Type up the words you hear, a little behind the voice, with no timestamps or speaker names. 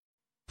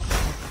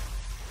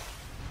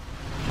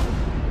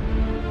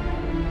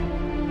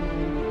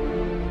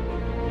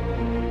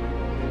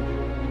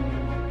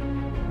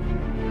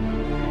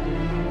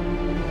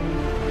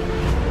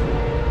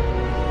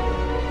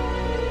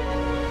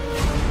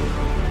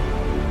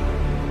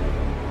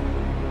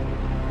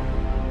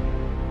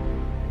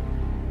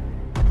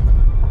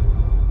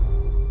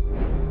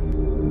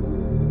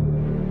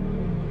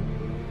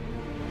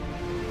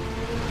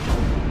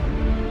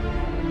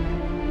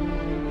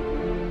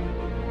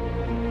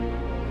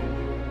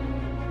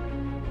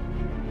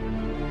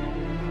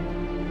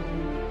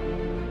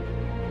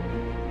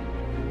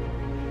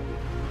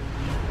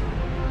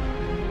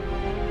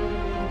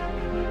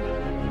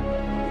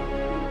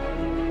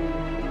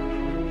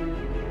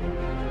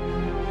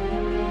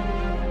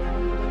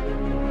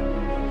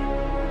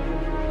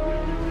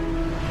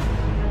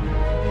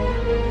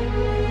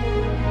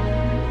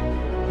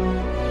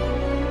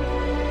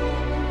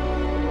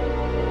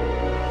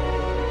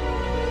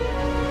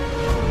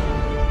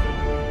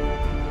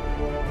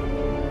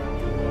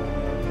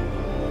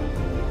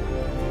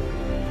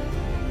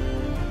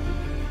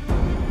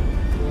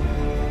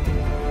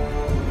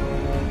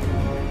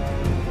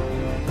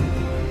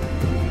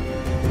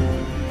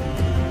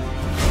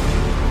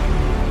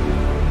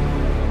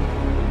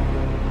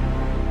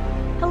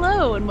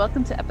and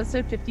welcome to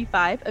episode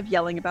 55 of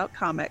Yelling About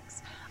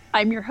Comics.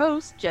 I'm your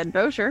host, Jen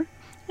Bozier.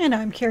 And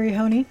I'm Carrie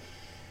Honey.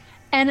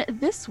 And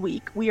this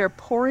week, we are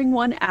pouring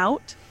one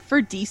out for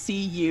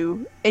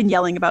DCU and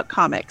Yelling About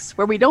Comics,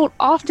 where we don't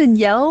often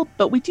yell,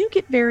 but we do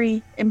get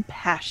very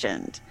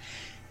impassioned.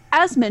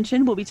 As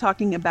mentioned, we'll be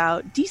talking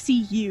about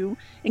DCU,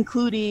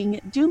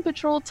 including Doom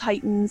Patrol,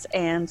 Titans,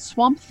 and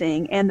Swamp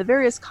Thing, and the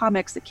various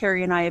comics that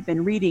Carrie and I have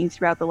been reading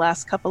throughout the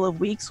last couple of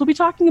weeks. We'll be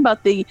talking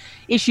about the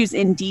issues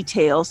in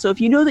detail. So if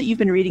you know that you've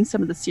been reading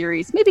some of the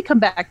series, maybe come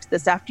back to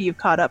this after you've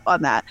caught up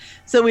on that,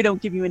 so we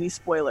don't give you any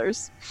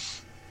spoilers.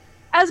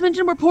 As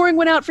mentioned, we're pouring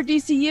one out for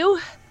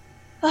DCU.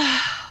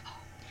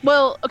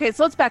 Well, okay,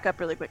 so let's back up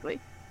really quickly.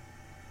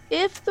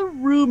 If the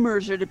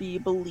rumors are to be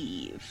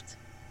believed,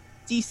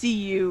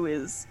 DCU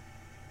is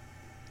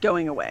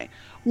going away.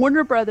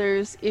 Warner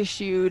Brothers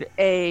issued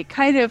a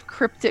kind of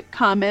cryptic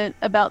comment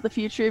about the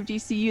future of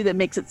DCU that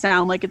makes it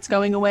sound like it's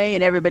going away,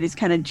 and everybody's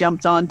kind of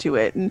jumped onto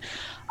it. And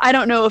I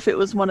don't know if it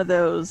was one of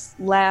those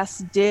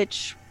last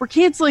ditch, we're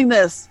canceling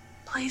this,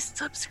 please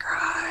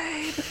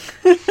subscribe.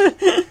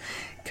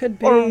 Could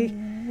be. Or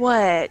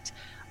what?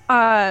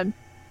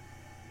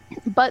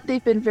 But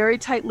they've been very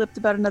tight-lipped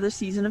about another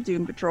season of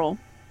Doom Patrol.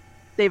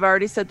 They've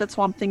already said that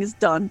Swamp Thing is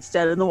done. It's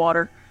dead in the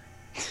water.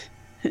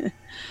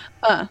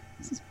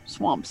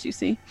 Swamps, you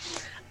see.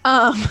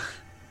 Laugh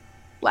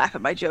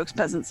at my jokes,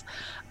 peasants.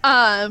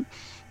 And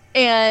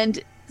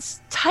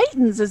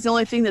Titans is the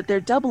only thing that they're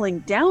doubling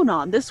down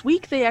on. This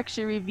week they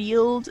actually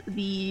revealed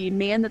the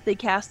man that they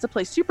cast to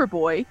play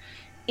Superboy,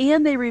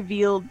 and they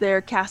revealed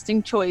their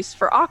casting choice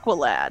for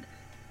Aqualad.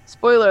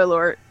 Spoiler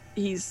alert,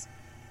 he's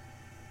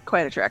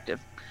quite attractive.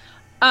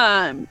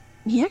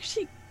 He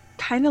actually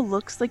kind of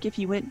looks like if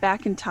you went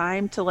back in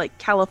time to like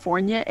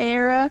California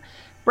era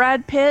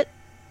Brad Pitt,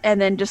 and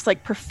then just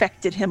like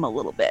perfected him a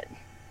little bit.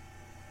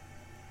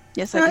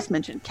 Yes, I just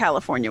mentioned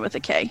California with a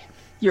K.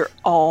 You're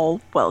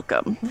all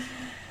welcome.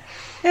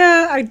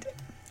 Yeah, I could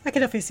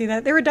definitely see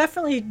that. They were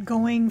definitely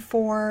going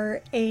for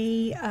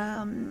a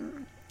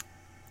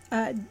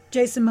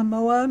Jason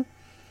Momoa,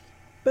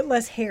 but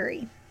less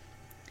hairy.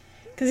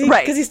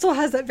 Because he still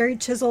has that very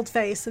chiseled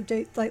face of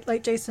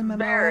like Jason Momoa.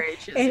 Very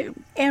chiseled.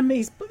 And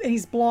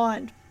he's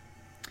blonde.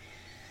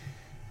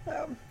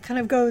 Kind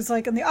of goes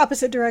like in the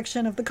opposite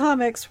direction of the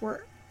comics,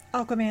 where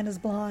Aquaman is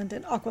blonde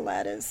and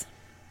Aqualad is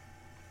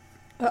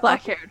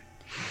black-haired.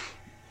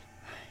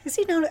 Is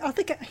he not? I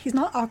think he's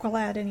not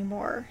Aqualad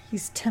anymore.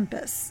 He's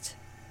Tempest,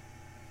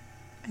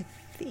 I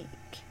think.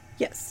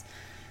 Yes.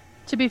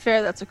 To be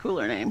fair, that's a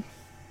cooler name.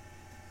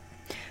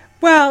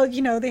 Well,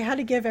 they had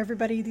to give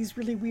everybody these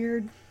really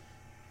weird,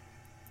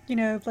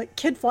 like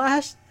Kid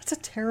Flash. That's a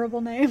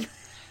terrible name.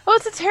 Oh,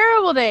 it's a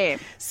terrible name.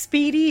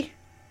 Speedy.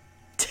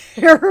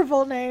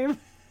 Terrible name.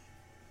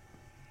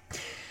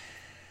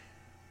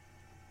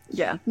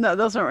 Yeah, no,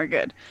 those aren't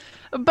good.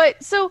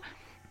 But so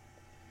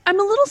I'm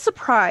a little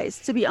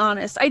surprised, to be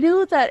honest. I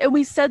knew that, and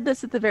we said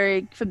this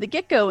from the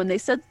get-go, and they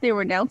said that they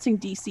were announcing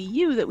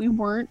DCU, that we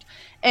weren't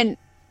the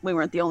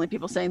only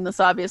people saying this,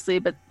 obviously,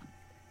 but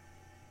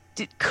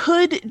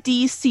could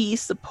DC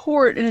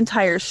support an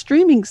entire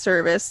streaming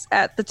service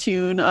at the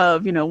tune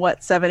of,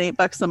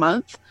 $7-8 a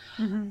month?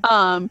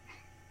 Mm-hmm.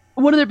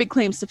 One of their big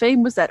claims to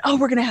fame was that,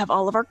 we're going to have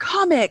all of our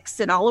comics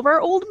and all of our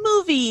old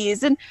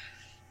movies. And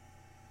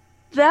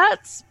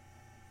that's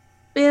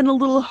been a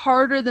little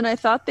harder than I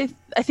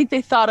think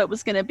they thought it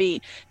was going to be.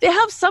 They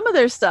have some of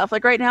their stuff.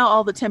 Like right now,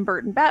 all the Tim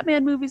Burton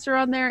Batman movies are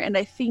on there. And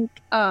I think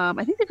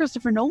the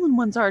Christopher Nolan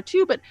ones are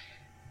too. But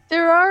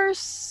there are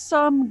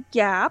some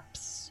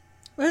gaps.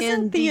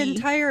 Wasn't the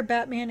entire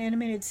Batman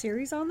animated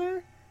series on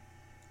there?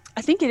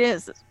 I think it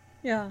is.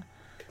 Yeah.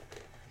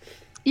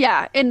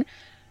 Yeah. And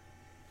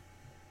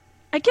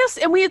I guess,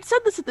 and we had said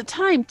this at the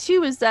time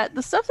too, is that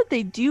the stuff that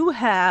they do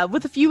have,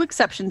 with a few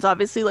exceptions,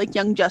 obviously, like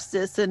Young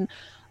Justice and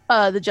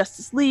the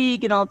Justice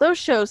League and all those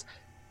shows,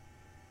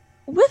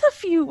 with a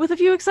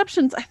few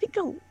exceptions, I think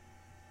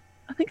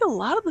a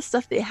lot of the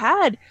stuff they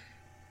had,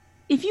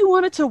 if you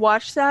wanted to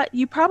watch that,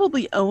 you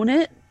probably own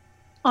it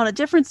on a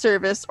different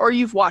service, or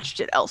you've watched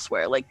it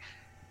elsewhere. Like,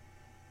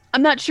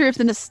 I'm not sure if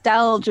the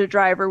nostalgia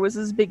driver was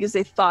as big as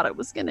they thought it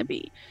was going to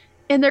be,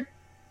 and their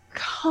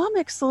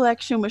comic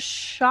selection was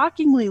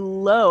shockingly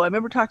low. I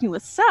remember talking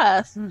with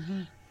Seth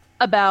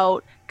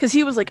about, because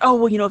he was like,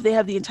 if they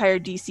have the entire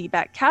DC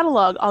back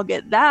catalog, I'll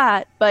get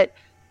that, but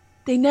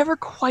they never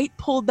quite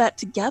pulled that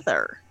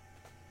together.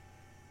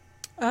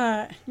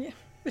 Yeah,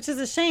 which is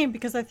a shame,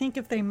 because I think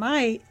if they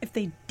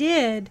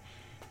did,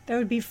 that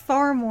would be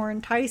far more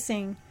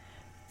enticing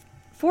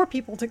for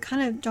people to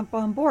kind of jump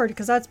on board,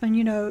 because that's been,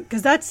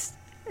 because that's,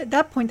 at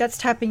that point, that's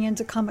tapping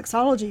into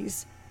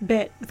Comixology's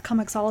bit with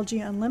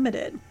Comixology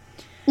Unlimited.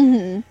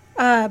 Mm-hmm.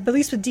 But at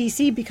least with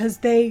DC, because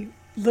they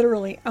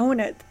literally own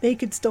it, they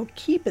could still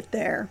keep it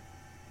there.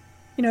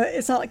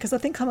 It's not like, because I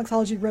think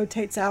Comixology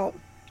rotates out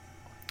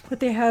what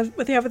they have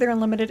with their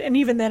Unlimited, and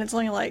even then it's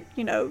only like,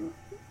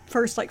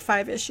 first like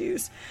 5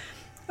 issues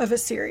of a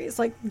series,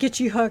 like get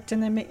you hooked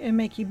and then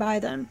make you buy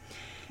them.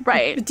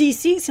 Right. But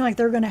DC seemed like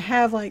they're going to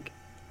have like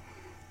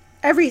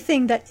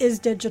everything that is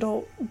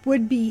digital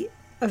would be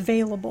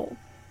available,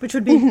 which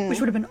would be which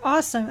would have been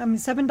awesome. I mean,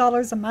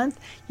 $7 a month,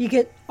 you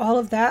get all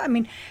of that. I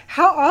mean,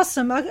 how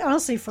awesome,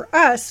 honestly, for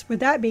us would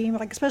that be?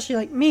 Like, especially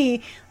like me,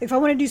 like if I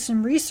want to do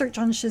some research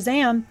on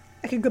Shazam,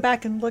 I could go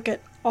back and look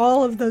at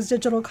all of those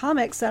digital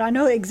comics that I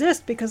know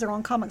exist because they're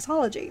on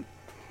Comixology.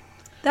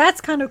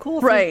 That's kind of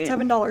cool for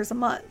 $7 a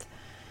month.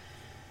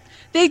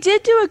 They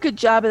did do a good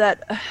job of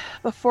that.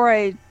 Before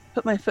I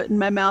put my foot in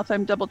my mouth,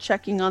 I'm double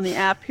checking on the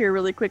app here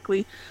really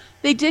quickly.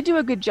 They did do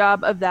a good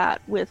job of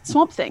that with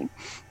Swamp Thing.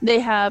 They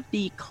have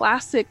the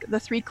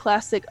three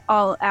classic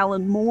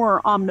Alan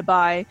Moore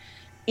omnibuy,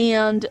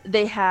 and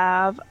they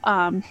have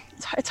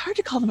it's hard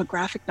to call them a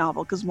graphic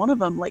novel because one of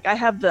them, like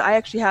I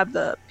actually have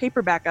the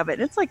paperback of it,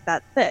 and it's like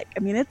that thick.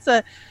 I mean, it's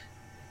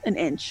an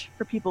inch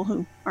for people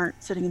who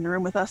aren't sitting in the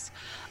room with us.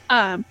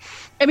 I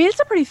mean, it's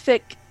a pretty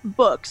thick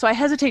book, so I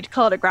hesitate to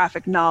call it a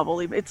graphic novel.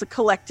 It's a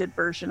collected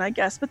version, I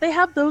guess, but they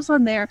have those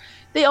on there.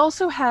 They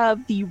also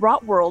have the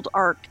Rot World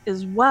arc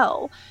as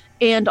well,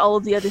 and all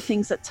of the other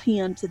things that tie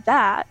into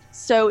that.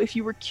 So if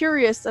you were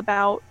curious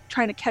about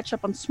trying to catch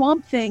up on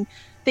Swamp Thing,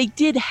 they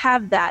did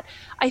have that.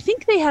 I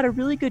think they had a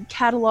really good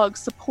catalog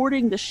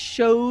supporting the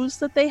shows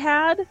that they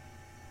had,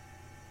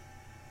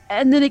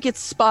 and then it gets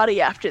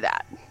spotty after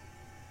that.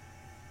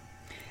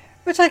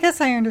 Which I guess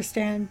I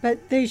understand, but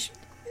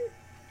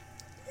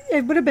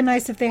it would have been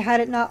nice if they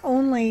had it not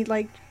only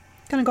like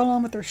kind of go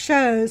along with their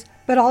shows,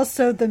 but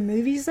also the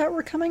movies that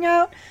were coming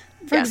out.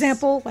 For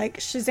example, like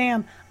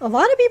Shazam. A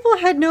lot of people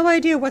had no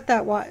idea what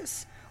that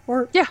was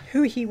or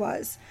who he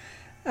was.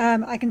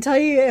 I can tell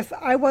you, if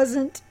I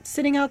wasn't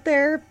sitting out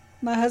there,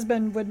 my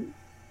husband would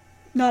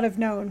not have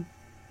known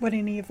what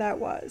any of that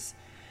was.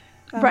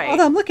 Right.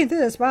 Although I'm looking through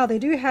this, wow, they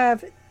do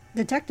have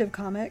Detective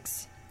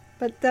Comics,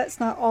 but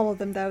that's not all of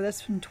them, though.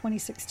 That's from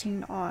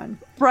 2016 on.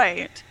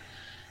 Right.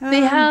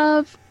 They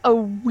have a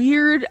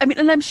weird, I mean,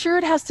 and I'm sure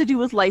it has to do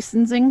with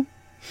licensing.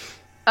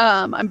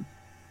 I'm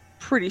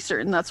pretty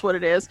certain that's what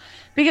it is.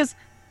 Because,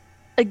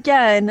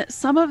 again,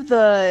 some of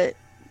the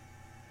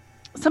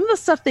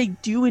stuff they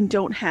do and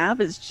don't have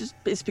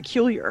is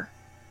peculiar.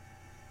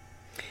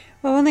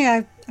 Well, one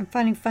thing I'm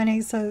finding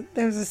funny, so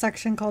there's a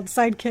section called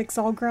Sidekicks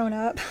All Grown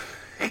Up.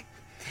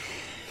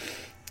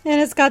 And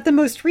it's got the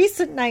most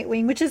recent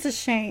Nightwing, which is a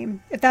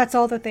shame if that's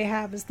all that they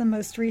have is the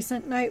most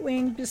recent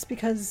Nightwing, just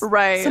because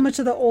so much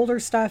of the older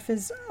stuff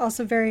is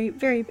also very,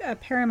 very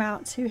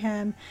paramount to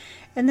him.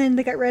 And then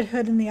they got Red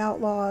Hood and the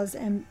Outlaws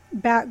and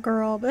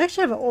Batgirl. But they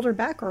actually have an older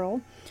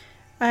Batgirl.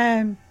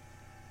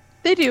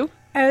 They do.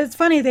 And it's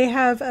funny, they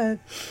have the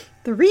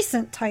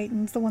recent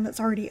Titans, the one that's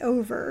already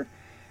over.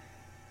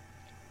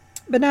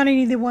 But not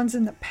any of the ones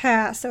in the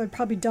past. That would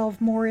probably delve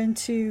more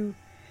into...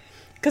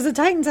 Because the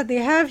Titans that they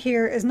have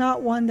here is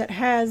not one that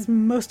has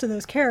most of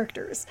those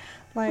characters.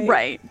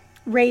 Like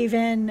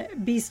Raven,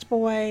 Beast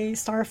Boy,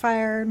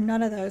 Starfire,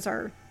 none of those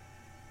are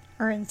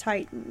in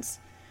Titans.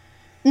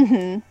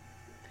 Mm-hmm.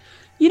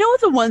 You know what,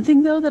 the one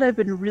thing, though, that I've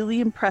been really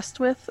impressed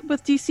with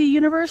DC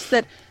Universe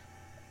that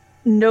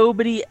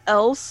nobody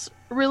else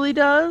really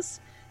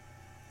does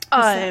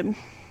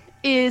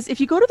is if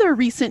you go to their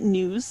recent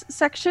news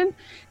section,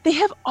 they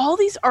have all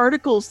these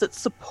articles that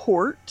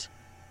support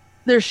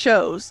their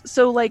shows.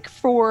 So like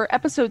for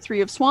episode 3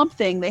 of Swamp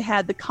Thing, they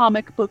had the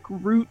comic book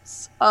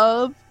roots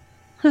of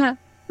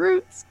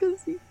roots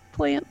because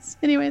plants.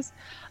 Anyways,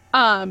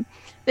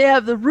 they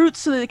have the roots,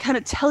 so they kind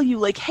of tell you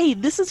like, hey,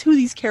 this is who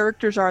these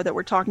characters are that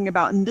we're talking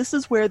about, and this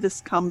is where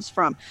this comes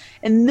from,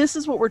 and this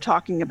is what we're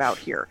talking about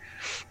here.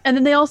 And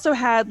then they also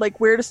had like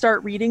where to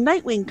start reading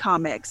Nightwing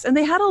comics, and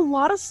they had a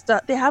lot of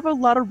stuff. They have a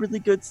lot of really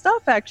good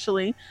stuff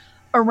actually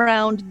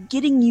around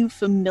getting you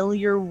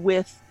familiar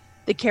with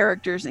the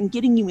characters and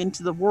getting you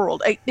into the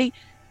world. They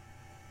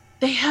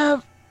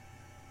have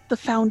the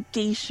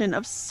foundation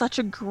of such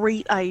a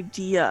great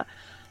idea.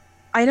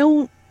 I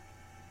don't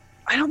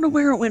know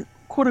where it went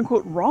quote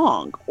unquote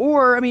wrong,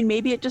 or I mean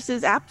maybe it just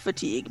is app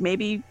fatigue.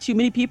 Maybe too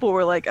many people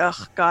were like,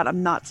 oh god,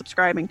 I'm not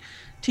subscribing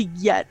to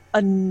yet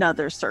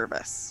another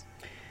service.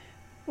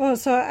 Well,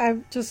 so I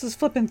just was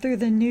flipping through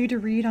the new to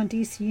read on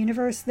DC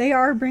Universe. They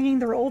are bringing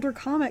their older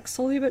comics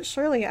slowly but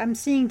surely. I'm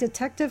seeing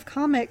Detective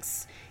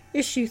Comics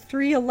issue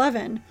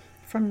 311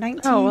 from the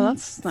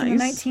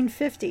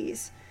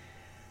 1950s.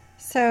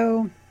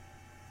 So,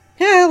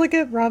 yeah, look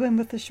at Robin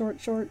with the short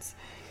shorts.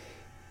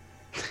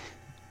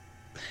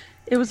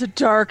 It was a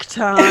dark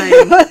time.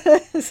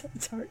 It was a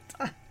dark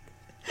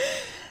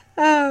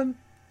time.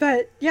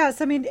 But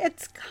yes, I mean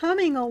it's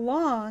coming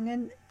along,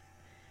 and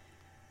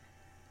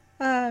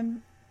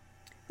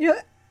you know,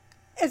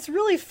 it's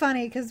really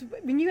funny because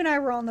when you and I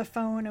were on the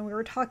phone and we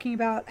were talking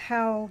about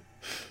how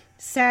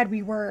sad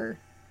we were,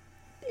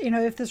 you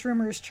know, if this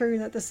rumor is true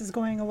that this is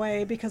going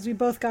away, because we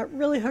both got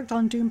really hooked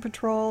on Doom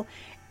Patrol,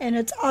 and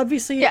it's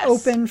obviously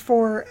open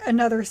for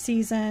another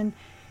season.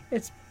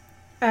 It's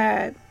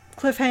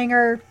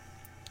cliffhanger.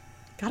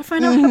 Gotta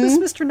find out how this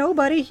Mr.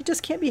 Nobody, he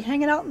just can't be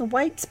hanging out in the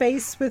white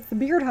space with the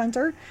Beard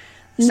Hunter.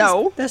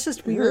 That's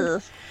just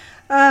weird.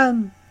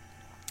 Can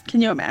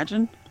you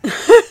imagine?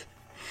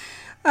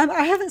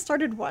 I haven't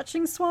started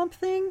watching Swamp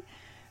Thing,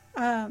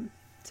 so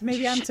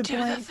maybe You I'm should to do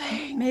the blame.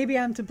 thing. Maybe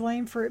I'm to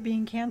blame for it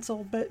being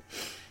canceled, but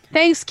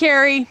Thanks,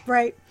 Carrie.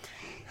 right.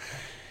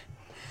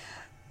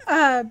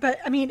 But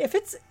I mean, if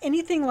it's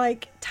anything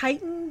like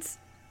Titans,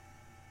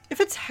 if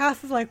it's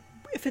half of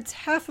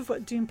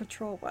what Doom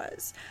Patrol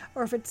was,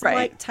 or if it's Right.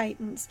 like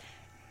Titans,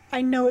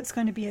 I know it's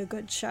going to be a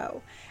good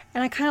show.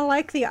 And I kind of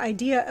like the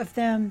idea of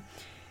them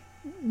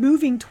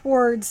moving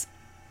towards,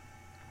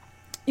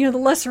 the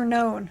lesser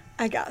known,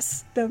 I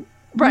guess, the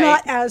Right.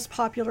 not as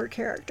popular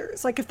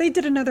characters. Like if they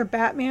did another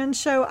Batman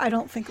show, I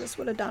don't think this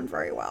would have done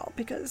very well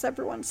because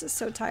everyone's just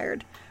so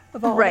tired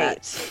of all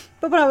Right. that.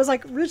 But when I was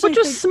like originally Which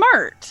was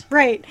smart.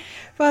 right.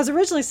 But I was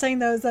originally saying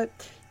though is that,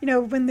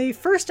 when they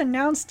first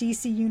announced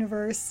DC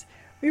Universe,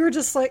 we were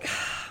just like,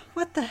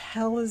 what the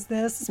hell is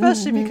this?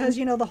 Especially because,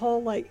 the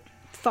whole like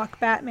fuck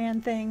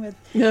Batman thing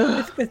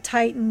with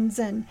Titans,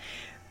 and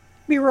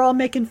we were all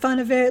making fun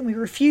of it and we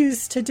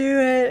refused to do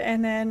it.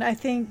 And then I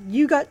think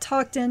you got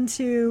talked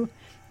into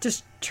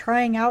just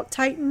trying out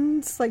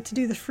Titans, like to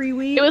do the free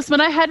week. It was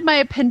when I had my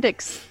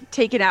appendix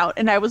taken out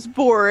and I was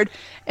bored,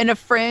 and a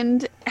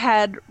friend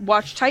had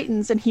watched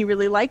Titans and he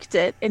really liked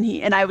it,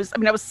 and I was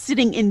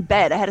sitting in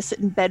bed. I had to sit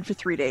in bed for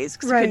 3 days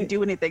because I couldn't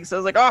do anything. So I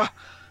was like, oh,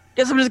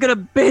 guess I'm just gonna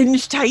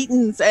binge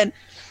Titans. And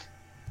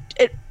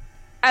it,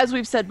 as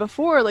we've said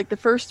before, like the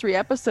first 3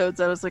 episodes,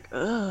 I was like,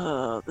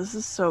 oh, this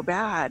is so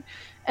bad.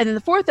 And then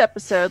the 4th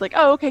episode, like,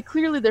 oh, okay,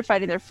 clearly they're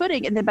finding their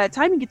footing. And then by the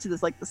time you get to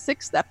this, like the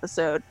 6th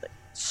episode, like,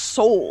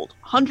 sold,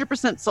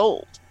 100%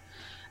 sold,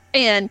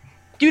 and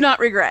do not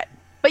regret.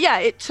 But yeah,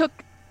 it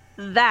took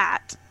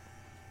that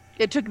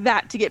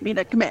to get me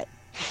to commit.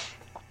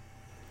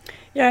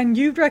 Yeah, and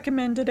you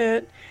recommended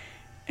it,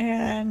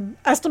 and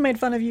I still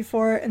made fun of you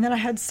for it. And then I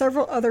had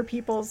several other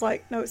people's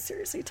like, no,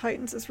 seriously,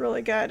 Titans is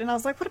really good. And I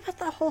was like, what about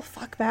that whole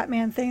fuck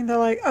Batman thing? They're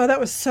like, oh, that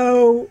was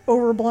so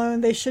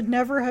overblown. They should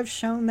never have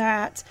shown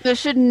that. They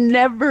should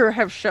never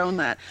have shown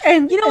that.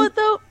 And you know what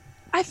though?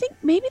 I think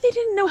maybe they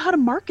didn't know how to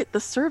market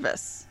the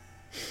service.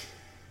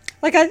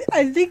 Like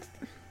I think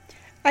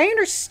I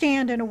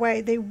understand in a way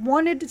they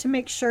wanted to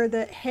make sure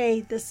that, hey,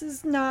 this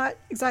is not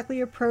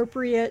exactly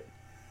appropriate.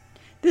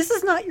 This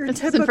is not your This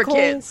typical isn't for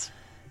kids.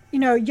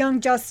 Young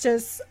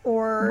Justice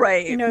or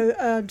Right.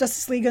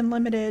 Justice League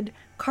Unlimited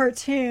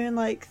cartoon.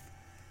 Like,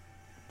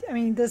 I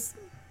mean, it's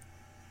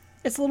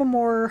a little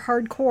more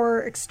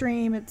hardcore,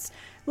 extreme. It's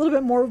a little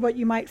bit more of what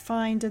you might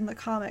find in the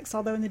comics.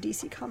 Although in the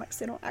DC comics,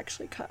 they don't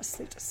actually cuss.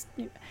 They just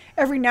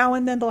every now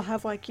and then they'll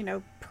have like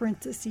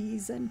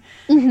parentheses and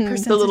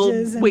percentages, the little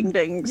and,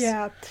 wingdings.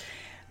 Yeah,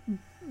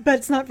 but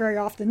it's not very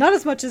often. Not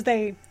as much as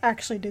they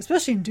actually do,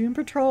 especially in Doom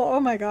Patrol. Oh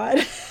my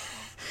god.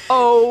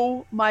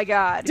 Oh my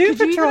god. Doom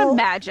Could you Patrol even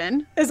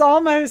imagine? is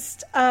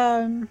almost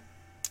back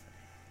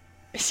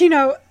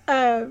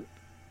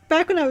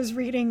when I was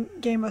reading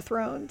Game of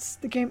Thrones,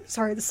 the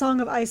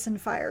Song of Ice and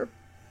Fire,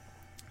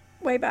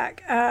 way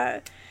back,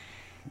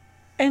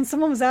 and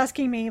someone was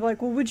asking me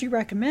like, well, would you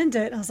recommend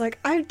it? And I was like,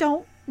 I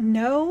don't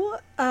know,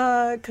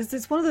 because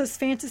it's one of those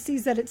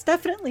fantasies that it's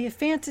definitely a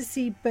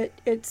fantasy, but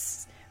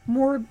it's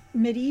more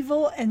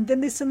medieval, and then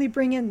they suddenly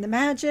bring in the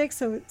magic,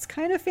 so it's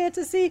kind of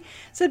fantasy.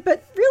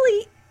 But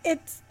really,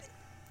 it's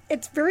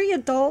very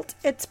adult.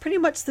 It's pretty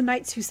much the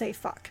knights who say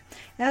fuck.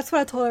 And that's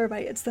what I told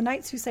everybody. It's the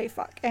knights who say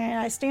fuck. And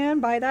I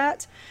stand by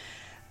that.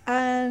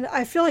 And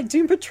I feel like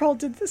Doom Patrol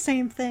did the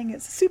same thing.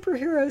 It's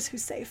superheroes who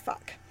say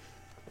fuck.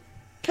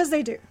 Because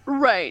they do.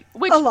 Right.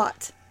 Which, a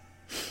lot.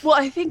 Well,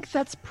 I think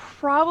that's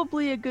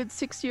probably a good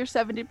 60 or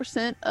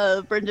 70%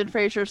 of Brendan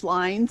Fraser's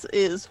lines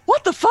is,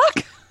 what the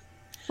fuck?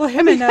 Well,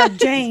 him and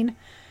Jane.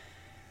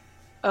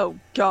 Oh,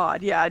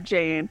 God. Yeah,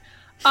 Jane.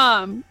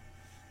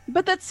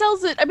 But that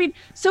sells it. I mean,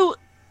 so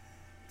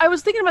I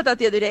was thinking about that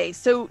the other day.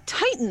 So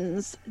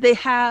Titans, they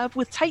have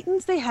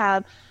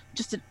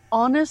just an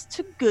honest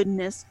to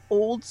goodness,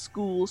 old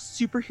school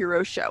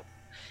superhero show.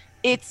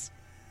 It's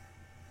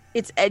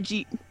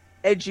edgier,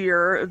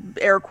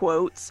 air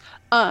quotes,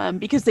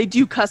 because they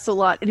do cuss a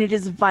lot and it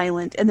is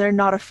violent and they're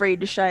not afraid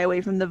to shy away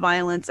from the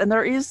violence. And there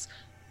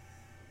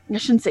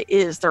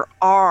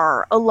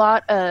are a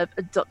lot of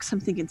adults. I'm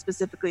thinking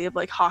specifically of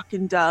like Hawk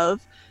and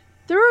Dove.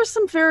 There are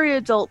some very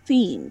adult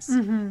themes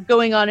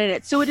going on in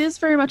it. So it is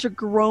very much a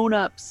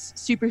grown-ups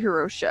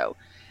superhero show.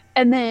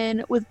 And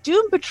then with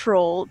Doom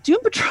Patrol,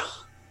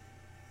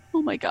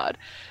 oh my God.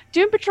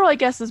 Doom Patrol, I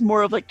guess, is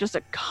more of like just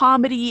a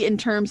comedy in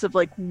terms of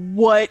like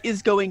what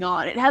is going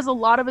on. It has a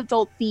lot of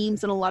adult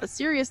themes and a lot of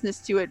seriousness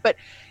to it, but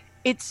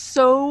it's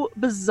so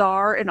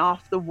bizarre and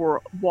off the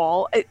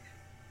wall.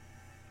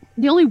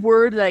 The only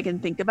word that I can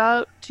think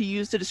about to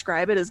use to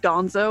describe it is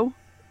gonzo,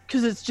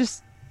 because it's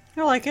just...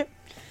 I like it.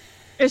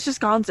 It's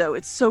just gonzo.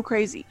 It's so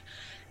crazy.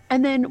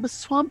 And then with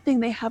Swamp Thing,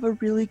 they have a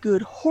really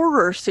good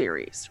horror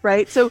series,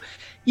 right? So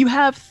you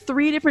have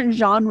 3 different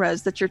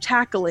genres that you're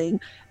tackling.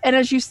 And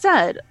as you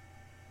said,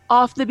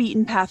 off the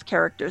beaten path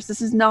characters.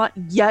 This is not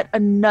yet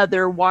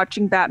another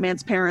watching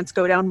Batman's parents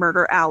go down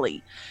murder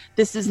alley.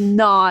 This is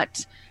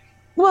not...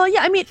 Well,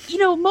 yeah, I mean,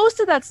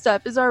 most of that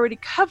stuff is already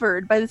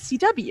covered by the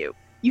CW.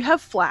 you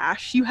have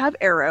Flash, you have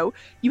Arrow,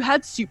 you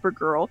had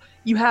Supergirl,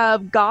 you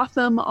have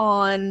Gotham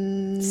on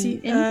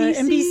NBC,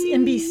 NBC,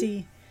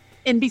 NBC.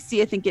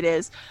 NBC, I think it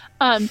is.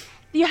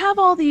 You have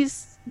all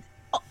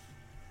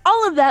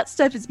of that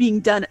stuff is being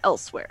done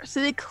elsewhere. So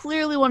they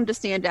clearly wanted to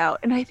stand out,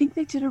 and I think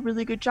they did a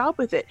really good job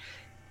with it.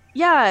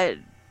 Yeah,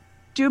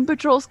 Doom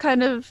Patrol's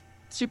kind of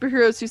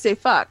superheroes who say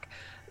fuck,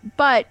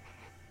 but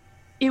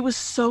it was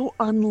so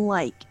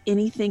unlike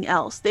anything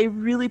else. They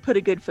really put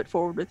a good foot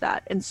forward with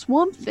that. And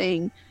Swamp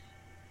Thing,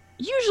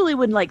 usually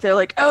when like they're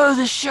like, oh,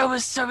 the show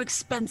is so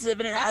expensive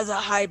and it has a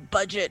high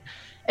budget,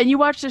 and you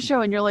watch the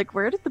show and you're like,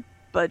 where did the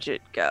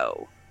budget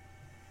go?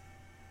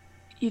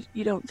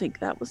 You don't think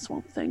that was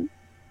Swamp Thing.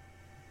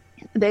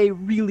 They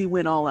really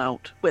went all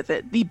out with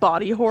it. The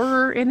body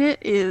horror in it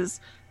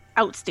is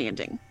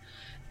outstanding.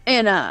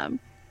 And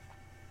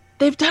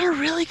they've done a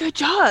really good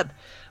job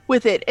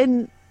with it.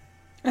 And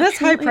that's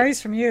high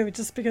praise from you,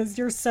 just because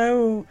you're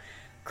so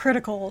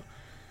critical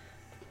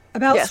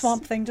about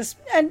Swamp Thing.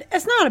 And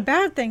it's not a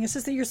bad thing. It's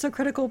just that you're so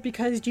critical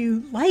because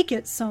you like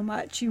it so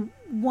much. You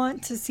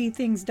want to see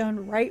things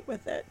done right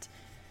with it.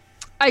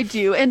 I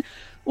do. And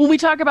when we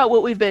talk about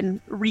what we've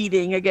been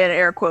reading, again,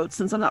 air quotes,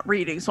 since I'm not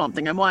reading Swamp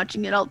Thing, I'm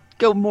watching it, I'll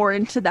go more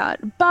into that.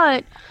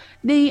 But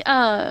they've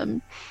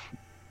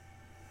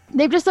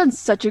just done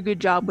such a good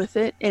job with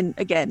it. And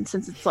again,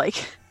 since it's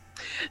like,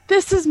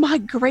 this is my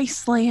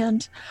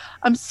Graceland,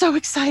 I'm so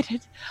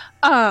excited.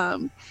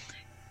 But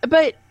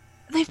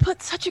they've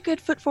put such a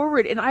good foot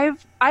forward, and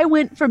I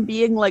went from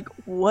being like,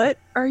 what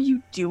are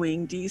you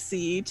doing,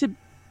 DC, to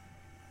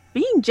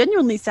being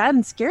genuinely sad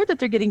and scared that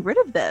they're getting rid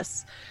of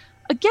this.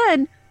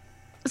 Again,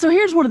 so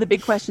here's one of the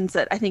big questions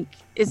that I think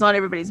is on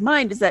everybody's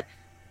mind, is that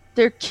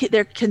they're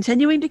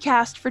continuing to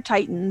cast for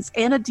Titans,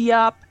 Anna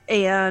Diop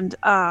and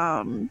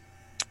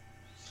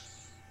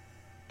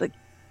the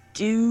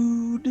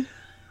dude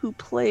who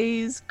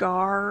plays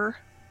Gar.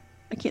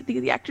 I can't think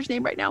of the actor's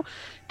name right now.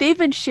 They've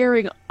been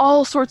sharing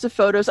all sorts of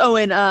photos. Oh,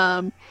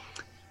 and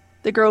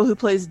the girl who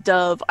plays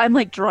Dove. I'm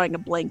like drawing a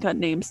blank on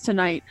names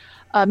tonight.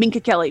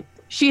 Minka Kelly.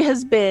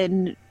 She's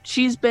been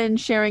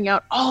sharing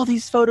out all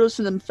these photos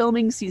from them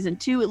filming season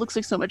 2. It looks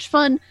like so much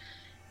fun.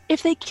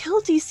 If they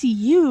kill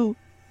DCU,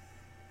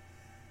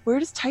 where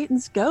does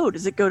Titans go?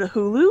 Does it go to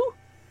Hulu?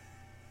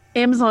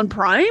 Amazon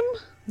Prime?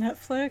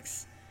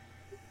 Netflix?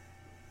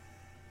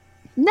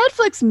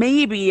 Netflix,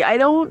 maybe. I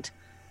don't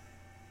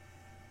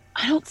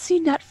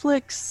see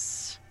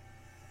Netflix.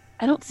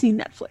 I don't see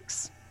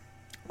Netflix.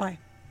 Why?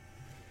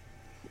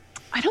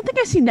 I don't think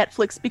I see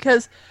Netflix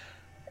because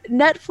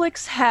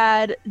Netflix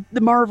had the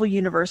Marvel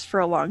Universe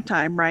for a long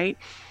time, right?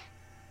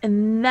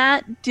 And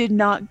that did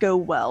not go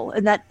well.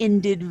 And that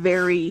ended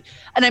and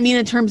I mean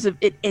in terms of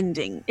it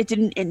ending, it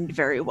didn't end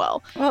very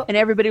well. And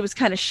everybody was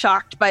kind of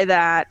shocked by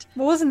that.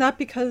 Well, wasn't that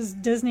because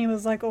Disney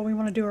was like, oh, we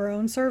want to do our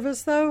own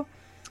service, though?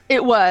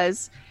 It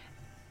was.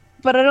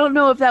 But I don't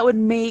know if that would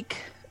make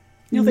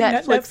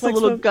Netflix a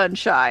little gun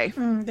shy.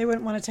 They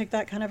wouldn't want to take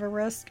that kind of a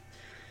risk.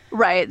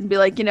 Right. And be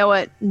like, you know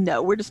what?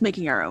 No, we're just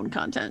making our own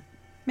content.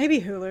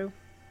 Maybe Hulu.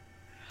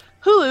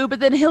 But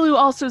then Hulu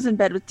also is in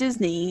bed with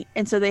Disney,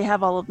 and so they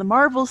have all of the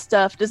Marvel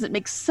stuff. Does it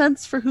make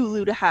sense for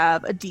Hulu to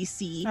have a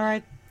DC? All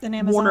right, then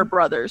Amazon, Warner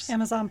Brothers,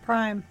 Amazon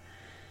Prime.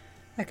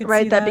 I could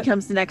right. see that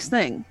becomes the next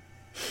thing,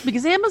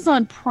 because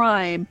Amazon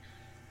Prime,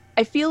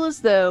 I feel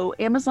as though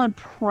Amazon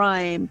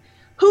Prime,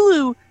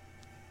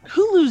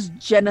 Hulu's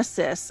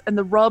genesis and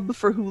the rub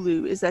for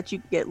Hulu is that you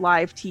can get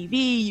live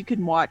TV, you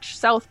can watch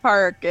South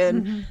Park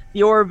and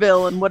The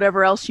Orville and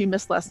whatever else you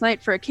missed last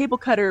night for a cable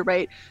cutter,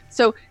 right?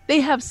 So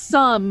they have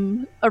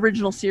some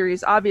original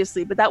series,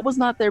 obviously, but that was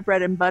not their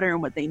bread and butter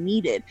and what they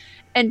needed.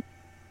 And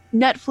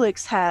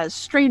Netflix has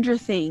Stranger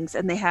Things,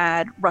 and they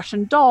had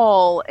Russian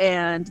Doll,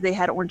 and they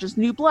had Orange is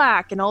the New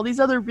Black, and all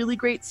these other really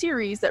great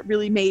series that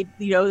really made,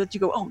 that you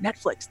go, oh,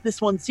 Netflix, this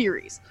one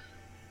series.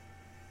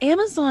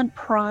 Amazon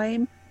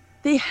Prime,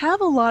 they have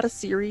a lot of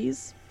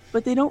series,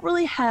 but they don't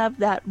really have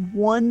that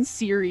one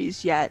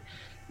series yet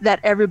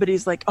that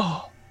everybody's like,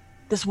 oh,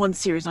 this one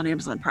series on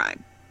Amazon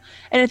Prime.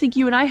 And I think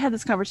you and I had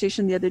this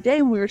conversation the other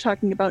day when we were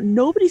talking about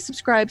nobody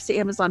subscribes to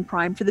Amazon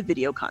Prime for the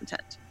video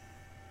content.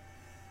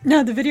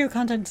 No, the video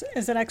content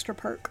is an extra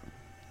perk.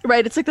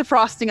 Right, it's like the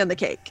frosting on the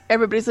cake.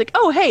 Everybody's like,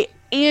 oh, hey,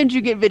 and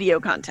you get video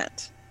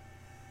content.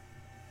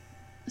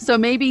 So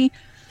maybe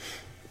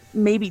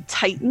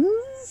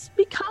Titans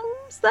becomes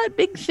that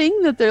big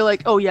thing that they're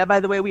like, oh yeah, by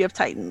the way, we have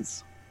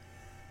Titans.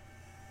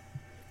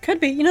 Could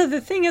be. The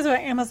thing is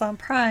about Amazon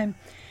Prime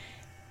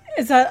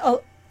is that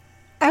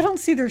I don't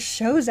see their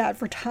shows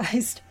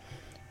advertised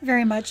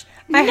very much.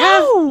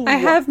 No! I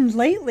have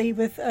lately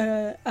with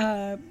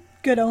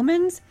Good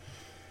Omens.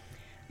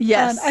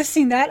 Yes. I've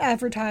seen that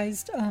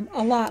advertised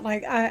a lot.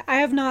 Like I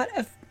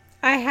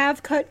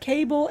have cut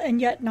cable and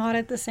yet not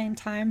at the same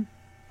time.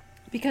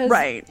 Because,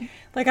 right.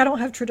 Like, I don't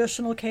have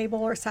traditional cable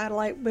or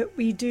satellite, but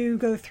we do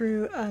go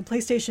through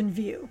PlayStation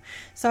View.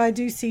 So I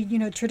do see,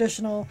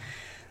 traditional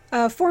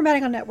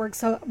formatting on networks.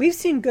 So we've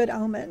seen Good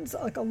Omens,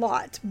 like, a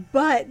lot.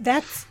 But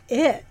that's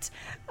it.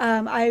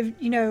 When I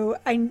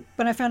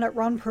found out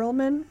Ron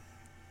Perlman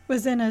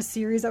was in a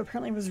series that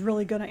apparently was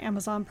really good on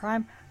Amazon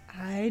Prime.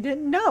 I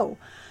didn't know.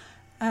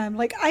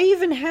 Like I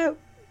even have,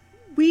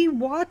 we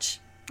watch.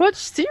 What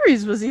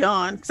series was he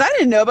on? Because I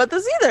didn't know about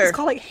this It's either.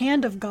 called like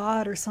Hand of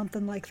God or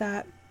something like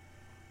that.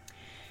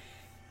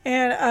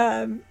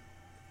 And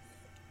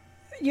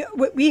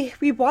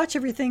we watch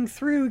everything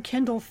through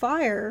Kindle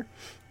Fire.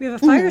 We have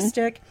a Fire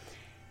Stick.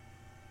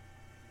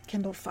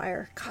 Kindle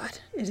Fire, God,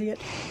 idiot.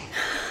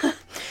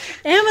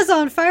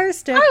 Amazon Fire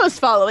Stick. I was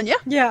following you.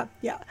 Yeah.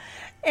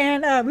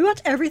 And we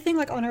watch everything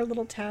like on our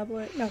little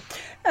tablet. No,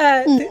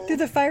 through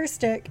the Fire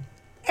Stick,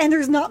 and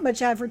there's not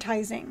much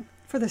advertising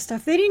for this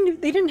stuff. They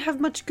didn't have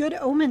much Good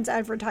Omens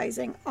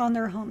advertising on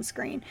their home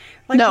screen.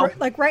 Like No.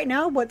 like right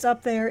now, what's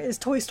up there is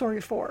Toy Story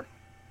 4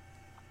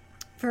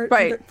 for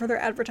their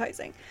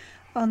advertising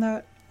on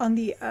the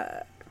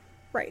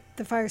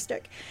the Fire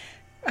Stick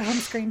home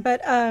screen.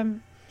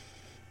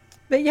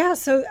 But yeah,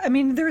 so I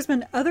mean, there's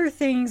been other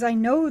things I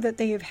know that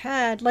they have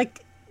had,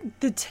 like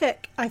The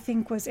Tick, I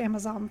think was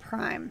Amazon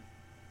Prime.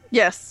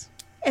 Yes.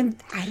 And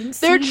I didn't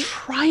see They're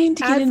trying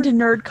to get into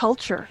nerd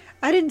culture.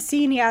 I didn't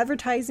see any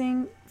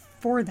advertising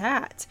for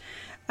that.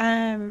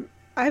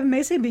 I've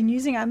basically been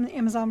using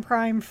Amazon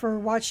Prime for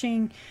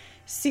watching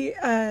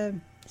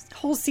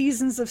whole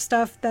seasons of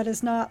stuff that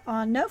is not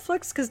on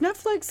Netflix, because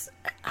Netflix,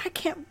 I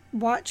can't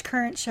watch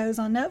current shows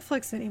on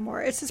Netflix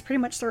anymore. It's just pretty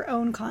much their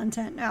own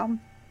content now.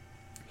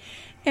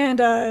 And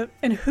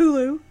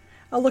Hulu,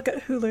 I'll look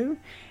at Hulu,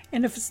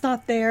 and if it's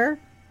not there,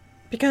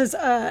 because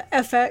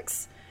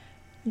FX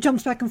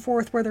jumps back and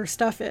forth where their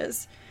stuff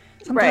is.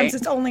 Sometimes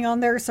it's only on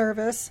their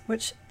service,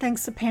 which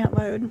thanks to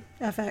Pantload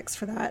FX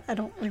for that. I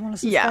don't really want to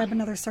subscribe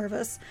another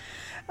service.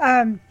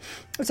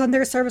 It's on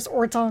their service,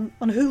 or it's on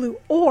Hulu,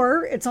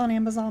 or it's on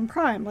Amazon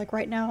Prime. Like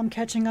right now, I'm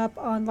catching up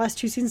on last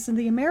 2 seasons of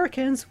The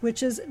Americans,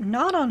 which is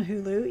not on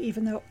Hulu,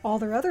 even though all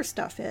their other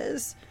stuff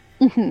is.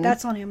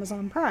 That's on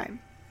Amazon Prime.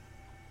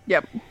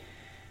 Yep.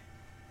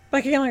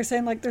 Like again, like you're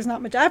saying, like there's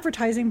not much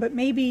advertising, but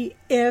maybe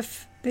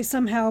if they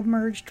somehow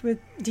merged with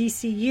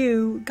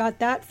DCU, got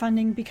that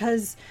funding,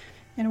 because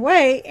in a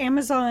way,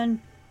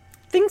 Amazon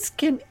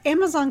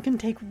can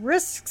take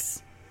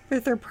risks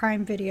with their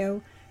Prime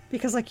Video,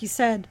 because like you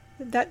said,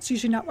 that's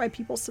usually not why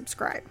people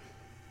subscribe.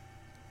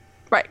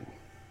 Right.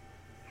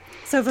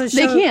 So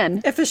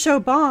if a show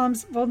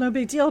bombs, well, no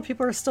big deal.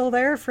 People are still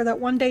there for that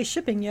 1-day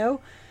shipping, yo.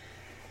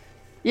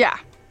 Yeah.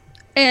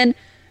 And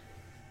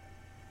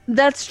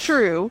that's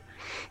true.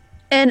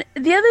 And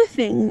the other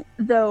thing,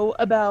 though,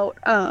 about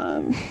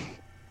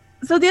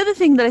so the other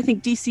thing that I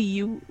think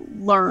DCU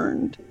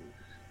learned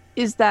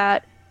is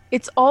that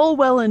it's all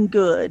well and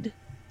good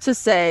to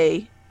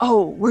say,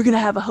 "Oh, we're gonna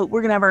have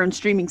our own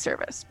streaming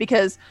service,"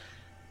 because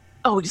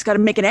we just got to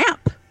make an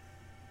app.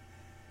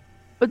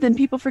 But then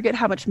people forget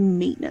how much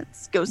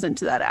maintenance goes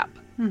into that app,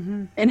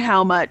 and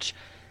how much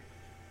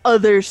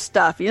other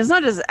stuff. It's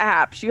not just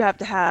apps; you have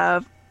to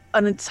have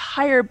an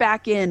entire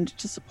back end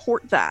to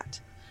support that,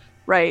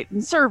 right?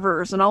 And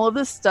servers and all of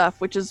this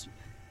stuff, which is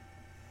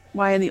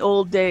why in the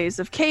old days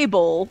of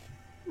cable,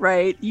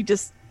 right, you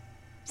just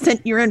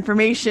sent your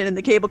information and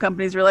the cable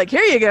companies were like,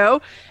 here you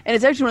go. And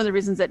it's actually one of the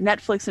reasons that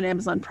Netflix and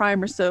Amazon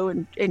Prime are so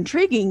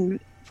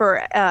intriguing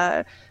for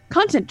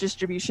content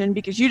distribution,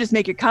 because you just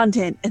make your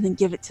content and then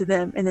give it to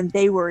them, and then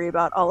they worry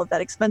about all of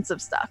that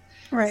expensive stuff.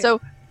 Right. So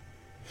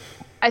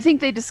I think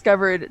they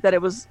discovered that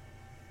it was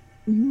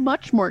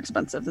much more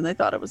expensive than they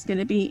thought it was going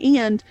to be,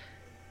 and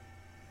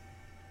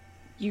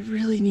you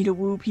really need to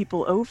woo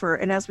people over.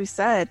 And as we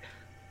said,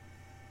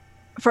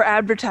 for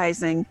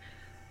advertising,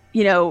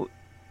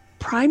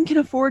 Prime can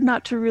afford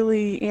not to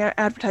really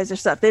advertise their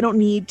stuff. They don't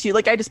need to.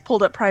 Like, I just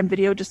pulled up Prime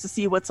Video just to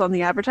see what's on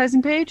the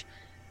advertising page.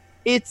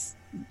 It's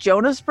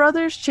Jonas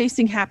Brothers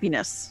Chasing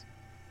Happiness.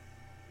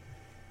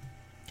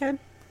 Okay.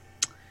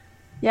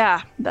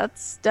 Yeah,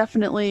 that's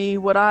definitely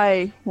what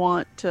I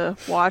want to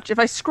watch. If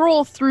I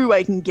scroll through,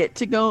 I can get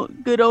to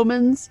Good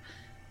Omens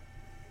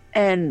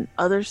and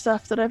other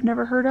stuff that I've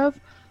never heard of.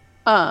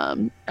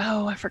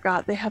 I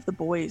forgot they have The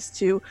Boys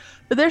too.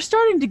 But they're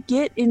starting to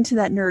get into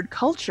that nerd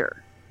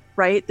culture,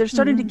 right? They're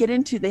starting to get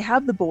into, they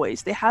have The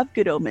Boys, they have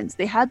Good Omens,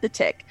 they had The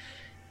Tick.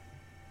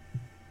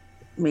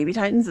 Maybe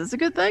Titans is a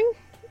good thing.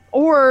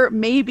 Or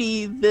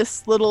maybe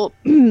this little,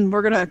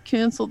 we're going to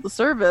cancel the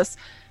service,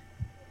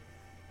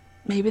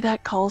 maybe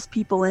that calls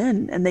people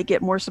in and they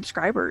get more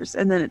subscribers,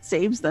 and then it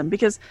saves them.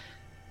 Because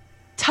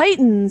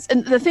Titans,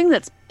 and the thing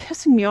that's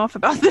pissing me off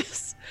about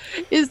this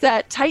is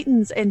that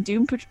Titans and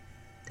Doom Patrol,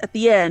 at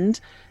the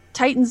end,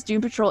 Titans, Doom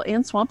Patrol,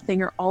 and Swamp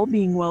Thing are all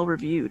being well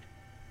reviewed.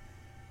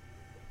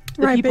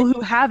 The people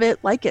who have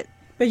it like it.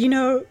 But you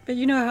know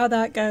how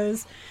that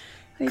goes.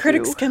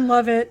 Critics can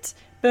love it,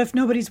 but if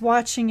nobody's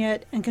watching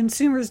it and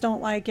consumers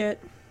don't like it,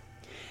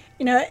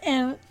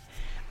 and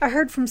I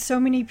heard from so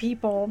many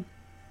people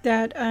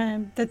that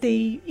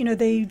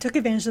they took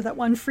advantage of that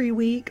one free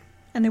week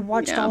and they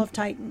watched all of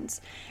Titans.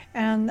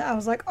 And I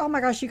was like, oh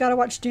my gosh, you got to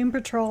watch Doom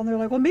Patrol. And they're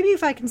like, well, maybe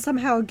if I can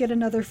somehow get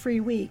another free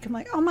week. I'm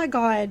like, oh my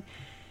God,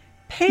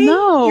 pay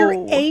your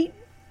 $8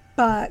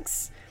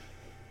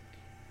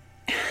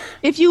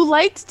 If you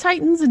liked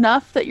Titans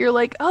enough that you're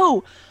like,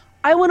 oh,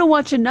 I want to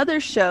watch another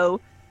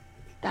show,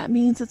 that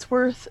means it's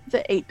worth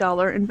the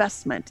 $8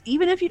 investment.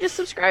 Even if you just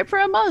subscribe for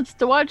a month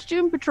to watch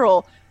Doom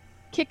Patrol,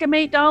 kick them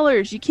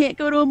 $8. You can't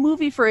go to a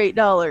movie for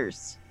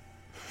 $8.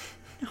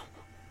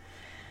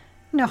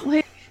 No.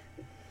 Like,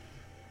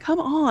 come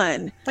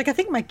on. Like, I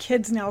think my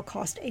kids now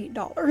cost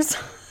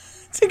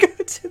 $8 to go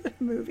to the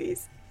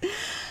movies.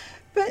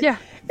 But yeah,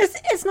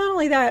 it's not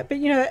only that, but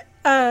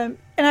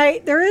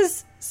there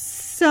is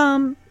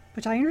some,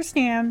 which I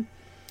understand,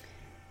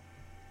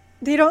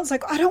 it's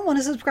like, I don't want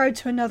to subscribe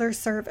to another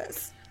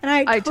service. And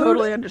I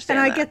totally understand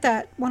and that. I get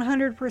that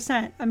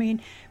 100%. I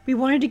mean, we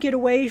wanted to get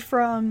away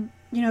from,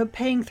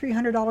 paying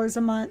 $300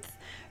 a month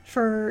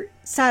for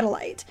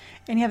satellite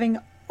and having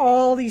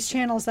all these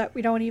channels that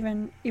we don't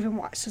even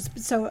watch.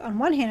 So on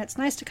one hand, it's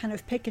nice to kind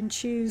of pick and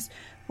choose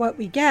what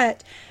we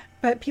get,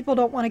 but people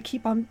don't want to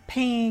keep on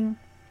paying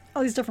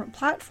all these different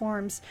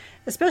platforms,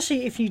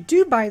 especially if you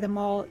do buy them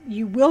all,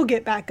 you will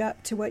get back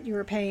up to what you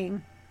were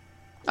paying.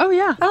 Oh,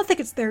 yeah. I don't think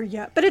it's there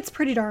yet, but it's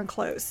pretty darn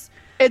close.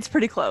 It's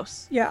pretty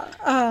close. Yeah.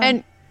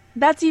 And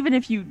that's even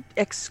if you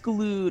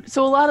exclude.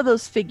 So a lot of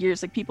those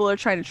figures, like people are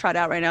trying to trot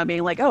out right now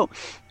being like, oh,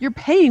 you're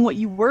paying what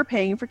you were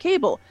paying for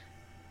cable.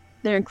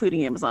 They're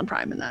including Amazon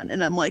Prime in that.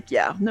 And I'm like,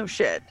 yeah, no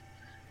shit.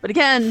 But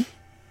again,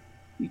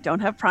 you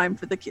don't have Prime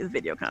for the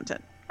video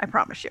content. I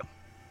promise you.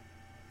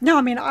 No,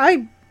 I mean,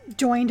 I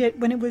joined it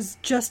when it was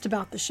just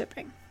about the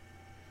shipping.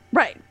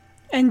 Right.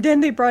 And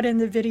then they brought in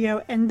the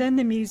video and then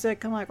the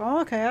music. I'm like, oh,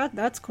 okay,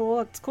 that's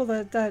cool. It's cool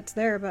that it's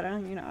there, but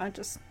I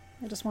just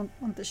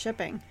want the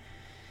shipping.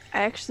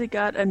 I actually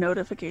got a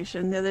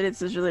notification the other day.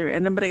 This is really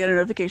random, but I got a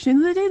notification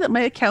the other day that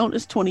my account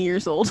is 20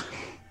 years old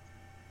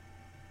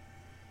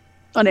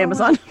on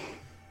Amazon.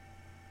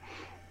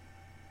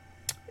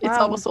 It's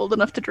almost old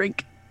enough to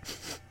drink.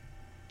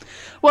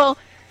 Well,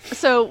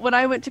 so when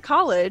I went to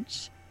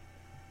college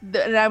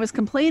and I was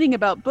complaining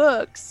about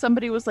books,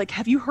 somebody was like,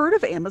 have you heard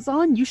of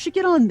Amazon? You should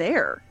get on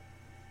there.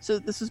 So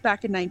this was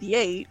back in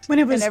 98. When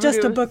it was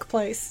just a book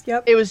place.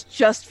 Yep. It was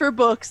just for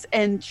books,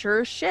 and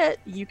sure as shit,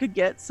 you could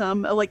get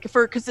some,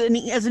 because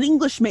as an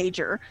English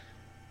major,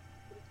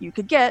 you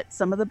could get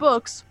some of the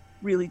books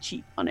really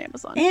cheap on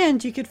Amazon.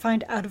 And you could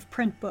find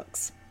out-of-print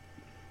books.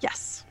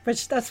 Yes.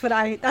 Which that's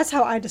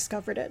how I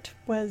discovered it,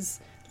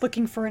 was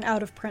looking for an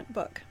out-of-print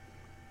book.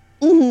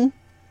 Mm-hmm.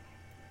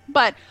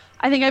 But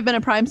I think I've been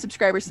a Prime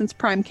subscriber since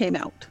Prime came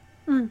out.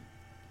 Mm.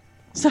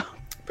 So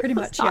pretty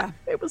much, yeah.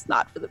 It was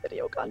not for the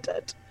video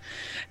content.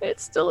 It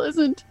still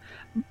isn't.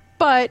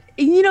 But,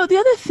 the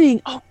other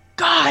thing, oh,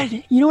 God,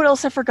 you know what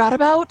else I forgot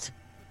about?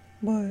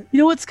 What? You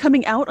know what's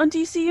coming out on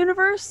DC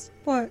Universe?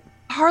 What?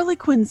 Harley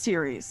Quinn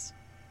series.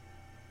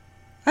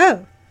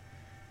 Oh.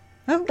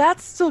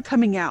 That's still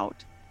coming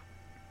out.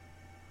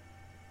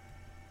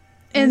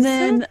 And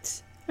then...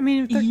 I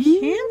mean, if they're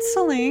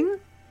canceling...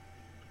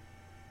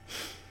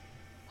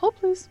 Hold,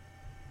 please.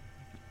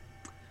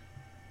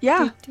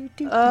 Yeah.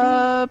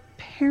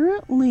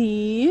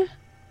 Apparently...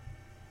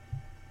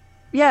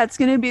 Yeah, it's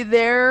going to be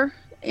their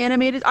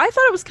animated... I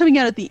thought it was coming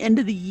out at the end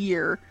of the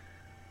year.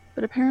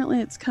 But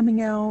apparently it's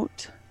coming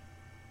out...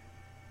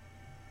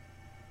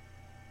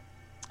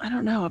 I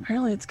don't know.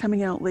 Apparently it's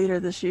coming out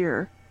later this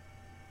year.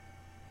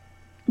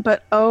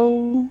 But,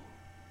 oh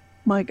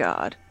my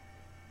God.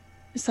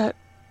 Is that...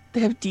 They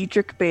have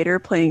Diedrich Bader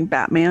playing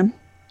Batman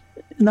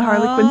in the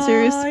Harley Quinn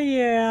series. Oh,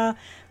 yeah.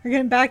 We're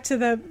getting back to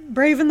the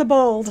Brave and the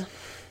Bold.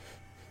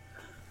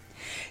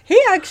 He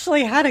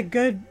actually had a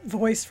good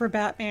voice for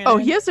Batman. Oh,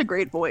 he has a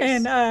great voice.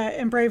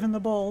 And Brave and the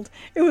Bold.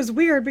 It was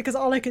weird because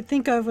all I could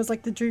think of was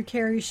like the Drew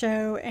Carey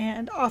Show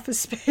and Office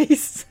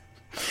Space.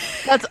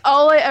 That's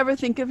all I ever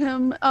think of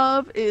him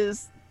of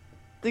is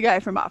the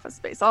guy from Office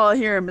Space. All I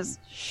hear him is,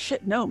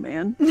 shit, no,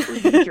 man. You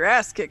get your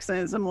ass kicked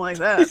saying something like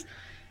that.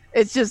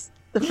 It's just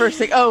the first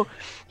thing. Oh,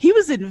 he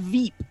was in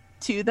Veep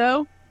too,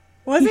 though.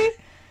 Was he?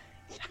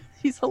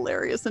 He's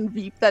hilarious in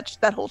Veep.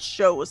 That whole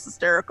show was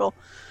hysterical,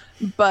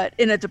 but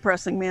in a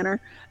depressing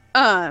manner.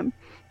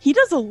 He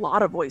does a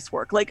lot of voice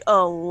work, like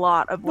a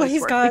lot of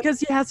voice work, because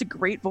he has a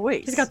great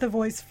voice. He's got the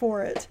voice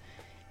for it.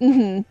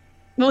 Mm-hmm.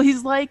 Well,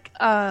 he's like,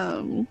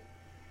 oh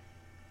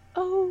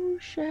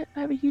shit,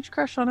 I have a huge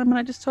crush on him and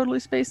I just totally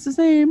spaced his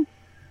name.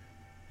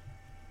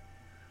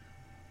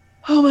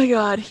 Oh my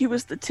God, he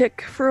was the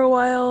Tick for a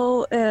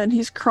while, and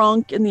he's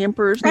Kronk in The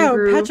Emperor's New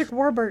Groove. Patrick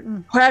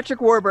Warburton.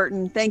 Patrick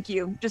Warburton, thank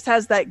you. Just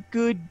has that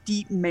good,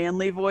 deep,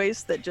 manly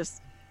voice that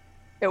just,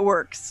 it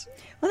works.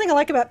 One thing I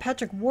like about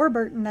Patrick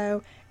Warburton,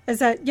 though, is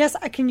that, yes,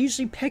 I can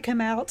usually pick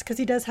him out because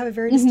he does have a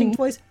very distinct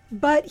voice,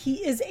 but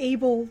he is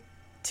able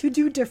to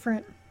do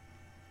different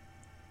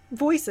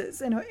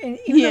voices, and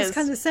even though it's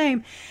kind of the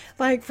same.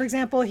 Like, for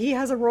example, he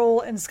has a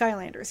role in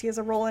Skylanders. He has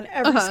a role in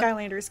every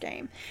Skylanders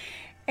game.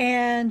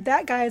 And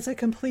that guy is a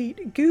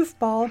complete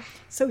goofball,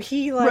 so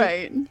he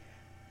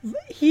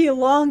he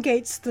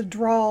elongates the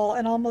drawl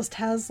and almost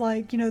has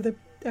the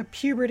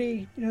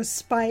puberty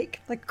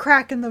spike, like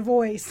crack in the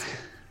voice.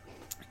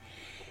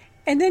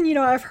 And then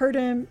I've heard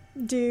him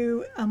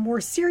do more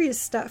serious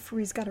stuff where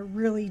he's got a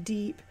really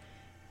deep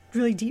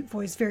really deep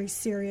voice, very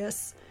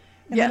serious.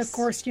 And then, Yes. of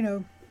course,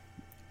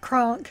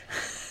 Kronk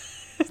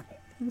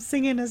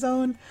singing his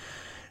own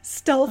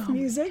stealth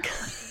music.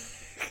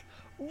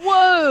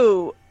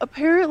 Whoa!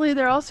 Apparently,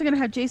 they're also going to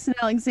have Jason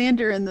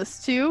Alexander in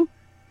this too,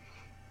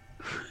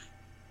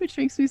 which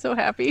makes me so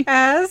happy.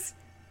 As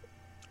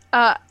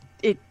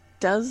It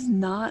does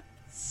not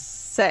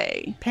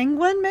say.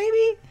 Penguin,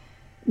 maybe?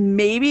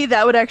 Maybe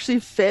that would actually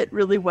fit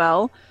really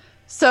well.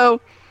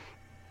 So,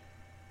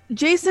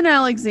 Jason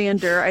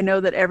Alexander, I know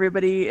that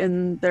everybody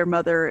and their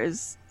mother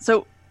is.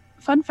 So,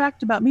 fun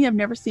fact about me, I've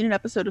never seen an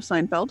episode of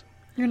Seinfeld.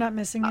 You're not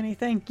missing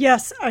anything.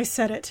 Yes, I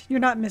said it. You're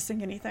not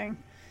missing anything.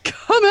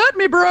 Come at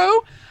me, bro.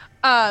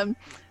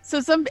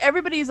 So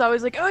everybody's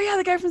always like, oh yeah,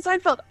 the guy from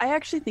Seinfeld. I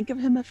actually think of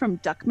him from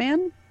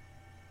Duckman.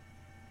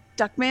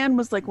 Duckman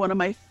was like one of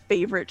my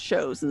favorite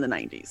shows in the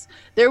 90s.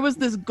 There was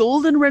this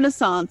golden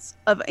renaissance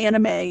of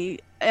animation,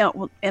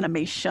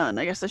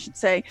 I guess I should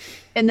say,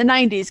 in the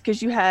 90s,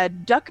 because you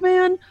had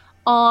Duckman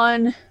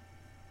on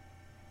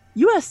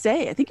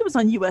USA. I think it was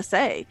on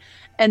USA.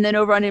 And then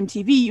over on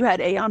MTV, you had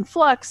Aeon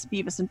Flux,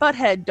 Beavis and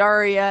Butthead,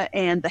 Daria,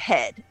 and The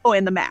Head. Oh,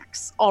 and The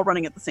Max, all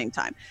running at the same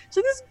time.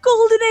 So this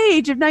golden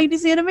age of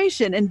 90s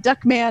animation. And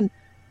Duckman,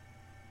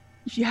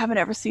 if you haven't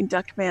ever seen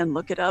Duckman,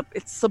 look it up.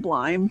 It's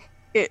sublime.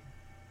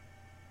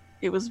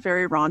 It was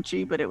very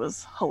raunchy, but it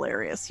was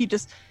hilarious. He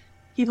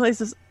plays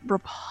this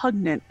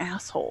repugnant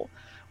asshole,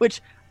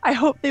 which I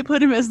hope they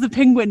put him as the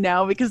Penguin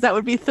now, because that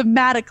would be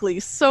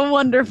thematically so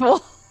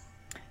wonderful.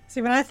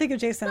 See, when I think of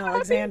Jason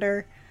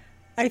Alexander,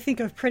 I think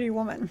of Pretty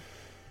Woman.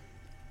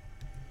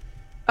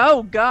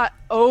 Oh, God.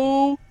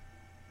 Oh.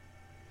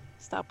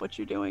 Stop what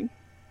you're doing.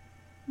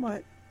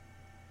 What?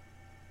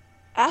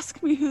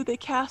 Ask me who they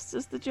cast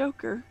as the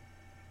Joker.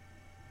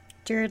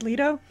 Jared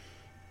Leto?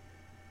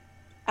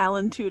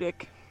 Alan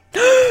Tudyk.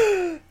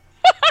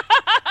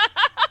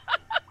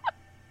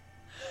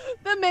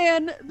 The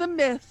man, the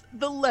myth,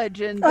 the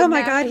legend. Oh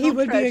my God, he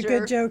would treasure. be a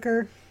good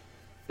Joker.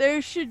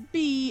 There should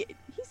be.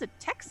 He's a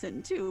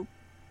Texan too.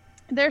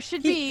 There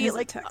should He be is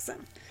like a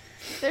Texan.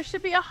 There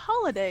should be a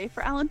holiday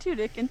for Alan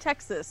Tudyk in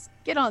Texas.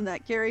 Get on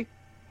that, Gary.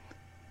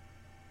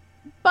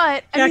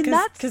 But I mean,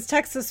 that's because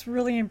Texas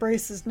really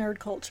embraces nerd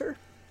culture.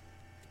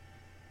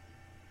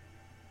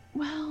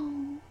 Well,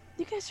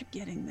 you guys are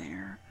getting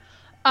there.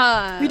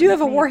 We do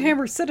have a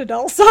Warhammer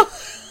Citadel, so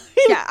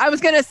yeah, I was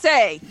gonna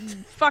say,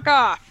 fuck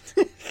off.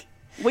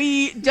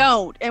 We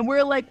don't, and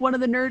we're like one of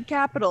the nerd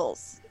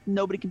capitals.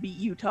 Nobody can beat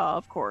Utah,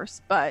 of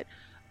course, but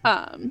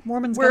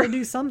Mormons gotta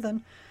do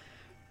something.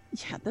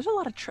 Yeah, there's a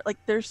lot of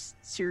there's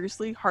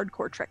seriously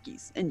hardcore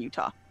Trekkies in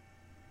Utah.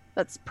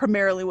 That's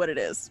primarily what it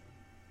is.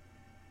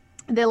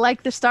 They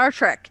like the Star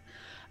Trek,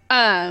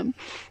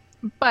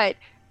 but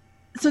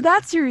so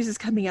that series is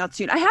coming out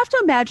soon. I have to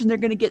imagine they're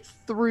going to get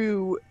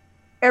through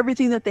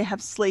everything that they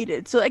have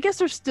slated. So I guess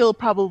there's still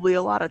probably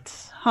a lot of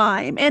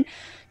time. And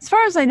as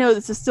far as I know,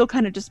 this is still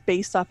kind of just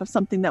based off of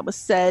something that was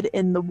said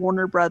in the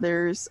Warner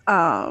Brothers.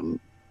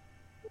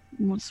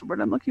 What's the word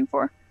I'm looking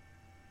for?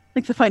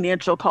 Like the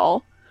financial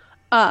call.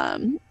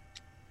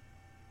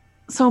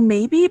 So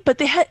maybe, but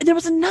there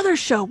was another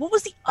show. What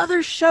was the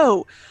other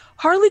show?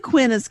 Harley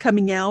Quinn is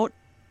coming out.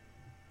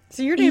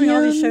 So you're naming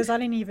all these shows I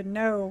didn't even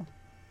know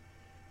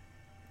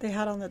they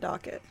had on the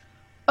docket.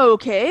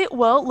 Okay,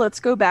 well, let's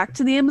go back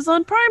to the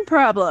Amazon Prime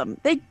problem.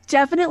 They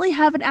definitely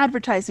have an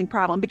advertising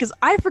problem, because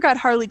I forgot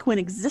Harley Quinn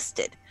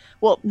existed.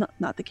 Well,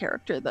 not the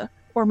character,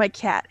 or my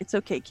cat. It's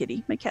okay,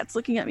 kitty. My cat's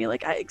looking at me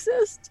like I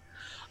exist.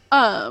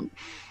 I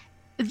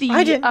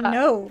didn't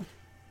know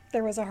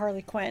there was a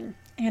Harley Quinn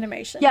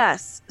animation.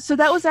 Yes. So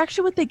that was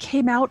actually what they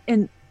came out,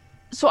 and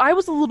so I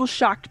was a little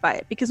shocked by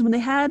it, because when they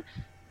had,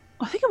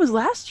 I think it was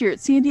last year at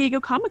San Diego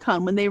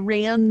Comic-Con, when they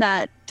ran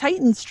that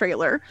Titans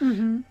trailer,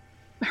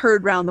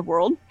 heard around the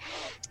world,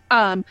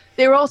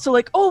 they were also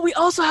like, oh, we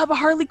also have a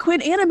Harley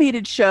Quinn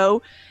animated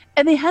show,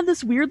 and they had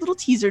this weird little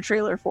teaser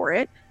trailer for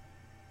it,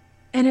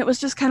 and it was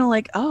just kind of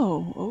like,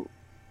 oh,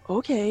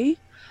 okay.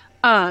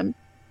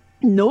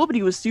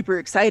 Nobody was super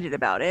excited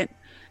about it,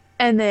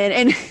 and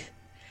and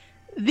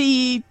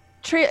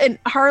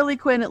Harley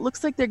Quinn, it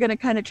looks like they're going to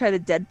kind of try to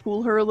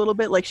Deadpool her a little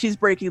bit, like she's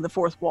breaking the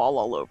fourth wall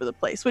all over the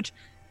place, which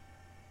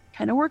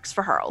kind of works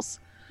for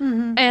Harls.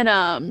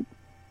 And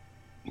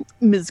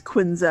Ms.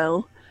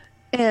 Quinzel,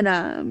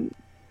 and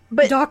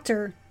but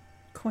Dr.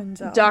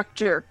 Quinzel.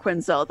 Dr.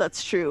 Quinzel,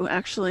 that's true,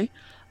 actually.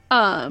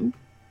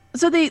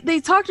 So they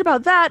talked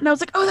about that, and I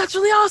was like, oh, that's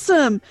really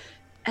awesome.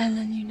 And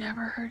then you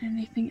never heard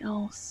anything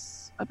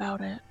else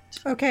about it.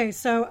 Okay,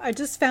 so I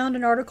just found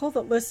an article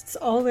that lists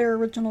all their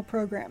original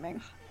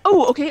programming.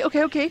 Oh,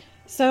 okay.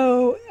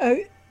 So,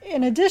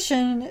 in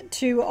addition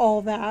to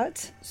all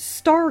that,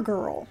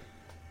 Stargirl.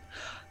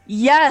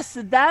 Yes,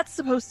 that's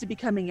supposed to be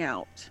coming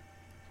out.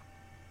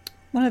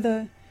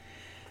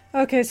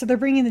 Okay, so they're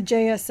bringing the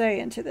JSA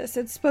into this.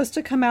 It's supposed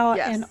to come out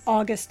in Yes.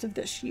 August of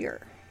this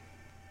year.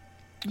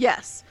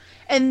 Yes.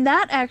 And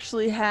that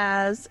actually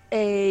has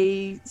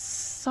a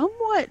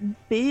somewhat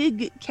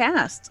big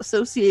cast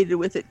associated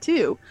with it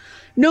too.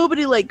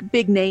 nobody like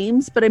big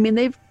names, but I mean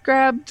they've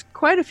grabbed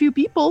quite a few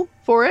people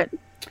for it.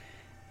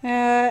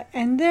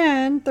 And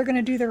then they're going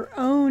to do their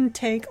own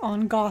take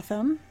on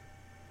Gotham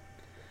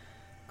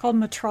called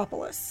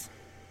Metropolis.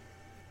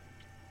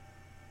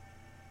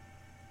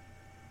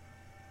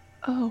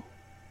 Oh.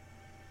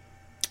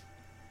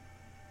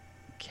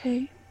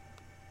 Okay.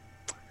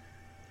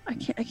 I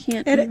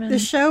can't even... The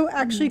show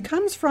actually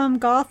comes from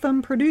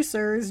Gotham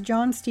producers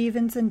John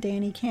Stevens and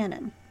Danny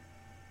Cannon.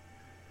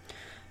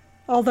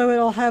 Although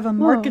it'll have a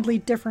markedly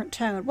different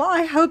tone. Well,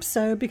 I hope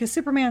so, because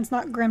Superman's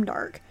not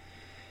grimdark.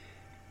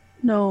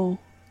 No.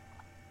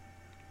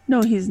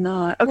 No, he's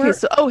not. Okay,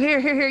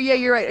 here. Yeah,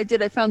 you're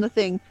right. I found the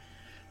thing.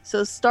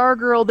 So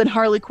Stargirl, then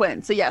Harley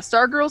Quinn. So yeah,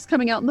 Stargirl's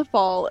coming out in the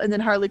fall, and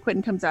then Harley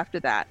Quinn comes after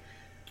that.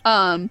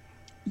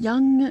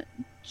 Young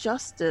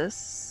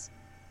Justice.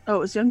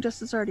 Oh, is Young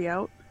Justice already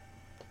out?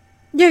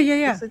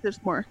 Yeah. Looks like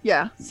there's more.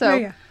 Yeah. So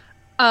yeah.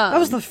 That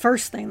was the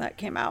first thing that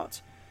came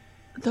out.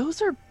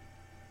 Those are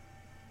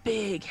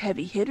big,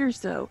 heavy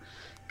hitters, though.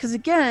 Because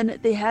again,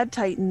 they had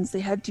Titans, they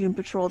had Doom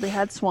Patrol, they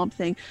had Swamp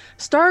Thing,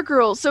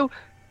 Stargirl. So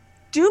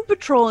Doom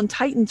Patrol and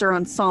Titans are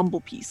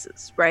ensemble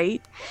pieces,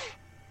 right?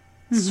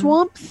 Mm-hmm.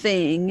 Swamp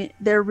Thing,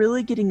 they're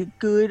really getting a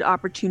good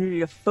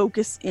opportunity to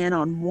focus in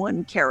on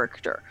one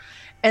character.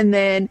 And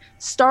then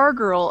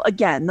Stargirl,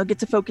 again, they'll get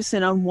to focus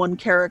in on one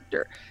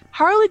character.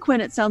 Harley Quinn,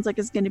 it sounds like,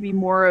 is going to be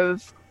more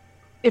of,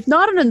 if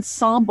not an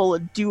ensemble, a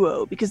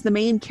duo, because the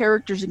main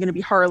characters are going to be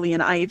Harley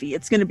and Ivy.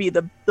 It's going to be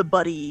the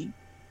buddy,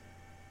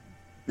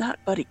 not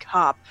buddy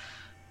cop,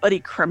 buddy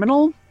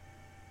criminal,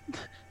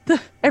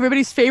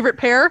 everybody's favorite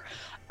pair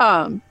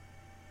of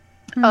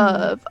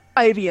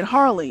Ivy and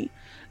Harley.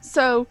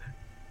 So,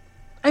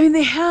 I mean,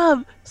 they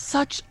have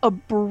such a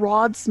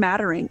broad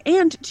smattering.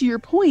 And to your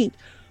point,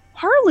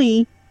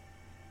 Harley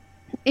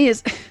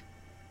is,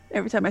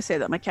 every time I say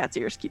that, my cat's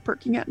ears keep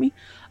perking at me.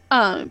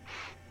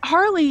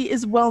 Harley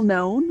is well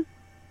known,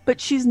 but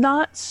she's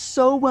not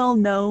so well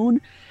known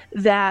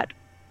that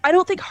I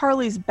don't think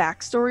Harley's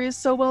backstory is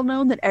so well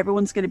known that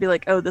everyone's going to be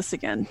like, oh, this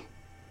again.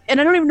 And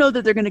I don't even know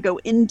that they're going to go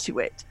into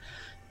it.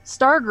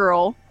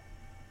 Stargirl,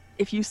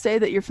 if you say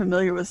that you're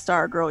familiar with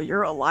Stargirl,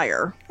 you're a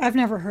liar. I've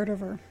never heard of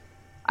her.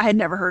 I had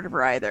never heard of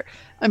her either.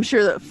 I'm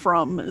sure that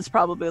From is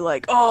probably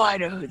like, oh, I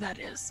know who that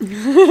is.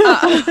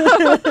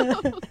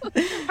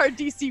 Our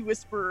DC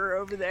whisperer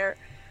over there.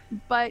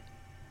 But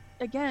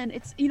again,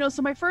 it's,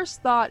 so my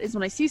first thought is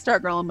when I see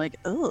Stargirl, I'm like,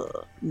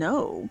 ugh,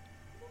 no.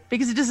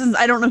 Because it just isn't,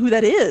 I don't know who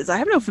that is. I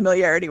have no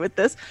familiarity with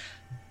this.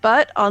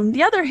 But on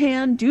the other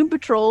hand, Doom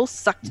Patrol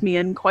sucked me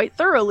in quite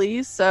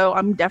thoroughly, so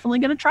I'm definitely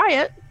going to try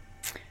it.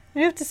 I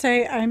have to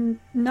say, I'm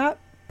not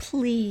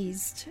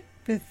pleased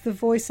with the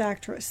voice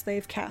actress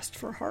they've cast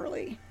for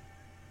Harley.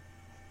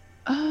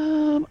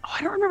 I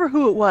don't remember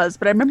who it was,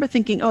 but I remember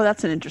thinking, oh,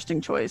 that's an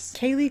interesting choice.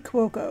 Kaylee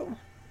Cuoco.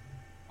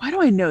 Why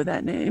do I know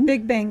that name?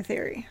 Big Bang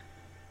Theory.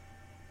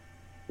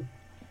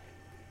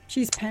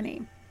 She's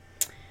Penny.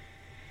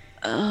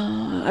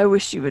 I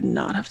wish you would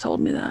not have told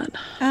me that.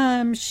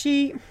 I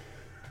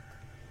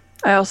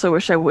also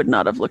wish I would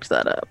not have looked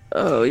that up.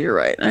 Oh, you're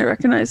right. I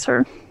recognize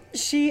her.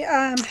 She's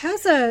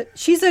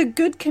a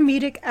good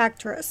comedic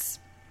actress.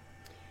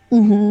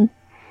 Mm-hmm.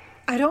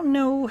 I don't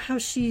know how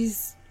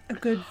she's a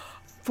good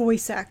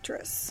voice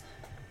actress.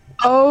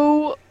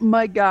 Oh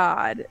my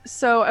God.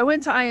 So I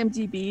went to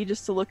IMDb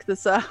just to look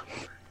this up.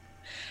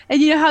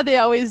 And you know how they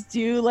always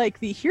do like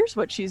here's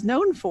what she's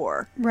known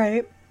for.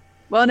 Right.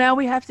 Well, now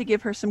we have to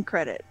give her some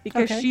credit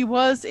because she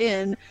was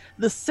in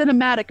the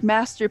cinematic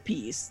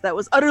masterpiece that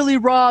was utterly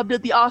robbed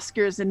at the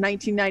Oscars in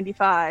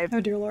 1995. Oh,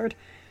 dear Lord.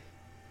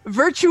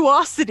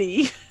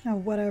 Virtuosity. Oh,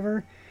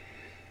 whatever.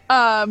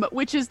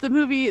 Which is the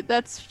movie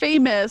that's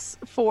famous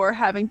for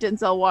having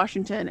Denzel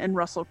Washington and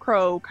Russell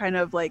Crowe kind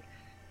of like,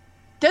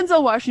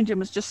 Denzel Washington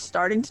was just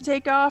starting to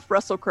take off.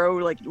 Russell Crowe,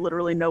 like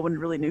literally no one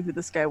really knew who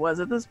this guy was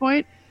at this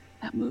point.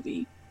 That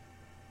movie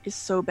is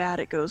so bad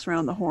it goes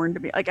around the horn to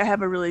me. Like, I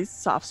have a really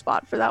soft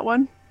spot for that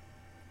one.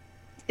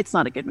 It's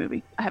not a good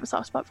movie. I have a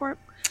soft spot for it.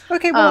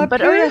 Okay, well, but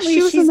apparently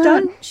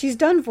she's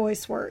done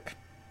voice work.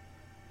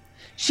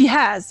 She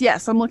has,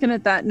 yes. I'm looking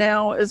at that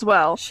now as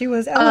well. She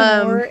was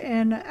Eleanor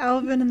in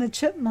Alvin and the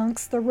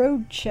Chipmunks, The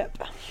Road Chip.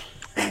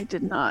 I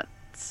did not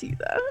see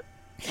that.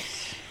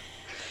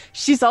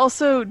 She's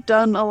also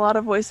done a lot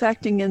of voice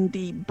acting in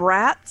the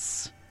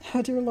Bratz.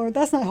 Oh, dear Lord.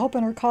 That's not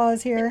helping her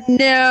cause here.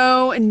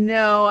 No.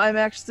 I'm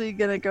actually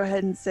going to go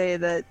ahead and say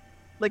that,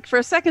 like, for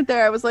a second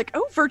there, I was like,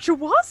 oh,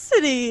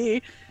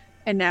 Virtuosity.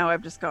 And now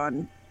I've just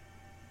gone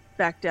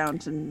back down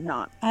to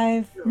not.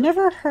 I've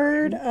never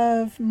heard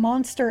of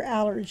Monster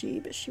Allergy,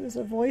 but she was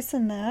a voice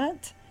in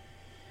that.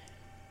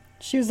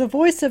 She was a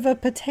voice of a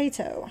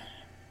potato.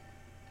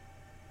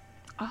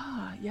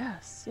 Ah,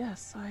 yes.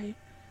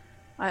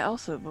 I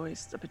also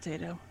voiced a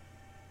potato.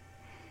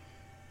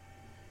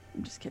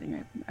 I'm just kidding.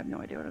 I have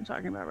no idea what I'm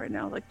talking about right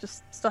now. Like,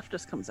 just stuff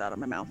just comes out of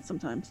my mouth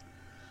sometimes.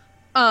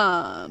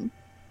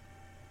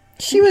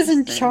 She was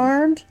in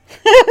Charmed.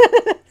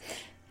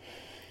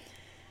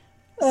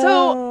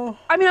 So,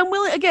 I mean,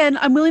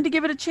 I'm willing to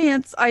give it a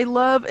chance. I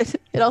love it.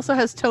 It also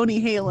has Tony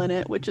Hale in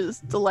it, which is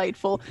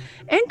delightful,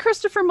 and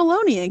Christopher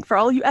Maloney for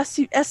all you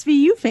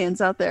SVU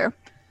fans out there.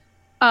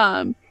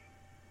 Um,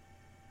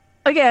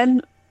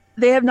 again,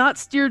 they have not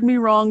steered me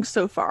wrong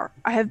so far.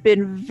 I have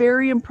been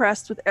very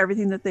impressed with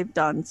everything that they've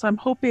done. So I'm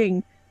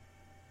hoping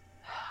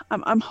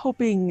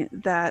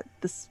that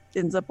this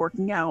ends up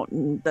working out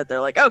and that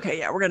they're like, okay,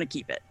 yeah, we're gonna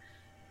keep it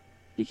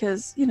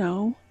because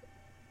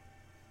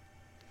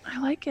I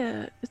like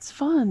it. It's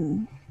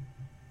fun.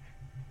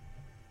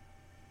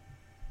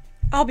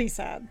 I'll be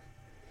sad.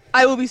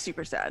 I will be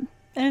super sad.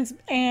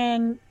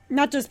 And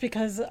not just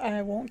because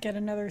I won't get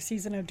another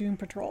season of Doom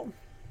Patrol.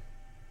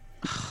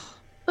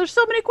 There's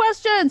so many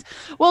questions.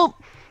 Well,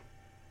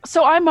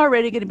 so I'm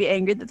already going to be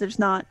angry that there's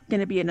not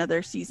going to be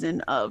another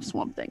season of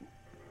Swamp Thing.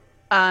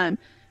 At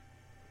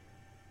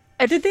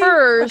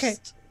first, okay,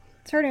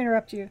 sorry to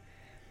interrupt you.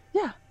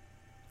 Yeah.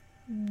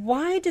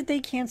 Why did they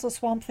cancel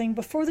Swamp Thing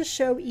before the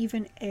show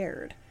even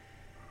aired?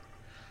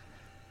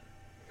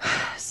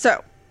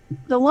 So,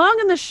 the long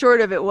and the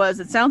short of it was,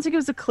 it sounds like it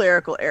was a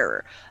clerical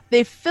error.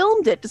 They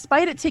filmed it,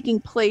 despite it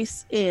taking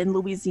place in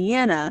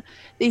Louisiana,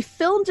 they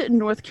filmed it in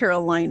North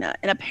Carolina.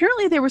 And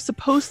apparently they were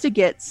supposed to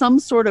get some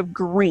sort of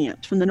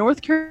grant from the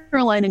North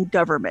Carolina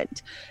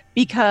government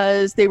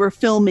because they were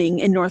filming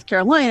in North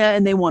Carolina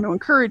and they want to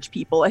encourage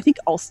people. I think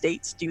all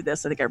states do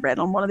this. I think I read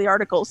on one of the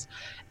articles.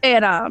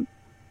 And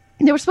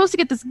they were supposed to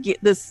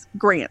get this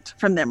grant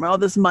from them, or all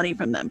this money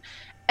from them.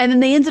 And then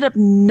they ended up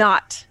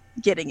not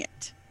getting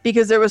it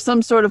because there was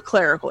some sort of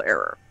clerical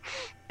error.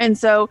 And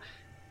so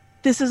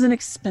this is an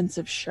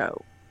expensive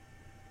show.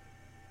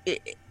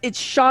 It's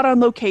shot on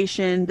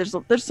location. There's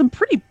some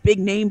pretty big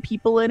name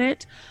people in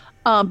it,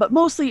 but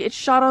mostly it's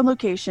shot on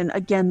location.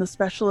 Again, the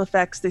special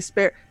effects,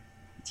 to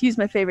use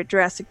my favorite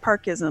Jurassic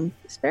Parkism,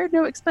 they spared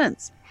no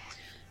expense.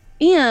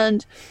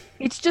 And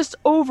it's just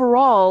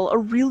overall a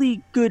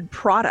really good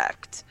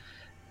product.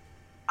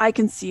 I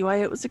can see why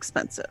it was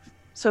expensive.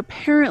 So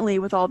apparently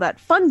with all that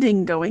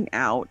funding going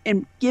out,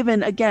 and given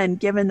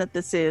that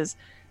this is,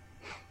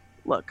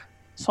 look,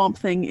 Swamp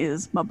Thing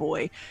is my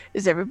boy.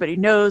 As everybody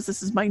knows,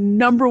 this is my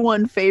number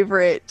one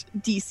favorite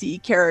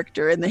DC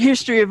character in the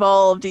history of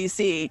all of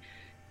DC.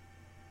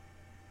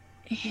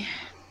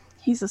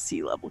 He's a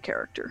C-level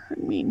character. I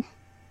mean,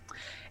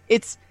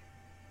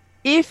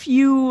 if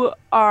you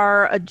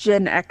are a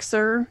Gen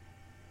Xer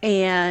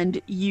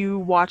and you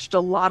watched a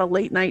lot of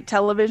late night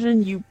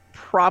television, you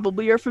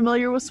probably are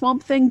familiar with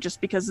Swamp Thing just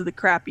because of the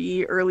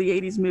crappy early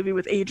 80s movie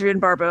with Adrienne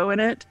Barbeau in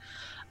it.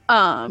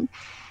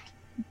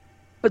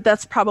 But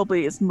that's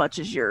probably as much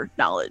as your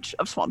knowledge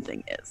of Swamp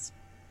Thing is.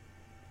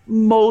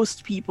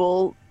 Most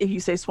people, if you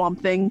say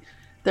Swamp Thing,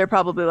 they're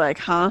probably like,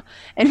 huh?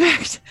 In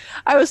fact,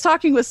 I was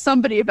talking with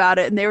somebody about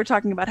it and they were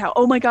talking about how,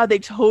 oh my God, they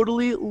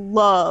totally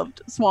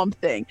loved Swamp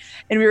Thing.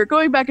 And we were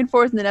going back and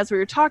forth. And then as we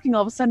were talking,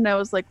 all of a sudden I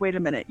was like, wait a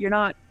minute, you're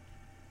not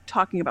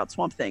talking about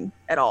Swamp Thing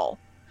at all.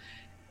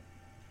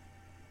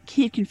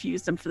 He had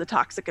confused him for the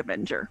Toxic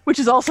Avenger, which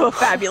is also a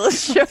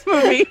fabulous show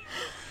movie.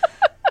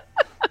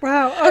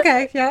 Wow.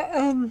 Okay.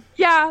 Yeah.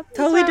 Yeah.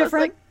 Totally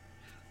different.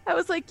 I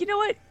was like, you know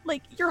what?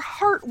 Like, your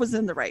heart was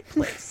in the right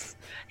place.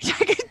 I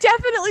could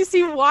definitely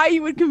see why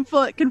you would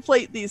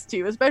conflate these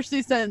two,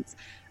 especially since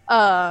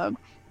the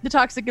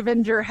Toxic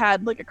Avenger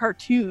had like a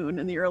cartoon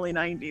in the early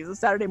 90s, a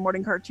Saturday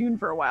morning cartoon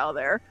for a while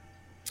there.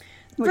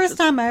 The first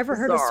time I ever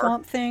heard of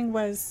Swamp Thing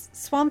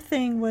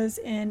was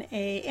in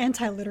a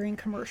anti-littering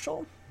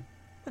commercial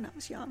when I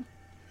was young.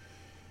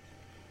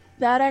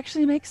 That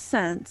actually makes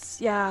sense.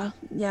 Yeah.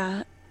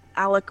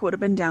 Alec would have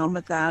been down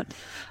with that.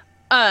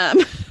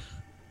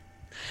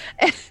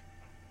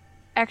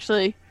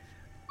 Actually,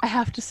 I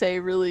have to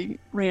say really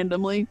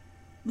randomly,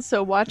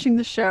 so watching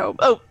the show,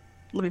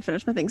 let me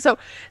finish my thing. So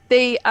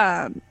they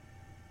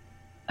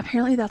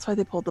apparently that's why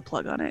they pulled the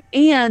plug on it.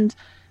 And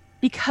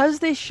because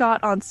they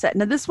shot on set.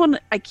 Now this one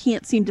I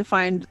can't seem to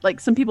find, like,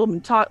 some people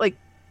have been like,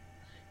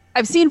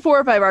 I've seen 4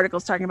 or 5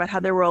 articles talking about how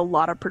there were a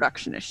lot of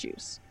production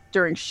issues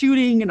during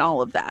shooting and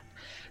all of that.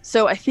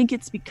 So I think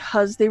it's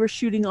because they were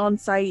shooting on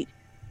site.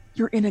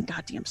 You're in a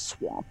goddamn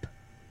swamp.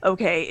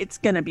 Okay, it's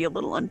going to be a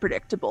little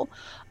unpredictable.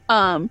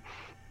 And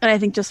I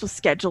think just with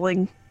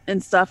scheduling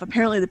and stuff,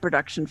 apparently the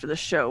production for the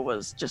show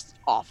was just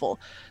awful.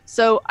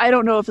 So I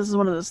don't know if this is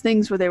one of those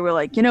things where they were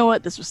like, you know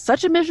what, this was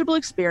such a miserable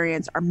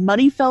experience. Our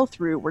money fell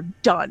through. We're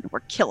done. We're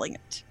killing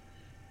it.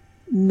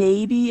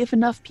 Maybe if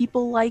enough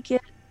people like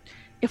it,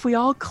 if we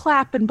all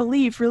clap and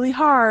believe really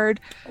hard.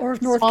 Or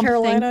if North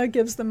Carolina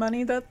gives the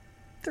money that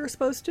they're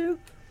supposed to.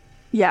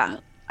 Yeah,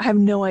 I have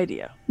no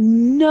idea.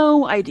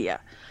 No idea.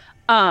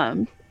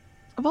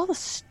 Of all the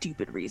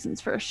stupid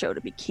reasons for a show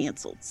to be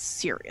canceled,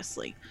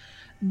 seriously.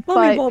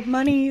 Well,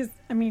 money,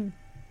 I mean...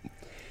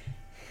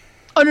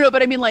 Oh, no,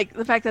 but I mean, like,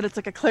 the fact that it's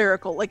like a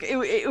clerical, like,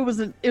 it was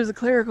a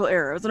clerical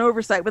error. It was an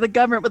oversight with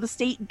a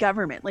state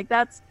government. Like,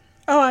 that's...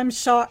 Oh, I'm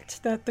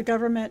shocked that the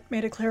government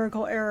made a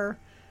clerical error.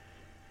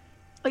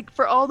 Like,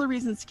 for all the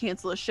reasons to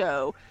cancel a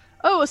show,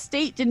 a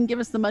state didn't give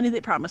us the money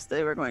they promised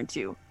they were going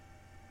to.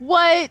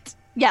 What?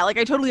 Yeah, like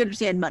I totally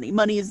understand money.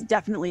 Money is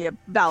definitely a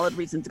valid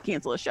reason to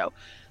cancel a show.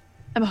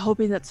 I'm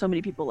hoping that so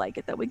many people like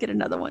it that we get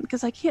another one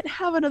because I can't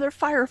have another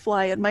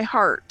Firefly in my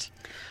heart.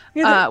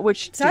 The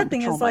Which sad Doom thing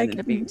Patrol is, might like, end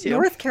up being too.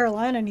 North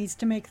Carolina needs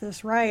to make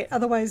this right.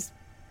 Otherwise,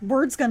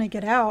 word's going to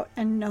get out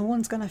and no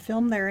one's going to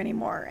film there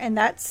anymore. And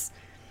that's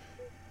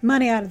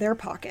money out of their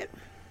pocket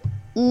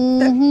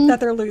Mm-hmm. that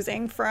they're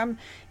losing from,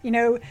 you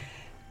know,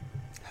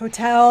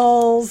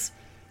 hotels,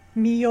 Oh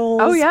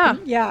meals. yeah.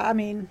 Yeah, I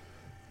mean,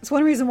 it's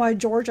one reason why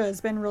Georgia has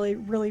been really,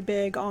 really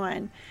big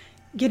on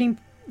getting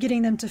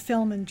getting them to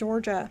film in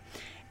Georgia.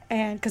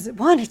 And because,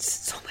 one, it's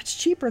so much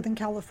cheaper than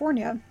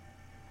California.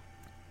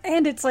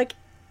 And it's like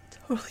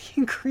totally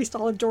increased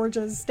all of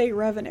Georgia's state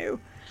revenue,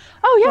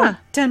 Oh like yeah.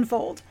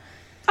 tenfold.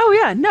 Oh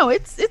yeah. No,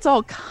 it's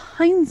all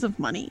kinds of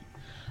money.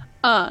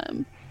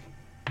 Um,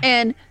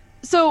 and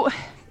so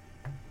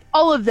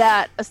all of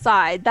that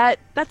aside, that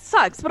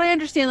sucks. But I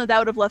understand that that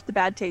would have left a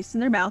bad taste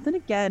in their mouth. And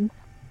again,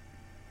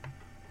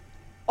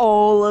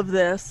 all of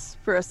this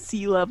for a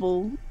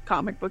C-level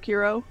comic book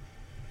hero,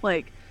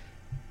 like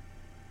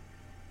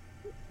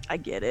I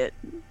get it.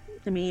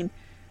 I mean,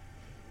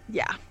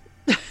 yeah.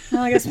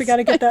 Well, I guess we got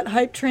to get that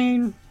hype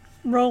train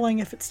rolling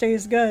if it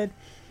stays good.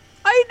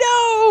 I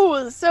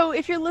know. So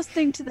if you're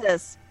listening to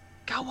this,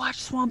 go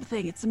watch Swamp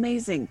Thing. It's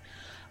amazing.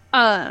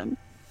 Um,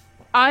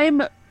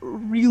 I'm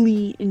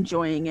really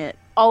enjoying it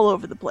all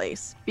over the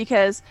place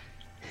because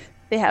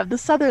they have the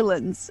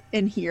Sutherlands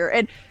in here,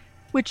 and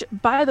which,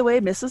 by the way,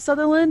 Mrs.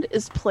 Sutherland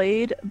is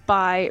played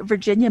by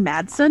Virginia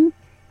Madsen,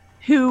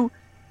 who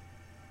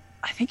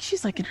I think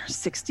she's like in her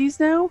 60s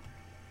now.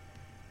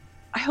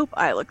 I hope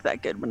I look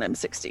that good when I'm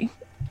 60.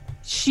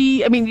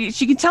 I mean,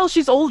 she can tell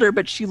she's older,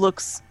 but she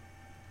looks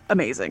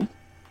amazing.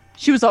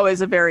 She was always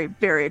a very,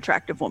 very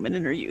attractive woman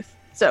in her youth.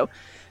 So,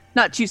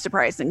 not too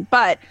surprising,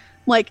 but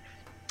like,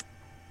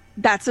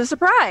 that's a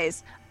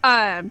surprise.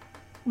 But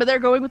they're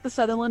going with the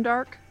Sutherland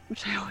arc,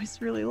 which I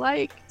always really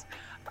liked.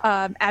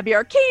 Abby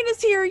Arcane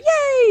is here.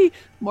 Yay!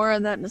 More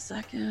on that in a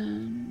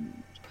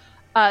second.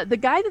 The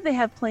guy that they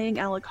have playing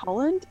Alec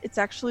Holland, it's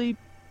actually,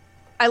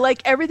 I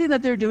like everything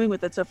that they're doing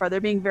with it so far. They're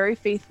being very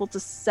faithful to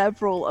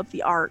several of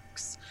the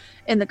arcs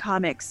in the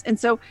comics. And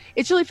so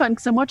it's really fun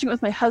because I'm watching it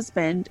with my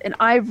husband and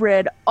I've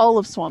read all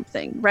of Swamp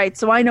Thing, right?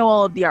 So I know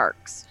all of the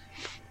arcs.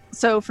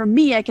 So for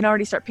me, I can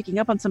already start picking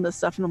up on some of this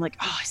stuff and I'm like,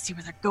 oh, I see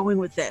where they're going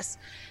with this.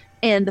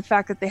 And the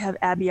fact that they have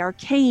Abby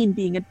Arcane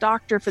being a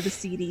doctor for the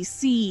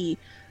CDC,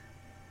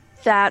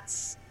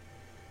 that's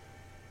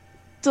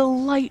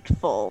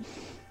delightful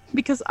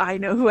because I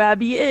know who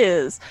Abby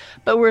is,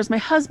 but whereas my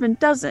husband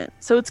doesn't.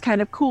 So it's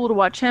kind of cool to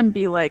watch him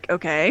be like,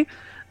 okay.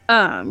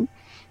 And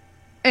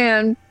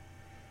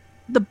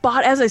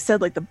as I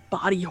said, like the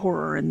body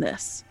horror in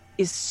this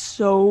is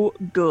so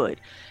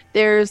good.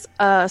 There's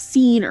a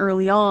scene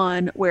early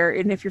on where,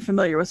 and if you're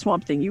familiar with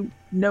Swamp Thing, you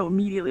know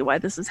immediately why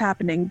this is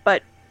happening,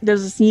 but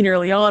there's a scene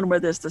early on where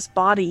there's this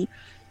body,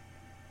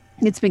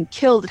 it's been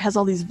killed, it has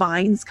all these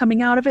vines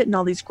coming out of it and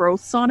all these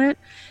growths on it,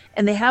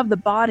 and they have the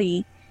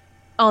body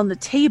on the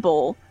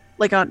table,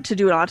 like to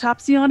do an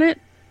autopsy on it,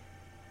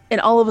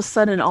 and all of a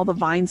sudden all the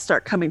vines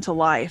start coming to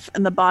life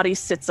and the body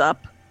sits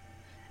up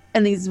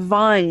and these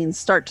vines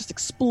start just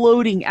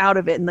exploding out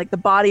of it, and like the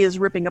body is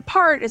ripping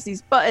apart as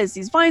these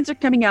vines are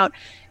coming out,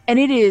 and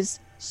it is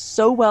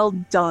so well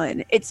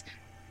done. It's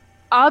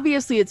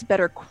obviously it's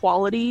better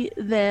quality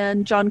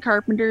than John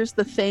Carpenter's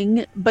The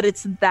Thing, but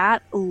it's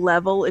that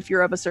level. If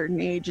you're of a certain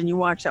age and you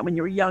watch that when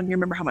you were young, you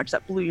remember how much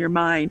that blew your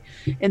mind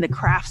and the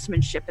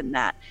craftsmanship in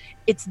that.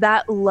 It's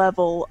that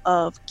level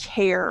of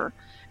care,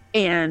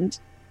 and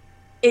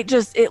it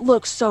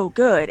looks so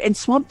good. And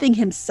Swamp Thing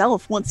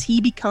himself, once he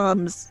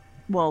becomes,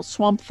 well,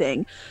 Swamp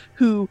Thing,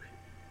 who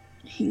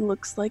he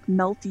looks like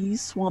melty,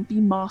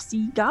 swampy,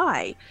 mossy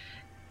guy.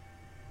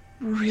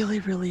 Really,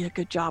 really a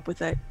good job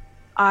with it.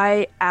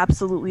 I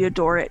absolutely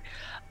adore it.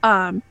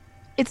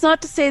 It's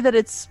not to say that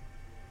it's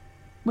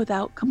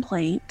without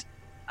complaint.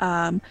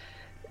 The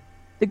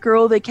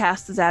girl they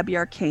cast as Abby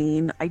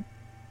Arcane, I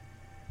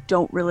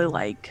don't really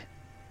like.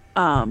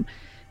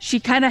 She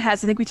kind of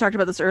has, I think we talked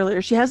about this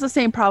earlier, she has the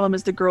same problem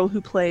as the girl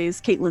who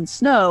plays Caitlin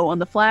Snow on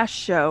the Flash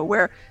show,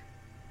 where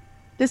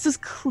this is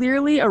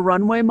clearly a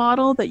runway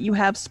model that you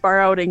have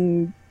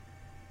spouting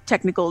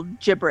technical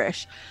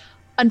gibberish.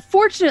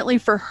 Unfortunately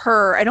for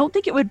her, I don't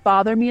think it would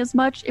bother me as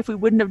much if we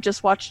wouldn't have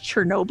just watched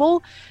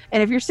Chernobyl.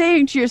 And if you're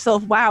saying to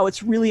yourself, wow,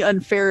 it's really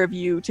unfair of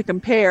you to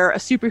compare a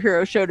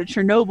superhero show to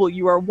Chernobyl,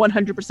 you are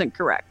 100%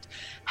 correct.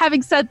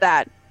 Having said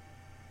that,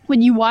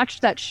 when you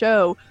watch that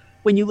show,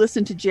 when you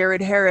listen to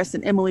Jared Harris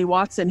and Emily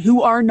Watson,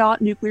 who are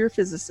not nuclear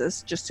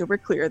physicists, just so we're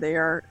clear, they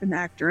are an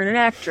actor and an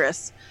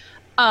actress.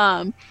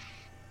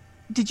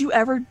 Did you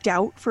ever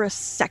doubt for a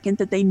second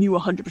that they knew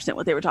 100%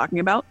 what they were talking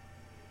about?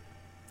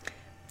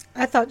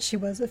 I thought she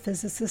was a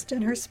physicist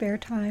in her spare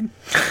time.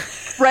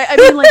 Right. I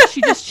mean, like,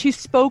 she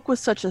spoke with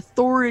such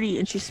authority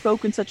and she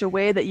spoke in such a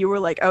way that you were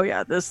like, oh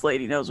yeah, this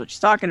lady knows what she's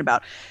talking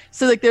about.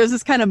 So like, there was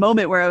this kind of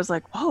moment where I was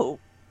like, whoa,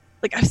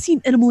 I've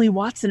seen Emily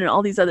Watson and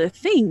all these other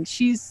things.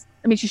 She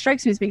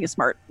strikes me as being a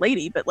smart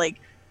lady, but like,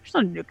 she's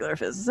not a nuclear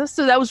physicist.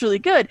 So that was really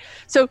good.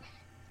 So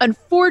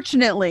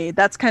unfortunately,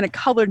 that's kind of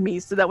colored me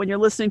so that when you're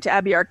listening to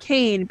Abby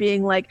Arcane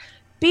being like,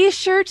 be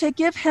sure to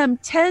give him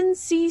 10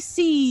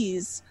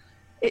 cc's,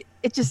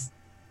 it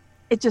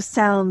just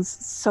sounds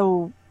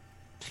so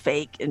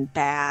fake and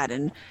bad,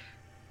 and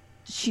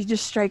she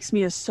just strikes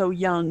me as so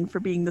young for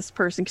being this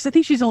person, because I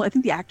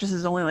think the actress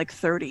is only like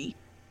 30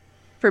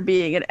 for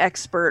being an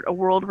expert, a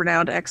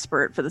world-renowned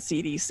expert for the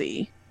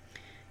CDC.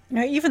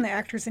 Even the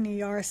actors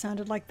in ER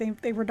sounded like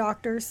they were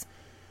doctors.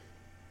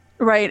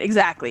 Right,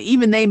 exactly.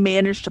 Even they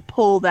managed to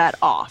pull that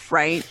off,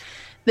 right?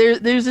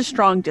 There's a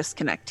strong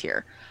disconnect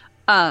here.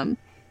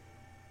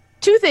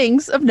 Two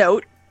things of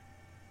note.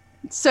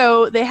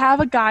 So they have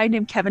a guy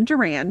named Kevin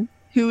Durant,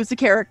 who is a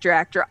character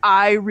actor.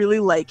 I really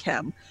like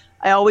him.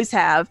 I always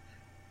have.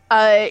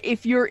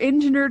 If you're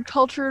into nerd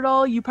culture at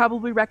all, you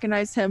probably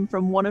recognize him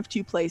from one of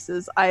two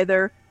places.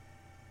 Either,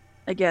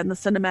 again, the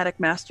cinematic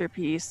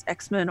masterpiece,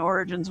 X-Men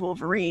Origins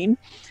Wolverine.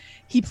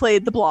 He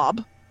played the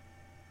Blob.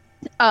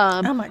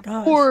 Oh my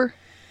gosh. Or,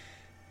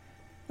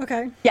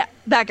 okay. yeah,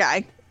 that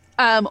guy.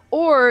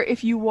 Or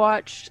if you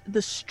watched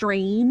The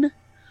Strain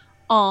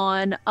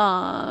on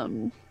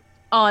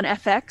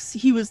FX,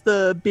 he was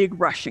the big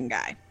Russian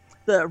guy,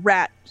 the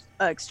rat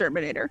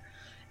exterminator.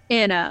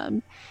 And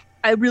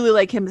I really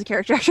like him as a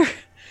character actor.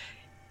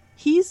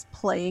 He's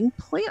playing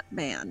Plant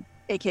Man,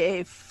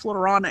 aka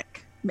Floronic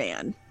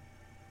Man.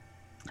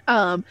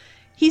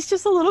 He's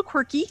just a little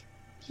quirky.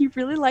 He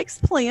really likes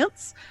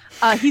plants.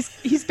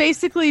 He's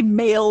basically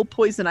male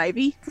Poison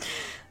Ivy.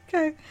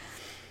 Okay.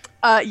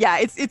 Yeah,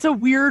 it's a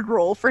weird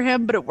role for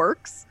him, but it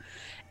works.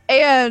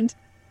 And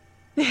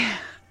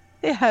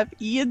they have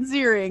Ian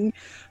Ziering,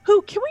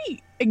 who, can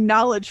we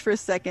acknowledge for a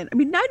second? I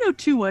mean,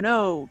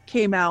 90210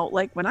 came out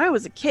like when I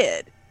was a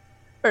kid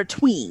or a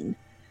tween.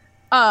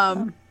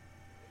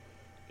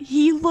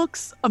 He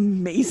looks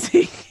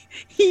amazing.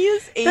 He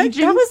is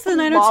aging. That was the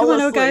 90210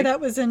 flawlessly. guy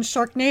that was in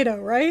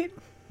Sharknado, right?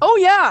 Oh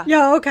yeah.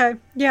 Yeah, okay.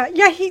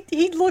 Yeah,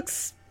 he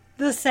looks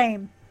the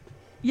same.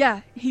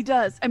 Yeah, he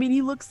does. I mean,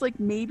 he looks like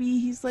maybe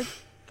he's like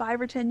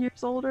 5 or 10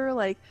 years older.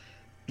 Like,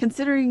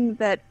 considering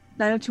that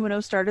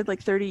 90210 started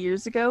like 30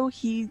 years ago,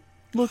 he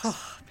looks...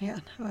 Oh,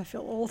 man, I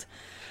feel old.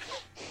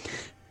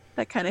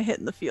 That kind of hit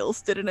in the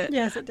feels, didn't it?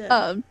 Yes, it did.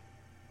 What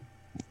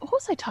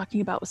was I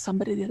talking about with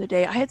somebody the other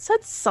day? I had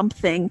said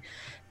something,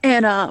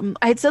 and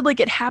I had said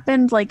like it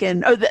happened like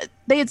in...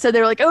 they had said, they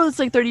were like, oh, it's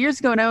like 30 years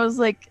ago, and I was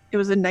like, it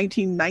was in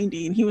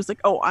 1990, and he was like,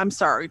 oh, I'm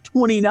sorry,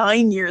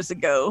 29 years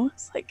ago.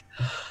 It's like...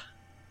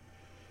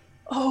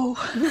 Oh,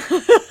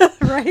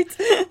 right.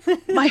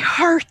 My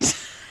heart.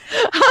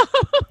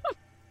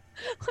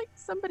 Like,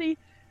 somebody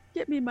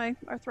get me my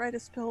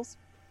arthritis pills.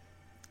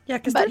 Yeah,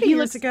 because 30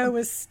 years ago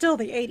was still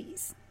the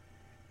 80s.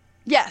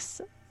 Yes,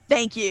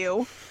 thank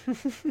you.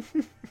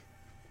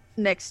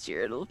 Next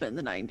year it'll have been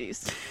the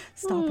 90s.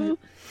 Stop it.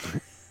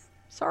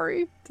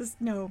 Sorry.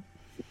 Just no.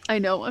 I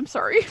know, I'm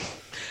sorry.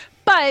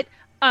 But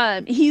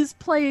he's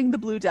playing the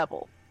Blue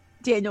Devil,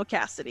 Daniel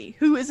Cassidy,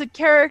 who is a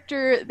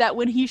character that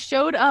when he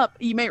showed up,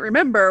 you might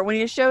remember when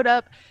he showed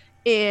up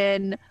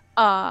in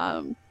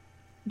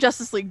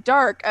Justice League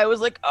Dark, I was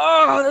like,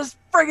 oh, this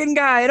friggin'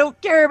 guy, I don't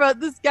care about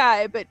this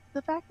guy. But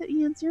the fact that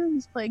Ian Ziering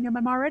is playing him,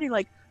 I'm already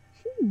like,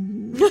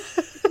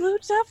 Blue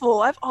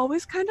Devil, I've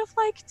always kind of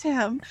liked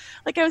him.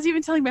 Like, I was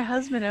even telling my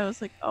husband, I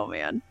was like, oh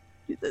man,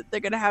 they're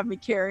gonna have me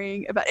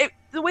caring about it.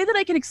 The way that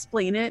I can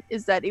explain it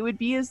is that it would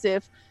be as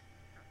if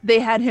they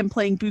had him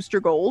playing Booster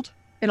Gold,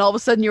 and all of a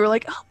sudden you were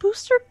like, oh,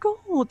 Booster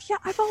Gold. Yeah,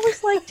 I've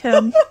always liked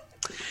him.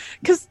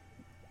 Because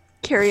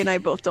Carrie and I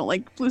both don't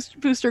like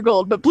Booster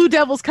Gold, but Blue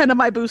Devil's kind of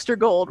my Booster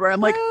Gold, where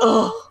I'm like,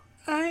 ugh.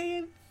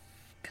 I've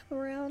come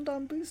around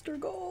on Booster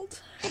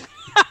Gold.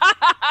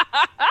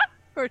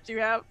 Of course you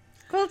have.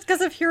 Well, it's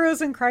because of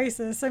Heroes in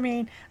Crisis. I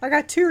mean, I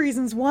got two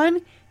reasons.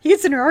 One, he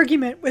gets in an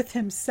argument with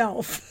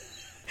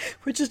himself,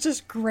 which is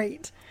just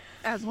great.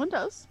 As one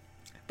does.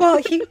 Well,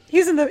 he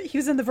was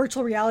in the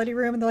virtual reality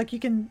room, and they're like, you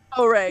can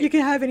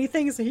have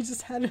anything. So he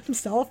just had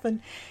himself, and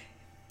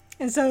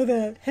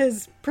so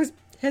his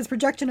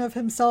projection of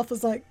himself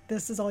was like,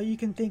 this is all you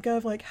can think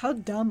of. Like, how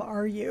dumb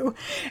are you?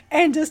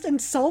 And just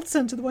insults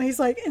him to the point he's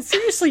like, and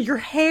seriously, your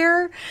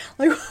hair,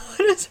 like, what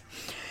is?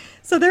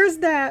 So there's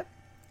that,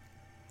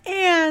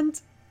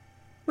 and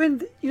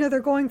when they're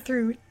going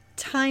through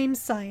time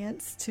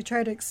science to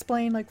try to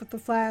explain like with the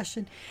Flash,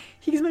 and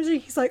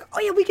he's like, oh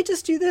yeah, we could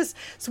just do this.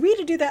 So we had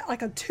to do that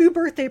like on 2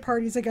 birthday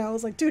parties ago. I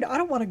was like, dude, I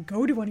don't want to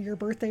go to one of your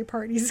birthday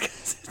parties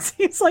because it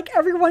seems like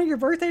every one of your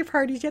birthday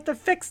parties you have to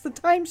fix the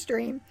time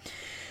stream.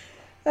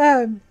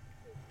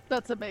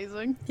 That's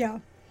amazing. Yeah.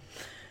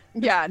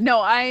 Yeah,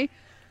 no, I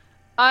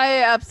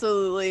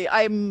absolutely,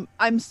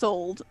 I'm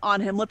sold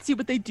on him. Let's see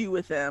what they do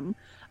with him.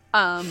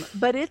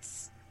 But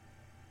it's,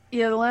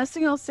 the last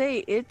thing I'll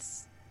say,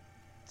 it's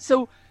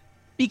so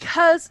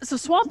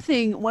Swamp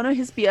Thing, one of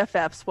his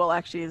BFFs, well,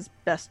 actually his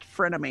best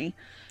frenemy,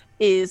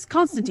 is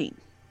Constantine.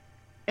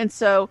 And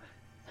so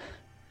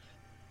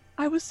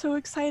I was so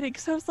excited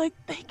because I was like,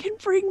 they can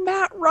bring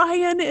Matt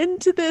Ryan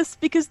into this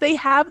because they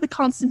have the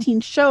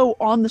Constantine show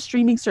on the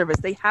streaming service.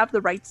 They have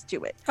the rights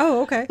to it.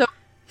 Oh, okay. So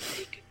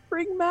they can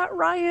bring Matt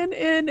Ryan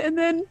in, and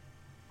then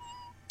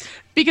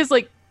because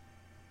like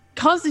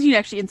Constantine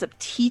actually ends up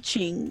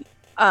teaching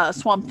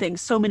Swamp Thing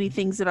so many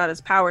things about his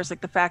powers,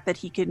 like the fact that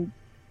he can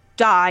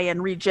die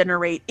and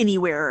regenerate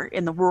anywhere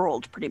in the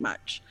world, pretty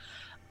much.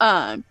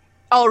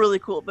 All really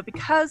cool. But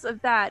because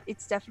of that,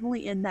 it's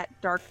definitely in that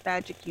dark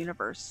magic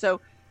universe.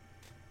 So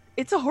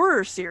it's a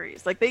horror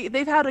series. Like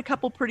they've had a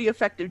couple pretty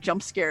effective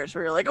jump scares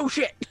where you're like, oh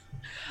shit.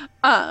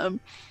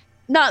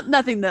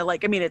 Nothing that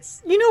like, I mean,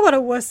 it's, You know what a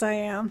wuss I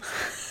am.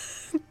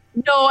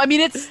 no, I mean,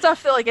 it's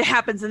stuff that like it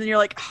happens and then you're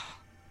like, oh,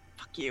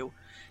 fuck you.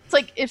 It's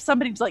like if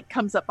somebody like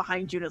comes up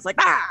behind you and is like,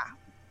 ah,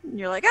 and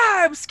you're like,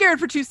 ah, I was scared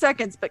for 2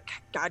 seconds, but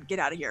God, get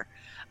out of here.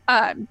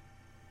 And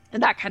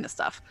that kind of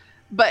stuff.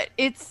 But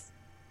it's,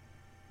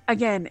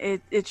 again,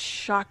 it's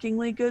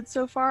shockingly good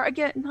so far.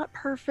 Again, not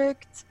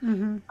perfect,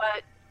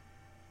 but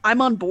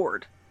I'm on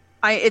board.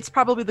 It's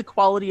probably the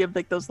quality of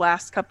like those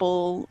last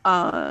couple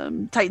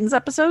Titans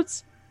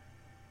episodes.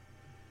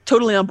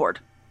 Totally on board.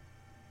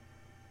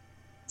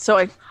 So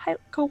I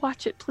go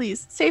watch it,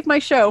 please. Save my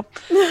show.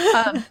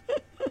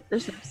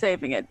 There's no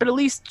saving it, but at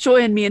least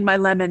join me in my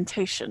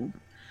lamentation.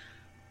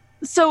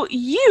 So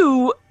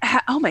you,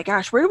 oh my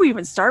gosh, where do we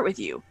even start with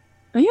you?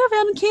 You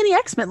have Uncanny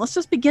X-Men. Let's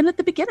just begin at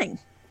the beginning.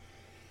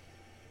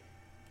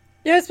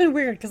 Yeah, it's been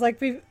weird because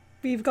like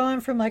we've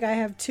gone from like I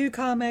have 2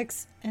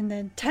 comics and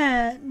then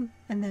 10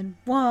 and then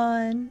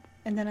 1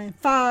 and then I have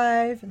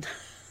 5 and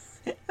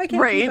I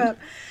can't keep up.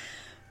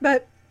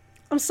 But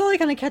I'm slowly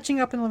kind of catching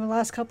up in the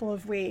last couple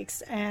of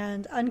weeks,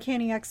 and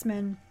Uncanny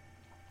X-Men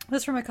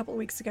was from a couple of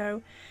weeks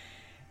ago.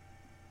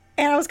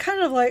 And I was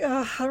kind of like,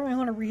 oh, I don't really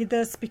want to read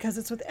this because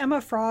it's with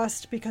Emma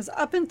Frost, because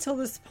up until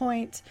this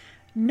point,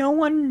 no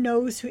one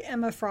knows who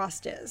Emma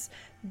Frost is.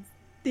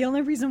 The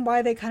only reason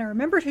why they kind of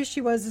remembered who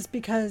she was is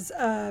because,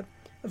 of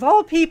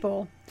all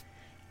people,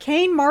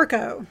 Kane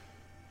Marco.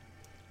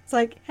 It's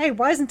like, hey,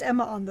 why isn't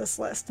Emma on this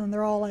list? And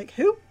they're all like,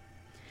 who?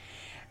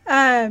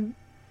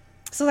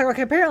 So they're like,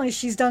 okay, apparently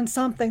she's done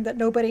something that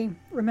nobody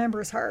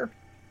remembers her.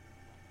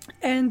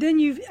 And then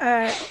you've,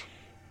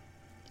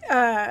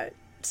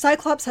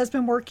 Cyclops has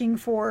been working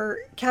for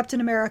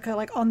Captain America,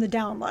 like on the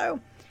down low.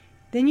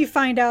 Then you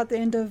find out at the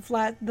end of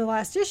the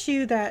last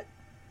issue that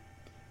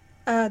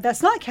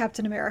that's not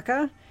Captain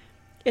America.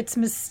 It's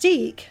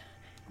Mystique,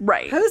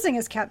 right, posing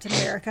as Captain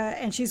America,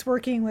 and she's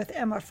working with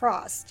Emma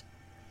Frost.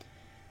 I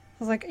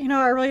was like,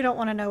 I really don't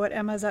want to know what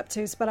Emma's up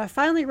to, but I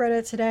finally read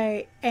it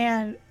today,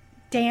 and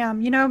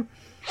damn,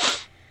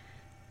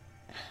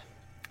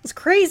 as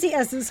crazy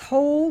as this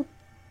whole,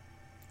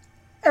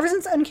 ever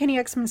since Uncanny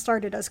X-Men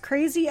started, as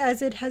crazy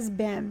as it has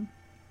been,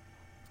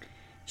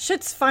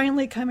 shit's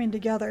finally coming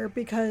together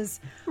because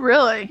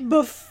really,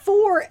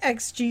 before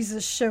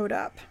X-Jesus showed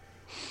up,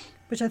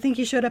 which I think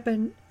he showed up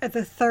at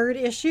the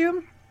 3rd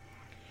issue,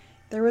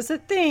 there was a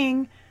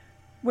thing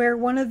where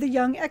one of the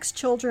young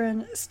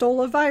X-children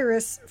stole a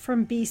virus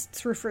from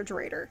Beast's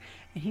refrigerator.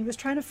 And he was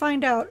trying to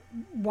find out,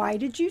 why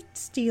did you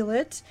steal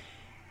it?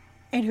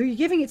 And who are you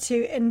giving it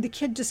to? And the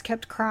kid just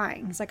kept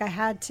crying. He's like, I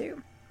had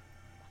to.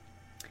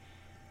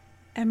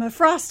 Emma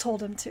Frost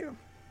told him to.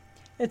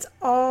 It's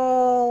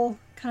all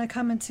kind of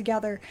coming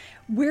together.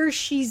 Where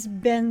she's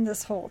been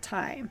this whole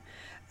time.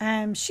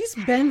 She's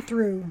been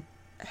through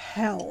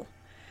hell.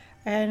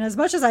 And as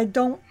much as I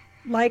don't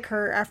like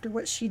her after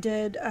what she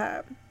did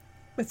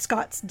with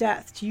Scott's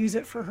death, to use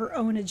it for her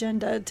own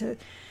agenda to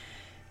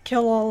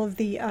kill all of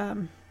the,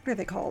 what are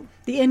they called?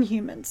 The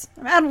Inhumans.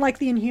 I mean, I don't like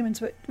the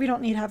Inhumans, but we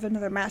don't need to have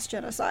another mass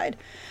genocide.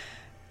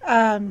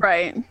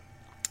 Right.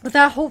 With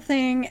that whole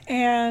thing,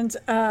 and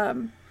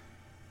so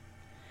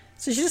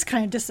she just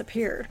kind of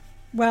disappeared.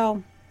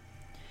 Well,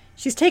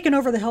 she's taken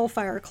over the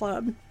Hellfire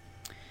Club.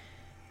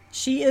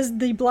 She is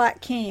the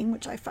Black King,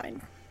 which I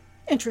find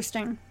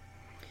interesting.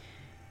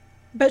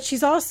 But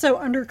she's also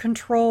under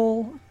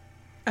control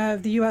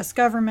of the U.S.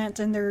 government,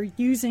 and they're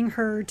using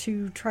her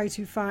to try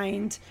to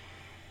find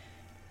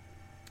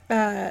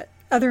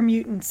other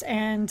mutants.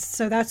 And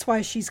so that's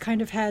why she's kind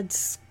of had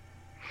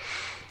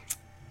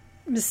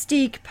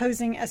Mystique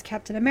posing as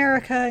Captain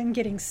America and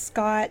getting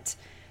Scott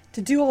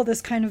to do all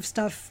this kind of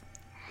stuff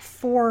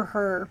for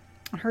her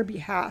on her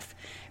behalf.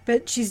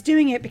 But she's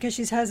doing it because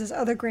she has this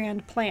other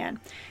grand plan.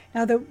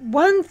 Now, the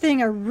one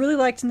thing I really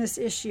liked in this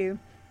issue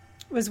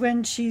was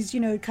when she's,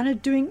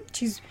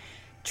 she's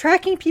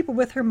tracking people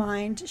with her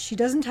mind. She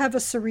doesn't have a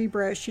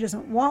Cerebro. She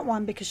doesn't want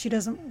one because she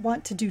doesn't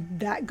want to do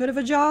that good of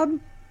a job.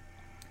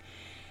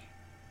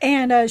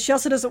 And she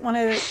also doesn't want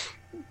to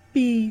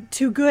be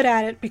too good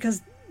at it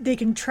because they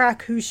can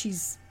track who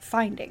she's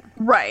finding.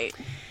 Right.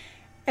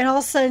 And all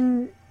of a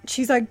sudden,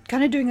 she's like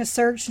kind of doing a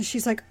search, and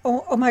she's like,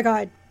 oh my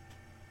God,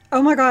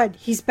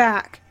 he's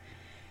back.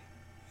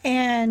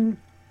 And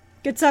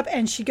gets up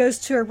and she goes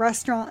to a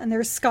restaurant, and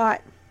there's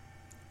Scott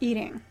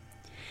eating.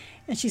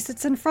 And she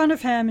sits in front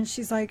of him and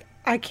she's like,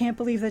 I can't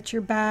believe that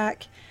you're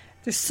back.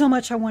 There's so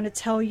much I want to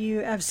tell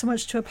you. I have so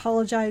much to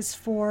apologize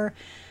for.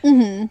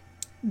 Mm-hmm.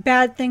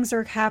 Bad things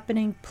are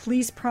happening.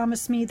 Please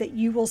promise me that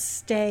you will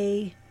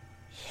stay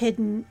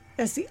hidden.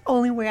 That's the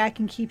only way I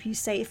can keep you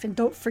safe. And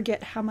don't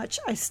forget how much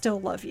I still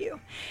love you.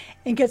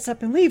 And gets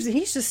up and leaves, and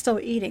he's just still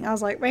eating. I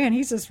was like, man,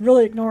 he's just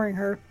really ignoring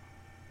her.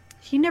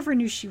 He never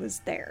knew she was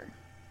there.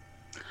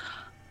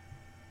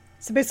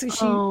 So basically,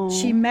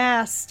 she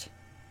masked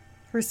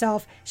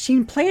herself. She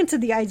implanted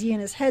the idea in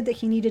his head that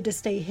he needed to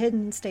stay hidden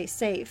and stay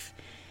safe.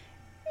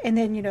 And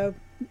then, you know,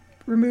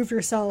 remove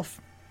yourself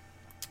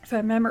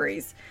from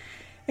memories,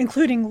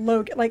 including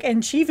Logan. Like,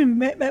 and she even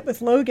met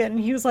with Logan,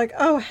 and he was like,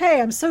 "Oh,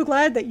 hey, I'm so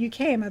glad that you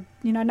came.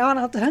 Now I don't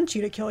have to hunt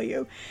you to kill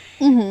you."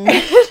 Mm-hmm.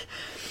 And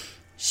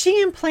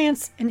she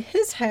implants in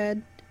his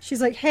head.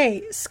 She's like,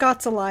 "Hey,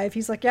 Scott's alive."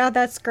 He's like, "Yeah,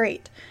 that's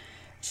great."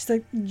 She's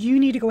like, "You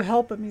need to go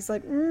help him." He's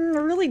like, "I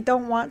really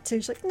don't want to."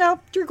 She's like, "No,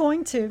 you're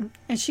going to."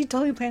 And she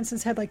totally plants in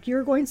his head, like,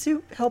 you're going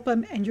to help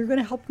him, and you're going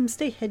to help him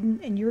stay hidden,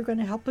 and you're going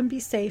to help him be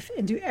safe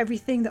and do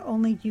everything that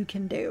only you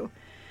can do.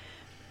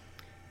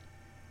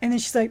 And then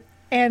she's like,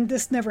 and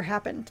this never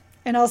happened.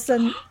 And all of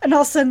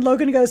a sudden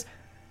Logan goes,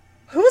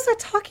 "Who was I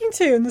talking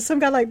to?" And then some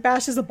guy like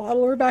bashes a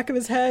bottle over the back of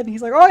his head, and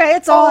he's like, "Okay,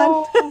 it's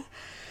on."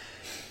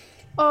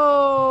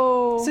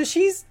 Oh. So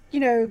she's, you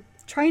know,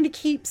 trying to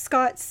keep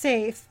Scott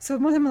safe. So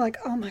one of them are like,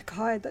 "Oh my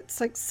God,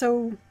 that's like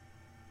so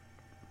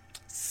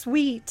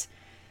sweet.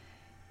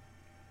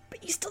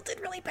 But you still did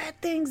really bad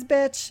things,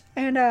 bitch."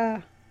 And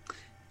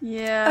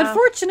yeah.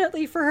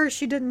 Unfortunately for her,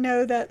 she didn't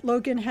know that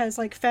Logan has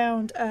like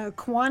found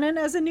Quanon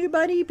as a new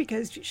buddy,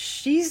 because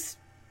she's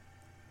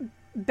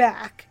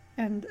back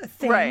and a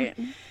thing. Right.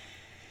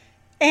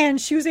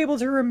 And she was able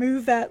to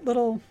remove that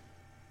little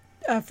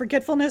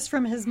forgetfulness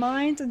from his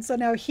mind. And so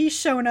now he's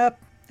shown up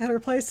at her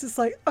place. It's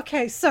like,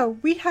 okay, so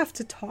we have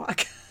to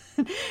talk.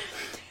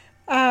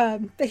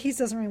 But he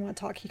doesn't really want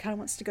to talk. He kind of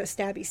wants to go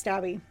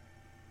stabby.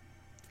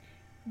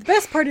 The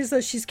best part is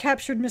that she's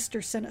captured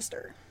Mr.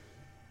 Sinister.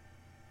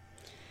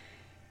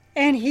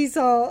 And he's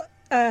all,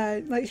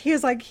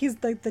 he's like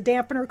the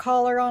dampener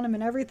collar on him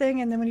and everything.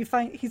 And then when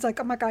he's like,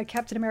 "Oh my God,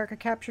 Captain America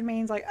captured me."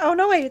 And he's like, "Oh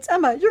no, wait, it's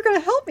Emma. You're going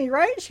to help me,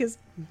 right?" She goes,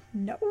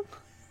 "No.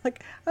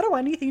 Like, I don't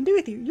want anything to do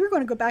with you. You're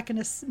going to go back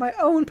into my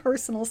own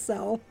personal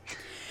cell."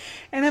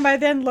 And then by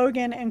then,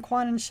 Logan and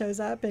Quanon shows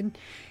up, and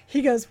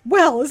he goes,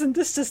 "Well, isn't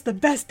this just the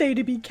best day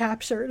to be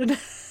captured?" And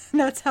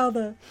that's how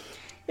the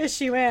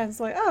issue ends.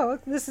 Like, oh,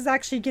 this is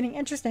actually getting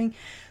interesting.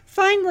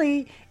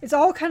 Finally, it's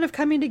all kind of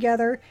coming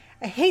together.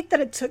 I hate that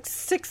it took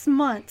 6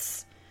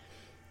 months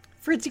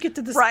for it to get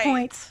to this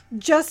point,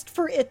 just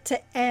for it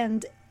to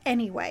end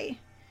anyway.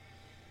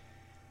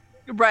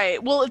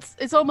 Right. Well,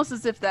 it's almost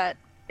as if that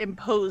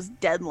imposed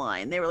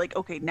deadline. They were like,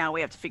 okay, now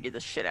we have to figure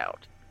this shit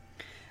out.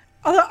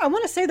 Although I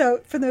want to say, though,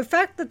 for the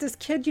fact that this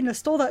kid, you know,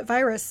 stole that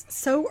virus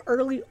so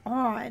early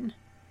on,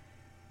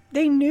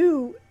 they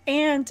knew.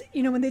 And,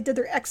 you know, when they did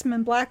their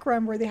X-Men Black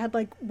run, where they had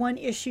like one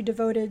issue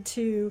devoted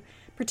to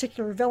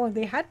particular villain,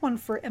 they had one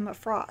for Emma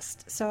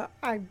Frost. So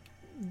I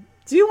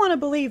do want to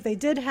believe they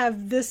did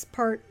have this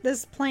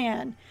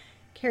plan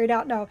carried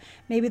out. Now,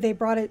 maybe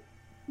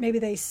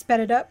they sped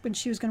it up when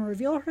she was going to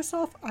reveal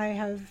herself.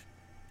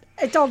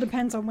 It all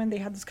depends on when they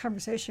had this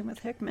conversation with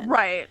Hickman.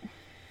 Right.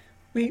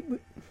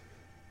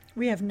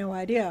 We have no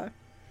idea.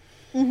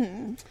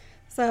 Mm-hmm.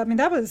 So, I mean,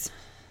 that was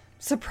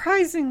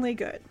surprisingly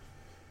good.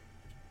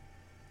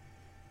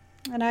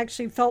 And I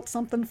actually felt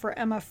something for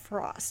Emma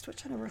Frost,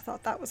 which I never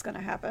thought that was going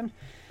to happen.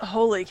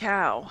 Holy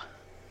cow.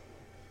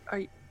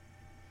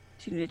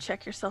 Do you need to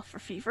check yourself for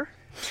fever?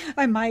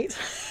 I might.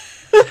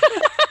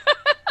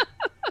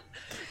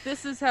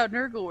 This is how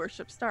Nurgle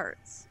worship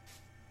starts.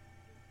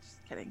 Just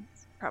kidding.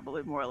 It's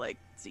probably more like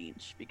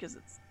Tzeentch, because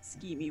it's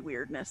schemy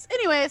weirdness.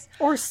 Anyways.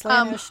 Or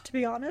Slaanesh, to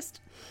be honest.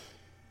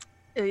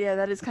 Yeah,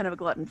 that is kind of a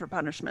glutton for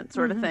punishment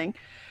sort of thing.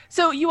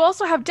 So you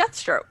also have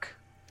Deathstroke.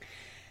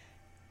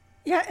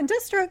 Yeah, and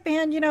Deathstroke,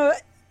 man, you know,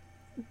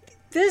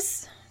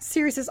 this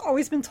series has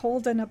always been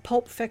told in a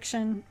pulp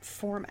fiction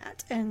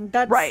format, and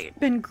that's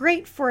been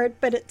great for it,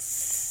 but it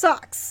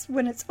sucks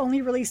when it's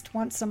only released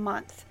once a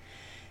month.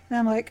 And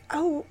I'm like,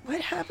 oh,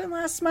 what happened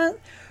last month?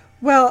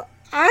 Well,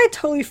 I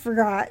totally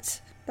forgot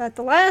that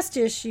the last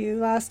issue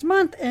last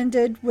month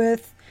ended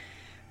with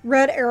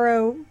Red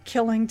Arrow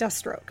killing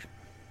Deathstroke.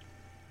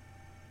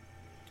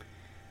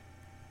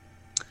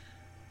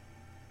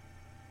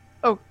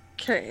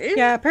 Okay.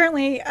 Yeah,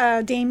 apparently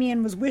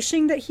Damien was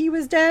wishing that he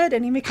was dead,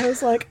 and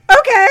Emiko's like,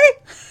 okay!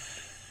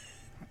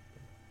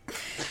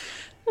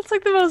 That's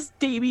like the most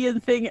Damien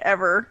thing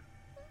ever.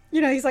 You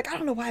know, he's like, I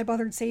don't know why I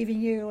bothered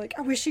saving you. Like,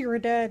 I wish you were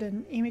dead.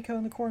 And Emiko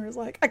in the corner is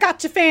like, I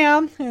got you,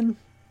 fam! And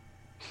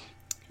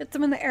hits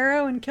him in the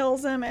arrow and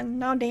kills him. And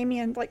now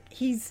Damien, like,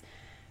 he's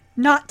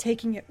not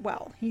taking it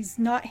well. He's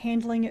not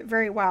handling it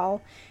very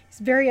well. He's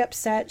very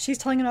upset. She's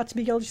telling him not to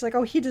be guilty. She's like,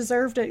 oh, he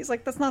deserved it. He's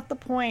like, that's not the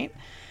point.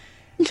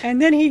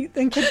 And then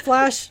Kid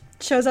Flash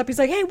shows up. He's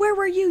like, hey, where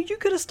were you? You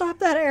could have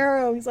stopped that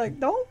arrow. He's like,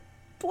 don't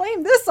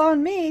blame this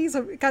on me.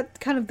 So we got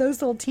kind of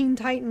those little Teen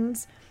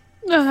Titans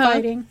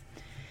fighting.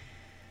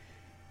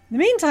 In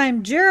the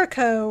meantime,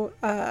 Jericho,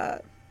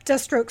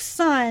 Deathstroke's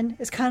son,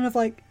 is kind of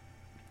like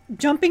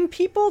jumping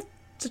people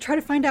to try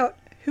to find out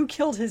who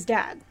killed his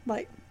dad.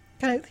 Like,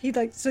 kind of, he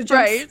like so jumps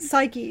Right.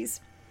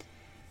 psyches.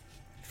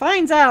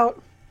 Finds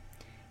out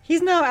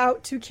he's now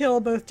out to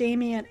kill both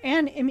Damien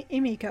and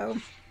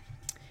Emiko.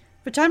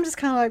 Which I'm just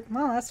kind of like,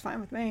 well, that's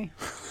fine with me.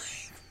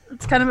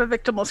 It's kind of a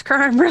victimless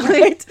crime,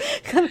 really. Right?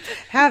 Kind of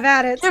have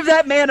at it. Give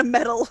that man a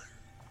medal.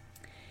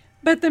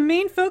 But the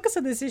main focus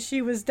of this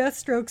issue was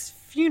Deathstroke's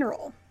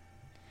funeral.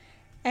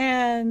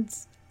 And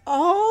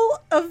all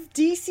of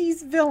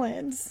DC's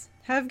villains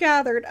have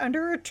gathered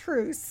under a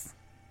truce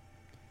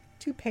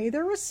to pay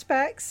their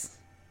respects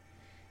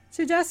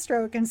to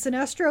Deathstroke. And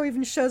Sinestro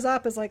even shows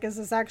up as like, is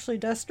this actually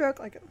Deathstroke?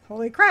 Like,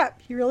 holy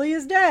crap, he really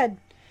is dead.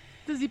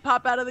 Does he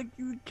pop out of the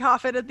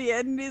coffin at the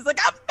end and he's like,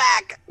 I'm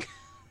back?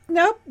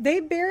 Nope, they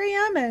bury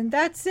him and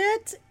that's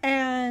it.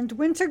 And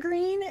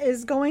Wintergreen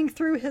is going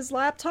through his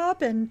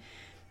laptop and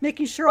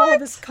making sure all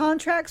of his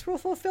contracts were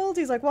fulfilled.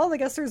 He's like, well, I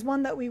guess there's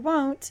one that we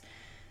won't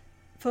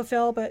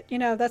fulfill, but you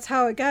know, that's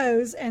how it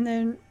goes. And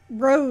then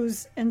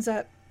Rose ends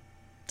up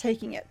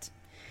taking it.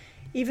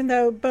 Even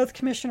though both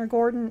Commissioner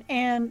Gordon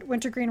and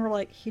Wintergreen were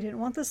like, he didn't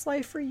want this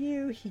life for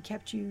you. He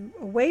kept you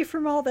away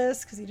from all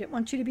this because he didn't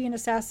want you to be an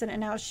assassin.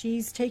 And now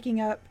she's taking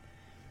up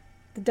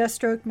the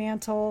Deathstroke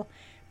mantle.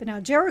 But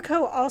now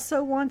Jericho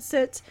also wants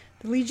it.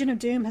 The Legion of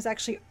Doom has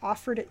actually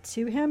offered it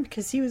to him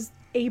because he was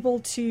able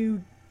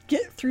to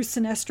get through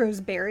Sinestro's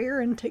barrier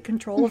and take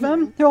control of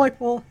him. They're like,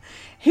 well,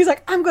 he's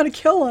like, I'm going to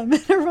kill him.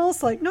 And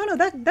everyone's like, no,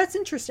 that's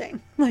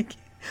interesting. Like,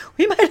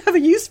 we might have a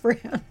use for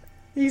him.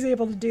 He's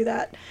able to do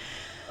that.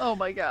 Oh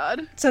my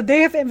god. So they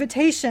have an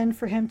invitation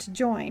for him to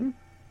join.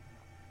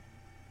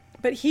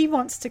 But he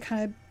wants to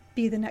kind of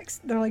be the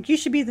next. They're like, you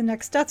should be the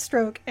next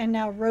Deathstroke. And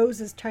now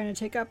Rose is trying to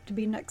take up to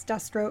be next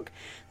Deathstroke.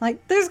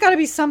 Like, there's got to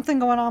be something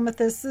going on with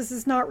this. This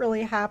is not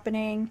really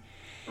happening.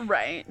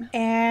 Right.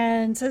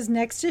 And says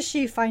next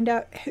issue, find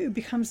out who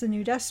becomes the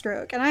new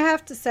Deathstroke. And I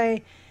have to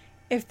say,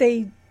 if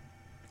they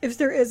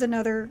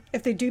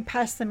do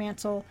pass the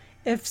mantle,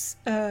 if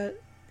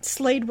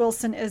Slade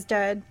Wilson is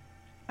dead,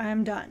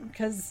 I'm done.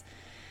 Because,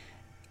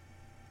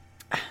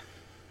 I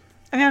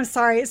mean, I'm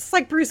sorry. It's just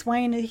like Bruce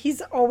Wayne.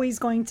 He's always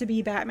going to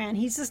be Batman.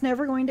 He's just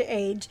never going to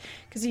age.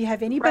 Because you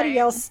have anybody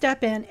else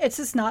step in, it's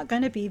just not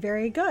going to be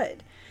very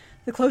good.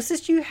 The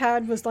closest you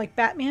had was like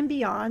Batman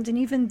Beyond, and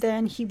even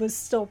then he was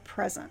still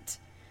present.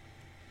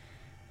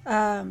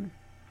 So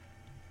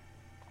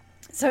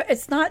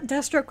it's not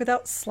Deathstroke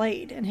without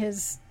Slade and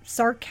his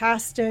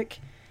sarcastic,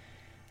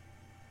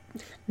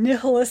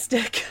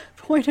 nihilistic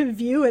point of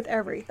view with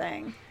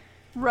everything.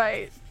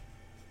 Right.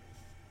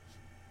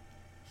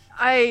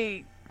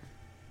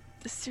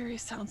 This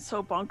series sounds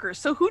so bonkers.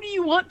 So who do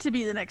you want to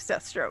be the next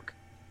Deathstroke?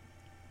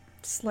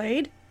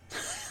 Slade?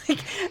 Like,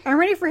 I'm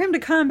ready for him to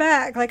come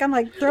back. Like, I'm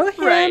like, throw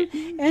him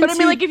into... But I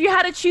mean, like, if you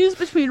had to choose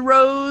between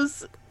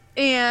Rose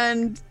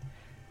and...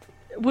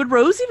 Would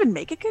Rose even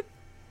make a good...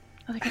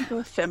 Are they going to go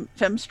with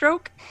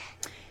Femstroke?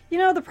 You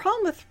know, the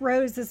problem with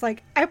Rose is,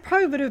 like, I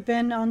probably would have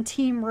been on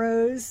Team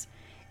Rose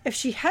if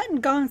she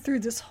hadn't gone through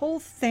this whole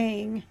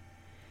thing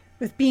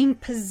with being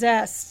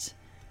possessed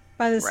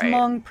by this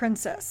Hmong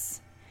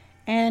princess.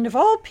 And of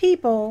all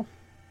people,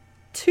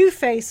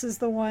 Two-Face is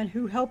the one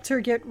who helped her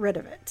get rid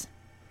of it.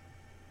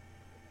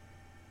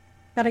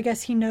 But I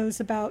guess he knows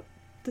about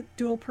the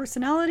dual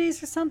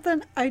personalities or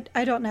something. I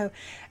don't know.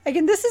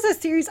 Again, this is a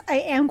series I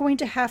am going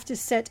to have to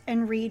sit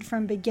and read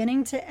from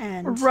beginning to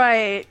end.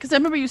 Right. Because I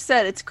remember you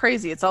said it's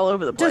crazy. It's all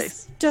over the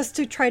place. Just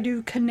to try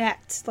to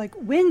connect. Like,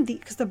 when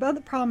because the other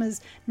problem is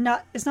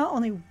not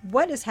only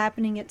what is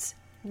happening, it's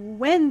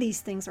when these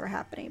things are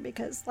happening.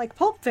 Because, like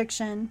Pulp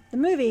Fiction, the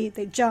movie,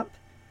 they jump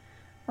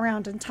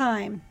around in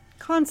time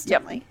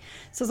constantly. Yep.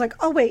 So it's like,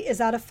 oh, wait, is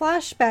that a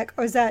flashback?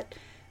 Or is that...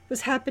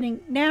 what's happening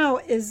now?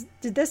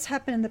 Did this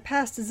happen in the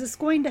past? Is this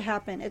going to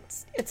happen?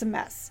 It's a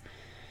mess.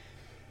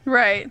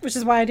 Right. Which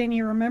is why I didn't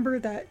even remember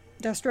that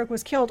Deathstroke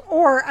was killed.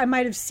 Or I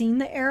might have seen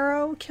the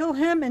arrow kill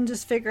him and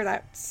just figure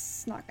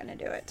that's not going to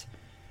do it.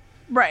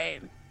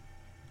 Right.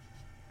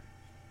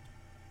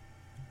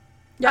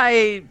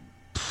 Yep.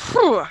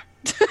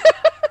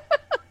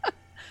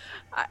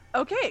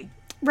 Okay.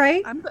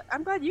 Right?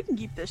 I'm glad you can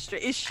keep this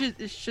straight. It's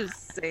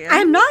just saying.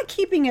 I'm not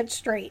keeping it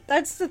straight.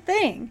 That's the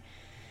thing.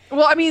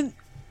 Well, I mean...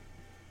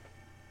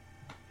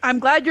 I'm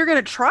glad you're going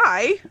to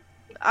try.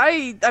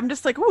 I'm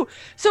just like, ooh.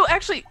 So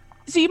actually,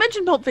 you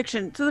mentioned Pulp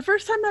Fiction. So the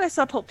first time that I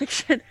saw Pulp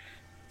Fiction,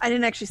 I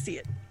didn't actually see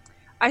it.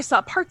 I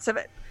saw parts of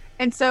it.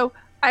 And so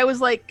I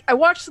was like, I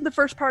watched the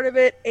first part of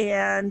it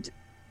and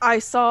I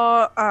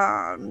saw,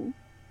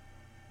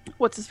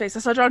 what's his face? I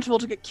saw John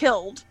Travolta get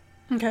killed.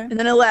 Okay. And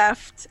then I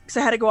left because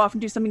I had to go off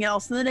and do something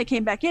else. And then I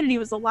came back in and he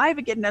was alive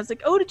again. And I was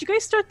like, oh, did you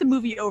guys start the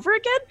movie over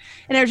again?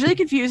 And I was really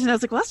confused. And I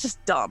was like, well, that's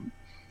just dumb.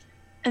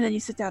 And then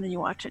you sit down and you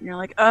watch it and you're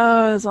like,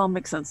 oh, this all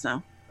makes sense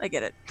now. I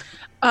get it.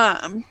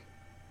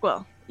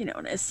 Well, you know,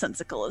 and as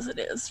sensical as it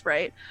is,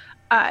 right?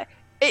 I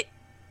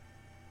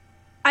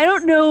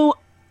don't know.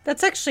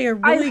 That's actually a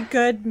really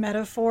good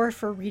metaphor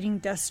for reading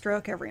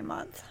Deathstroke every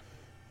month.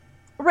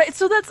 Right.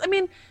 So that's, I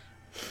mean,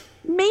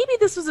 maybe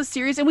this was a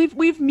series, and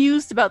we've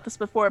mused about this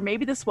before.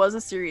 Maybe this was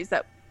a series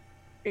that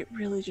it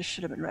really just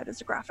should have been read as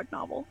a graphic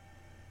novel,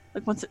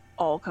 like once it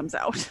all comes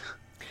out.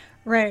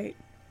 Right.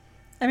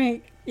 I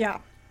mean, yeah.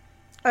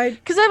 I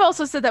Because I've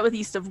also said that with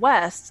East of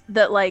West,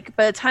 that like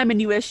by the time a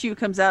new issue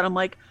comes out, I'm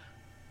like,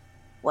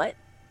 what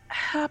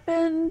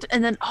happened?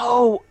 And then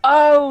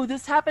oh,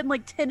 this happened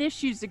like 10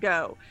 issues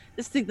ago.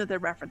 This thing that they're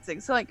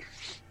referencing. So like,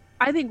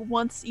 I think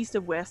once East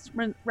of West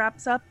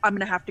wraps up, I'm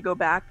gonna have to go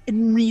back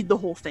and read the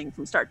whole thing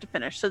from start to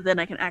finish, so then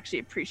I can actually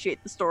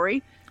appreciate the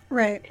story.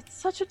 right. It's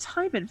such a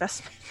time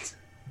investment.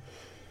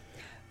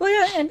 Well,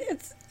 yeah, and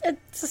it's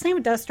the same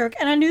with Deathstroke,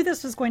 and I knew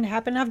this was going to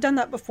happen. I've done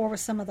that before with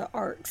some of the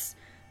arcs.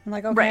 I'm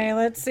like, okay, Right.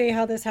 let's see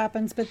how this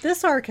happens. But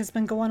this arc has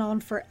been going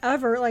on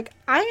forever. Like,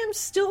 I am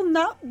still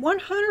not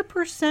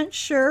 100%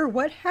 sure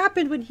what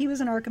happened when he was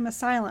in Arkham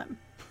Asylum.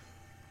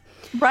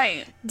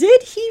 Right.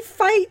 Did he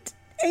fight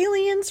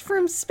aliens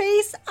from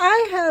space?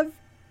 I have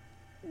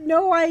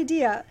no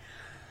idea.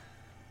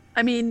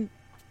 I mean,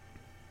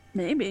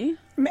 maybe.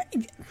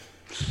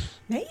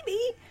 Maybe.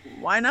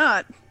 Why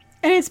not?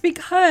 And it's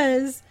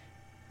because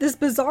this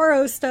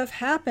bizarro stuff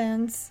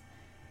happens,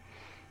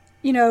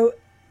 you know,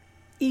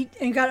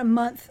 and got a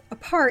month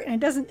apart, and it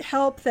doesn't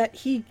help that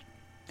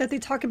they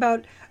talk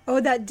about,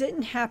 oh, that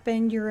didn't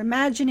happen, you're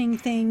imagining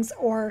things,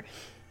 or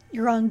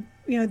you're on,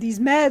 these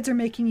meds are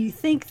making you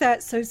think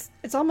that. So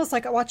it's almost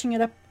like watching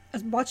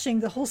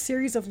the whole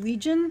series of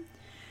Legion.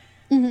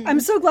 Mm-hmm. I'm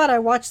so glad I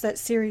watched that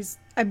series.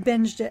 I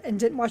binged it and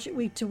didn't watch it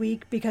week to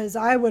week, because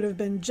I would have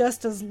been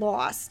just as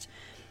lost.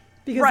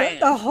 Because Right.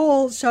 the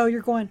whole show,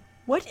 you're going,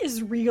 what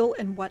is real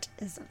and what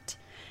isn't?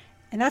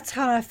 And that's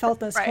how I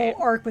felt this whole Right.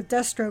 arc with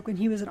Deathstroke when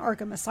he was in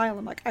Arkham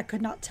Asylum. Like, I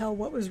could not tell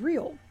what was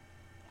real.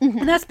 Mm-hmm.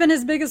 And that's been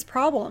his biggest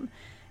problem,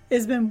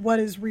 has been what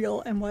is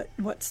real and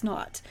what's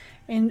not.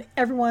 And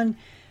everyone,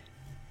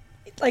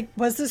 like,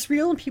 was this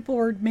real? And people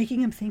were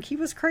making him think he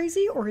was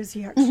crazy, or is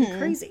he actually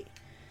crazy?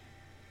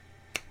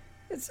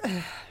 It's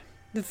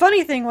the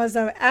funny thing was,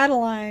 though,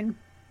 Adeline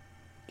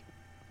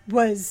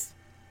was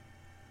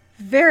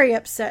very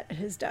upset at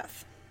his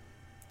death.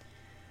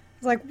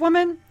 It's like,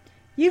 woman,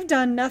 you've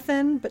done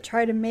nothing but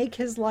try to make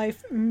his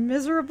life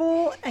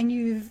miserable, and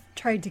you've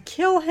tried to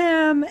kill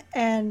him.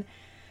 And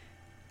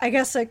I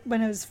guess, like,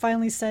 when it was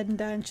finally said and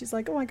done, she's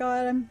like, oh my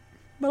God,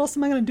 what else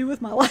am I going to do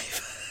with my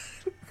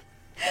life?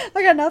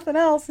 I got nothing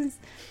else.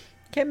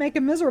 Can't make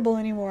him miserable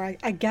anymore,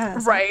 I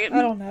guess. Right.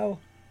 I don't know.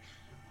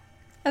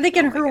 I think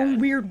in her own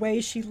God. weird way,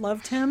 she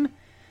loved him.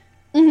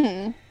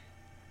 Mm-hmm.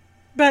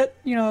 But,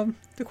 to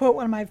quote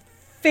one of my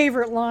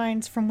favorite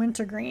lines from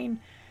Wintergreen,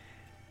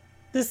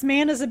 this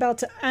man is about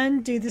to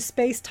undo the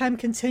space-time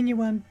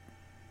continuum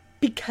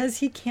because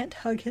he can't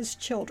hug his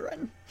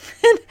children.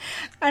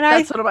 and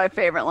That's one of my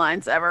favorite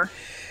lines ever.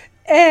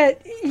 And,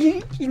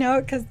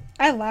 because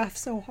I laugh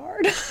so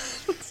hard.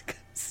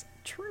 It's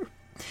true.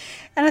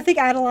 And I think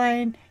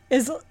Adeline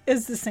is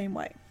the same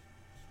way.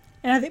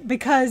 And I think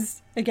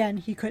because, again,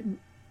 he couldn't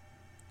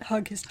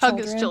hug his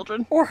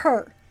children. Or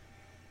her.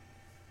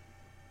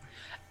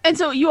 And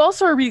so you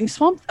also are reading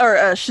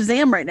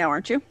Shazam right now,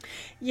 aren't you?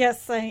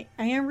 Yes, I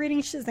am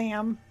reading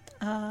Shazam.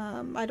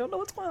 I don't know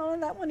what's going on in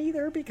that one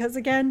either, because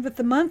again, with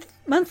the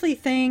monthly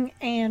thing,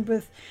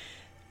 and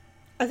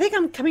I think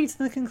I'm coming to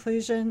the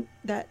conclusion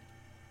that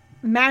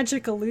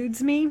magic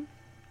eludes me.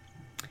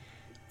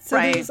 So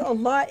Right. There's a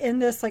lot in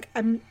this. Like,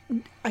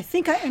 I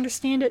think I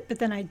understand it, but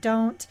then I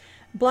don't.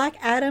 Black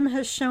Adam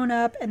has shown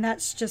up, and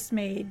that's just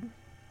made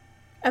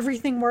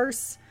everything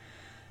worse.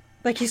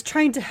 Like, he's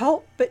trying to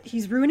help, but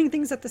he's ruining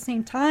things at the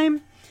same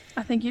time.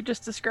 I think you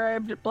just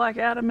described Black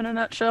Adam in a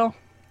nutshell.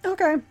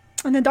 Okay.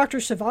 And then Dr.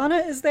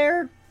 Shyvana is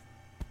there,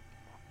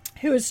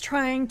 who is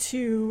trying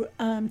to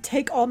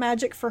take all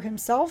magic for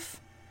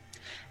himself.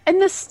 And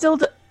this still,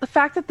 the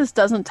fact that this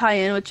doesn't tie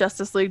in with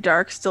Justice League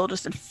Dark still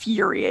just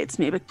infuriates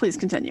me, but please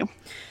continue.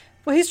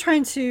 Well, he's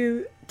trying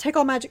to take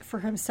all magic for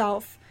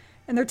himself.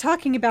 And they're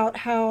talking about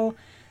how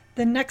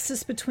the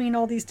nexus between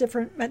all these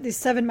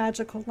 7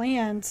 magical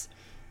lands,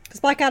 because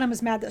Black Adam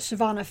is mad that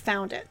Shyvana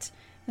found it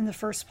in the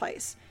first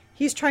place.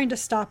 He's trying to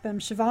stop him.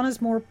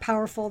 Shyvana's more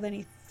powerful than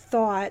he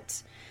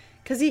thought,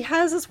 because he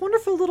has this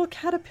wonderful little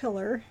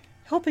caterpillar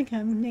helping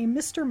him named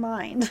Mr.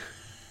 Mind.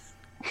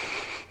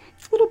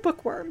 Little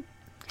bookworm.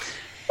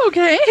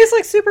 Okay. He's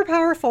like super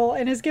powerful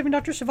and is giving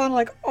Dr. Shyvana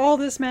like all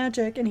this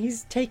magic, and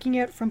he's taking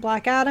it from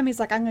Black Adam. He's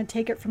like, I'm going to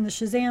take it from the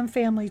Shazam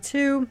family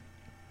too.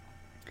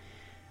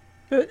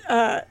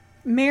 But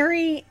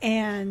Mary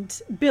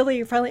and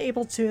Billy are finally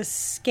able to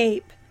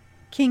escape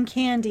King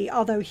Candy,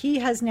 although he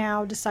has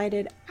now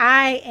decided,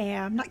 I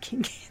am not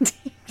King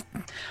Candy.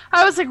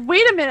 I was like,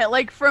 wait a minute,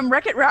 like from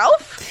Wreck-It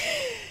Ralph?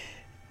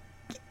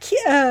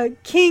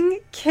 King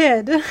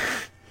Kid.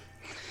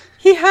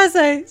 He has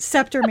a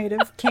scepter made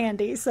of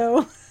candy,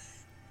 so...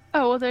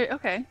 Oh, well,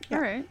 okay. Yeah.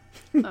 All right.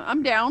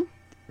 I'm down.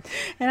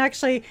 And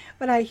actually,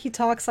 when he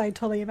talks, I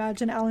totally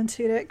imagine Alan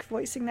Tudyk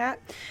voicing that.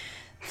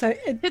 So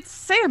It's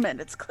salmon.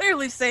 It's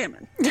clearly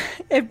salmon.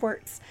 it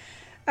works.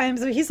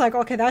 So he's like,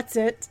 okay, that's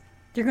it.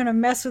 you're gonna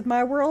mess with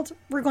my world.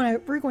 We're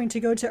going to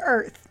go to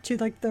Earth, to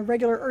like the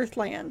regular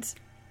Earthlands.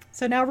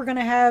 So now we're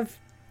gonna have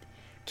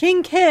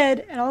King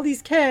Kid and all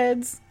these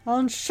kids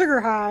on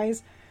sugar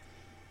highs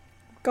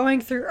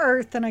going through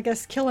Earth and I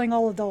guess killing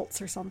all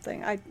adults or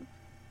something.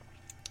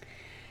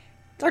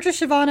 Dr.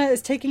 Shyvana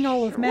is taking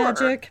all of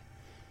magic.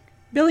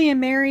 Billy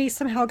and Mary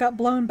somehow got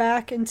blown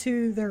back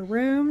into their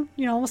room,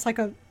 almost like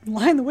a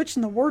Lion the Witch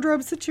in the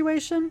Wardrobe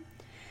situation.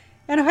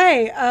 And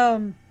hey,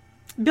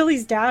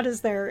 Billy's dad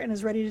is there and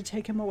is ready to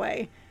take him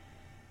away.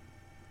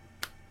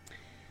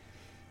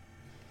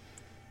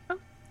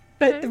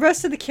 But the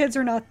rest of the kids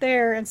are not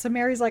there, and so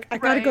Mary's like, I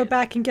gotta go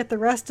back and get the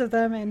rest of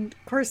them. And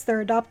of course,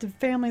 their adoptive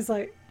family's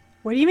like,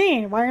 what do you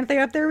mean? Why aren't they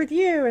up there with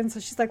you? And so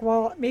she's like,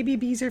 well, maybe it'd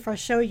be easier if I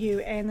show you.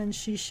 And then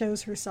she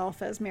shows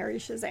herself as Mary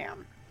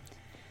Shazam.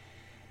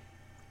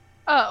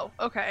 Oh,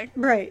 okay.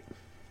 Right.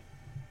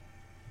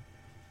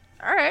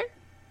 All right.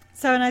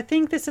 So, and I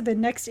think the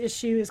next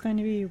issue is going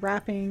to be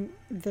wrapping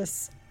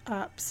this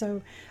up.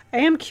 So I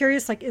am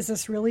curious, like, is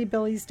this really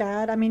Billy's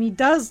dad? I mean, he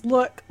does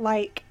look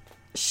like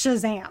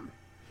Shazam.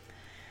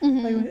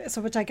 Mm-hmm.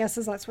 So, which I guess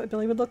that's what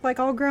Billy would look like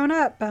all grown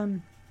up.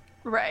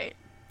 Right.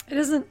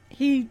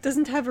 He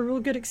doesn't have a real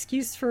good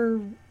excuse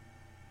for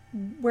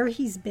where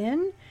he's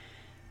been.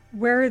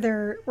 Where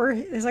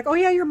it's like, oh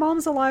yeah, your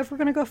mom's alive, we're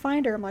gonna go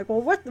find her. I'm like,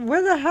 well,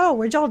 where the hell?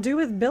 What'd y'all do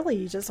with Billy?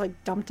 You just like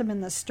dumped him in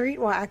the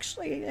street? Well,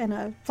 actually, in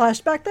a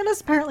flashback, that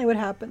is apparently what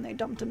happened. They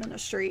dumped him in a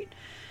street.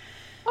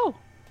 Oh.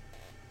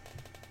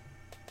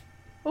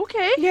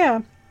 Okay.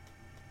 Yeah.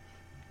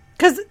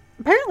 Because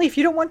apparently, if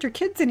you don't want your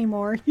kids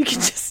anymore, you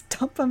can just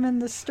dump them in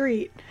the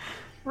street.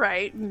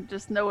 Right. And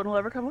just no one will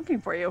ever come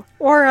looking for you.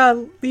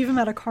 Or leave them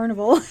at a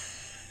carnival.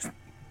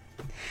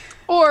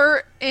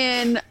 Or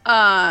in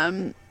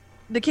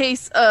the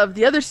case of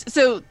the other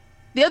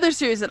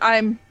series that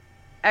I'm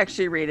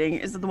actually reading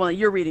is the one that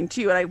you're reading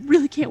too, and I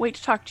really can't wait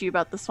to talk to you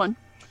about this one.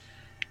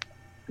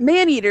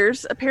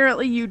 Man-eaters,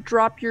 apparently you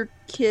drop your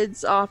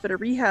kids off at a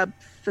rehab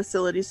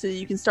facility so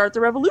you can start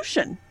the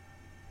revolution.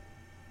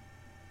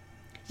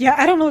 Yeah,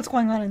 I don't know what's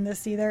going on in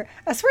this either.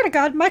 I swear to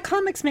God, my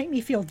comics make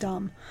me feel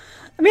dumb.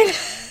 I mean...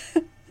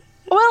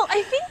 Well,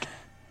 I think...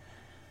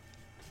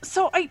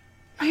 So I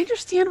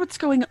understand what's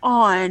going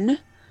on,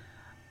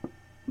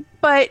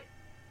 but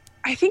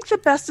I think the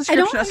best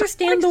description... I don't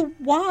understand the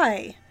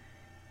why.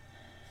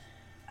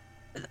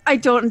 I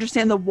don't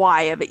understand the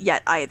why of it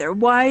yet either.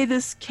 Why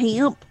this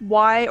camp?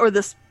 Why, or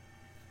this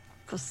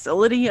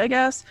facility, I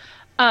guess.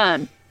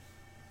 I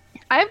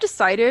have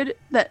decided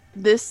that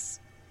this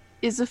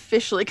is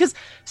officially...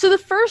 So the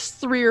first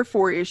 3 or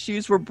 4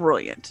 issues were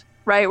brilliant,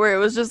 right? Where it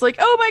was just like,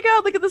 oh my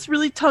God, look at this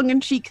really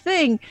tongue-in-cheek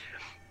thing.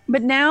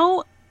 But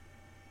now,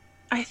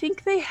 I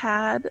think they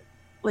had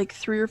like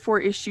 3 or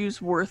 4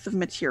 issues worth of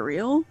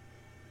material.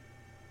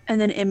 And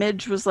then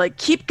Image was like,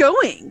 keep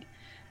going.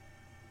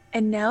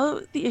 And now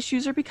the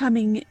issues are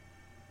becoming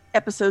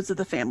episodes of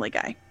The Family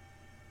Guy,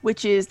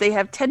 which is they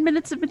have 10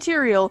 minutes of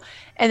material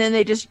and then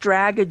they just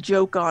drag a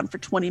joke on for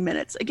 20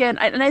 minutes. Again,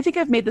 and I think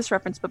I've made this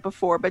reference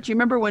before, but you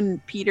remember when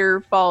Peter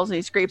falls and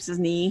he scrapes his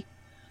knee?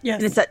 Yes.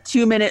 And it's that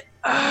 2-minute,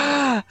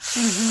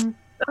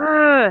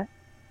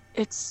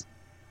 it's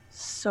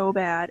so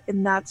bad.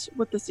 And that's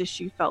what this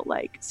issue felt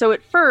like. So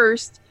at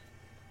first,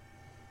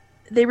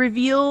 they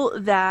reveal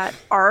that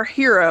our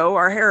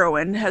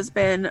heroine, has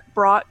been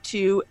brought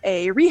to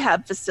a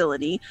rehab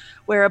facility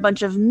where a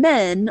bunch of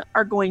men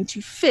are going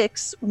to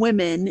fix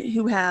women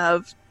who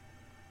have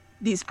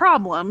these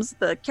problems,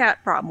 the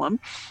cat problem,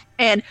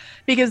 and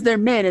because they're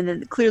men, and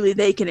then clearly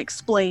they can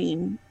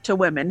explain to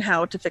women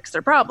how to fix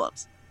their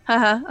problems.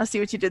 Haha, I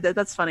see what you did there.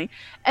 That's funny.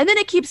 And then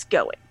it keeps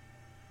going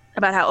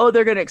about how,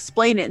 they're going to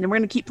explain it, and we're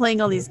going to keep playing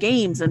all these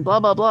games and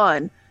blah, blah, blah.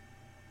 And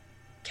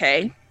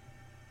okay,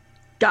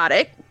 got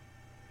it.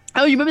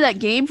 Oh, you remember that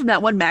game from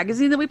that one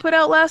magazine that we put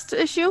out last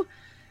issue?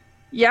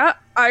 Yeah,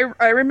 I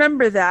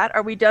remember that.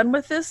 Are we done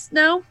with this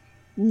now?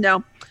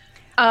 No.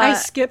 I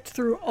skipped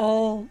through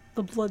all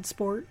the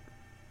Bloodsport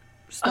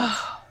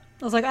stuff.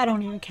 I was like, I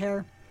don't even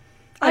care.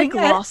 I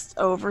glossed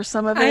over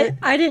some of it.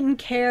 I didn't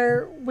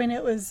care when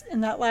it was in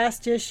that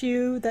last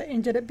issue that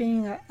ended up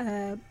being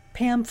a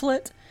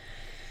pamphlet.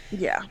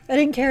 Yeah. I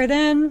didn't care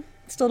then.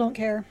 Still don't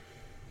care.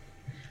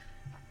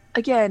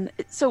 Again,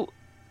 so...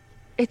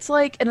 It's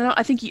like, and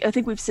I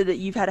think we've said that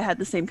you've had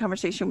the same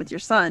conversation with your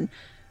son.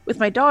 With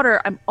my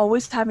daughter, I'm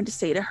always having to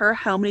say to her,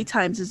 how many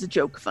times is a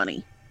joke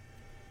funny?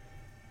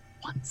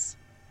 Once.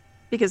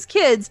 Because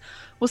kids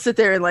will sit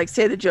there and like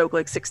say the joke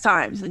like 6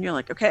 times, and you're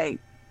like, okay,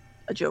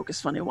 a joke is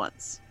funny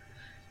once.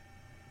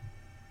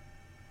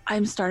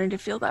 I'm starting to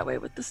feel that way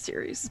with this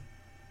series.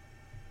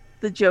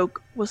 The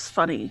joke was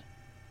funny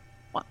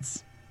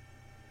once.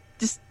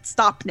 Just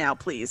stop now,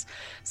 please.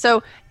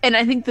 So, and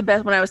I think the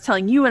best, when I was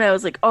telling you, and I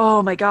was like,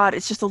 oh my God,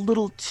 it's just a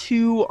little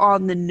too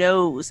on the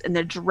nose and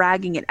they're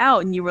dragging it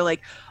out. And you were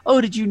like,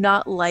 oh, did you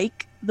not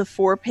like the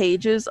 4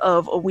 pages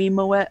of a wee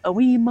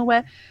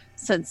moet?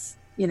 Since,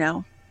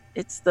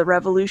 it's the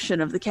revolution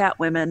of the cat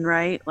women,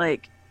 right?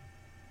 Like,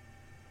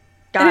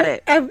 got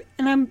it. And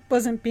I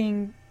wasn't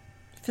being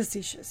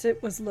facetious.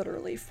 It was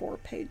literally 4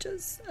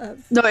 pages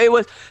of No, it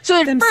was. So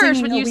at them first,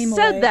 singing when "A you Weem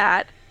said Away."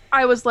 that,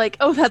 I was like,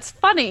 oh, that's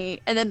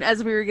funny. And then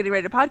as we were getting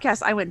ready to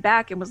podcast, I went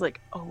back and was like,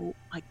 oh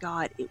my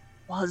God, it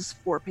was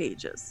 4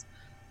 pages.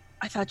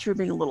 I thought you were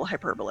being a little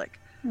hyperbolic.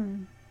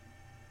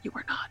 You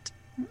were not.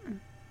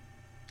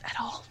 At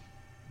all.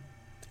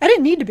 I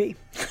didn't need to be.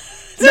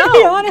 To No,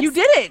 be honest. you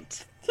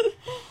didn't.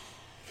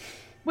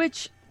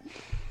 Which,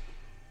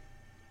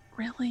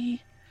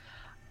 really?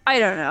 I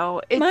don't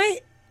know.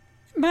 It's,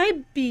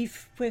 my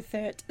beef with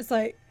it is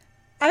like,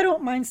 I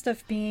don't mind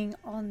stuff being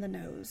on the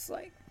nose.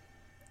 Like,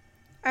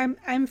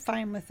 I'm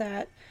fine with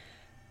that.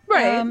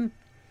 right.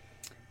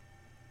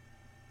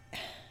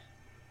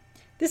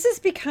 This is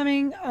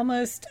becoming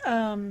almost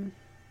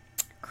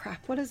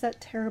crap. What is that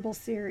terrible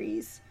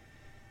series?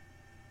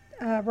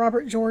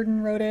 Robert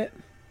Jordan wrote it.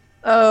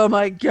 Oh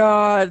my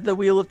God, the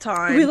Wheel of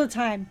Time. Wheel of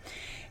Time.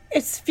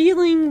 It's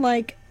feeling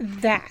like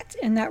that,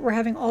 and that we're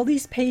having all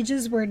these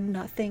pages where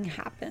nothing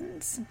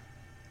happens.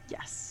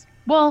 Yes.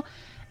 Well,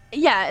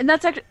 yeah, and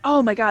that's actually,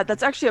 oh my God,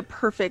 that's actually a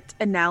perfect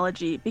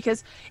analogy,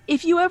 because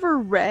if you ever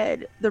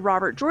read the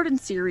Robert Jordan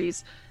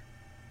series,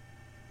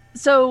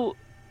 so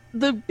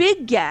the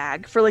big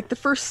gag for like the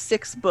first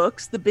 6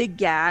 books, the big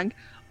gag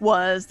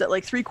was that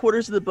like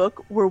 3/4 of the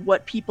book were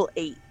what people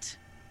ate.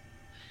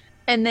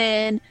 And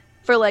then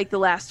for like the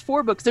last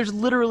 4 books, there's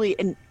literally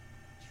an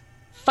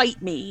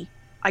fight me.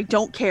 I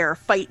don't care.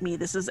 Fight me.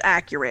 This is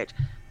accurate.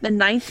 The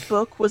 9th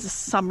book was a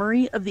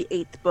summary of the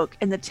 8th book,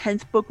 and the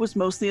 10th book was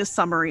mostly a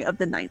summary of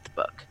the 9th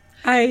book.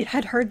 I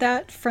had heard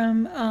that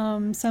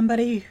from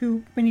somebody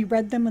who, when he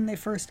read them when they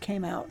first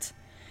came out.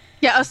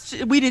 Yeah,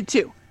 we did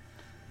too.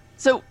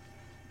 So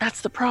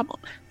that's the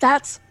problem.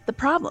 That's the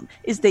problem,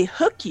 is they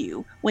hook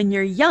you when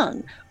you're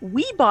young.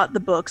 We bought the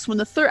books when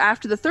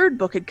after the 3rd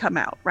book had come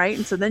out, right?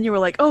 And so then you were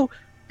like, oh,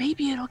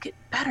 maybe it'll get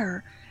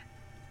better.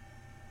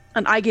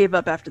 And I gave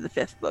up after the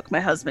 5th book. My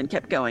husband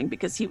kept going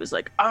because he was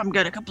like, I'm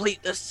going to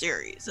complete this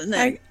series. And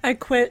then I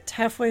quit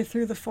halfway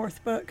through the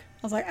 4th book. I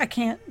was like, I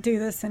can't do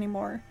this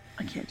anymore.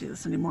 I can't do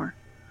this anymore.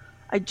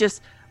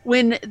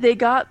 When they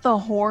got the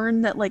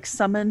horn that like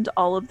summoned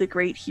all of the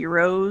great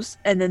heroes,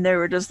 and then they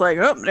were just like,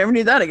 oh, never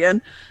need that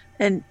again.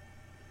 And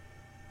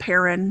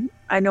Perrin,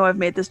 I know I've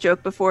made this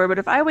joke before, but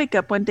if I wake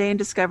up one day and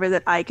discover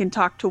that I can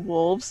talk to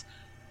wolves,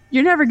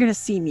 you're never going to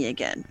see me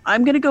again.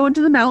 I'm going to go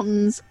into the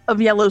mountains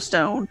of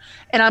Yellowstone,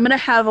 and I'm going to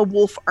have a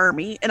wolf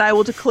army, and I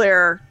will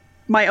declare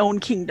my own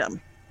kingdom.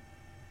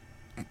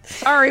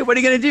 Sorry, what are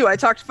you going to do? I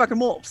talk to fucking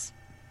wolves.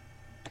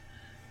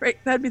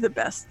 Right? That'd be the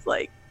best,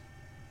 like,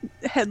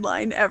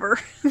 headline ever.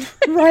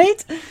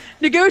 Right?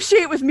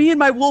 Negotiate with me and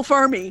my wolf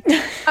army.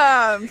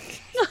 Parlay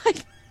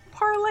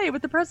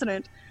with the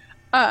president.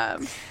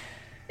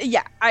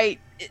 Yeah,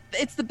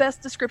 it's the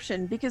best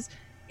description, because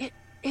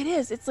it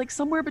is. It's like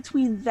somewhere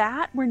between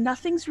that, where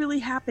nothing's really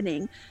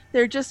happening.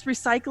 They're just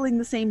recycling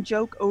the same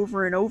joke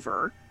over and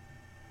over.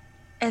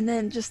 And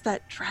then just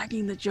that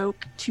dragging the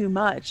joke too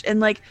much.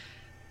 And like,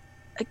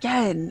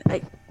 again,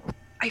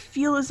 I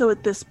feel as though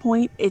at this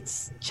point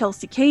it's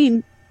Chelsea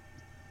Kane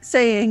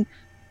saying,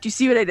 do you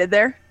see what I did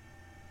there?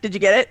 Did you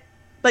get it?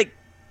 Like,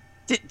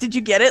 did you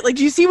get it? Like,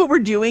 do you see what we're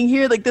doing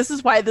here? Like, this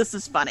is why this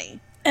is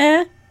funny.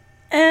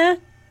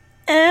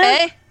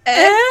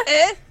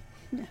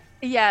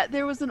 Yeah,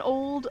 there was an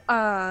old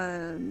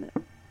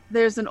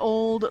there's an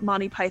old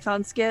Monty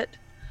Python skit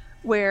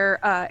where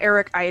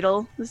Eric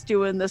Idle was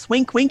doing this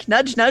wink wink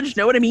nudge nudge,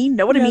 know what I mean,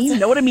 know what I mean,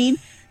 know what I mean.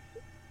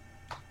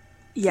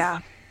 Yeah,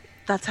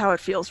 that's how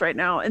it feels right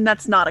now, and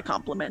that's not a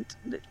compliment,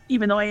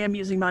 even though I am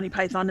using Monty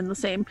Python in the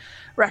same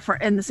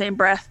in the same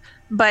breath.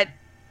 But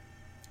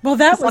well,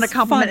 that was not a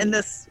compliment funny. in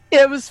this.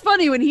 It was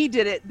funny when he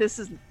did it. This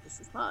is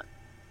not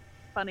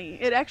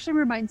funny. It actually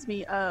reminds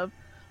me of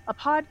a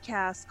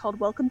podcast called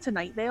Welcome to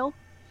Night Vale,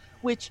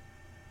 which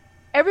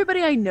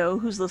everybody I know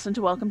who's listened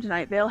to Welcome to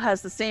Night Vale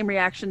has the same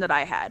reaction that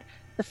I had.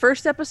 The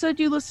first episode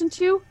you listened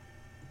to,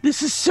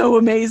 this is so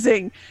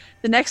amazing.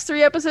 The next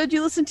 3 episodes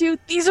you listen to,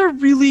 these are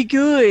really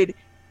good.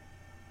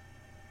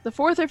 The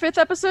 4th or 5th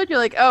episode, you're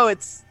like, oh,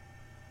 it's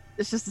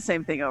just the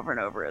same thing over and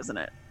over, isn't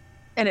it?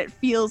 And it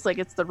feels like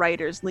it's the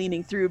writers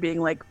leaning through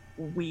being like,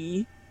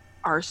 we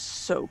are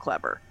so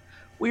clever.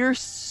 We're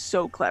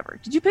so clever.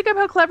 Did you pick up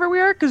how clever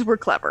we are? Because we're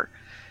clever.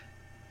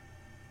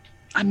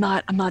 I'm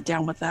not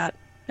down with that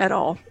at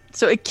all.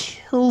 So it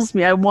kills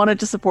me. I wanted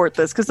to support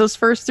this because those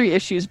first 3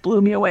 issues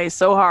blew me away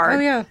so hard. Oh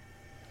yeah.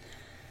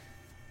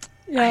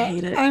 Yeah, I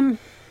hate it. I'm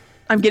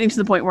getting to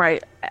the point where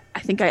I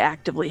think I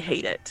actively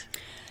hate it.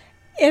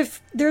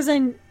 If there's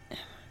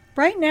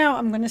right now,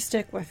 I'm going to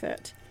stick with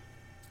it.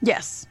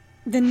 Yes.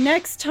 The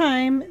next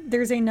time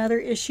there's another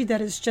issue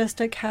that is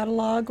just a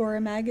catalog or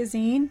a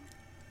magazine,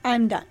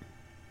 I'm done.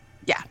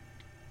 Yeah.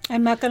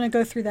 I'm not going to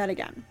go through that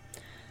again.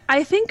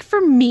 I think for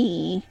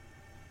me,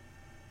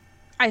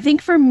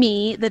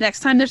 the next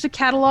time there's a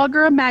catalog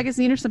or a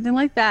magazine or something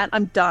like that,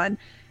 I'm done.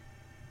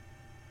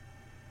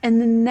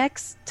 And the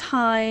next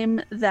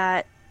time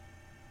that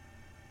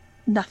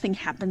nothing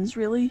happens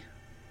really,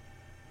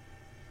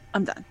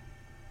 I'm done.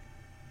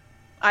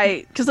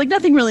 Because like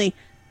nothing really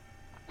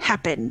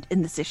happened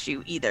in this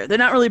issue either. They're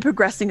not really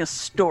progressing a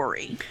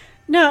story.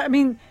 No, I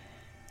mean,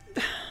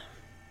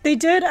 they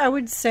did, I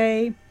would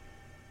say,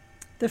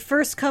 the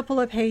first couple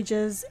of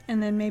pages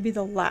and then maybe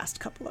the last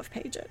couple of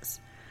pages.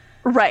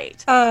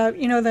 Right.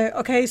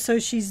 Okay, so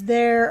she's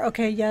there.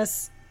 Okay,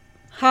 yes.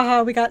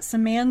 Haha, we got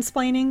some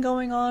mansplaining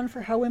going on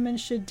for how women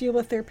should deal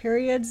with their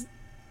periods.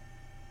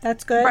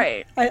 That's good.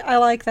 Right. I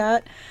like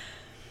that.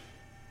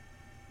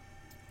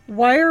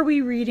 Why are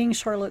we reading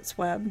Charlotte's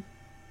Web?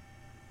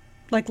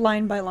 Like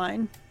line by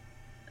line.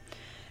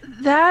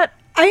 That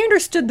I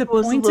understood the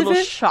was point a little of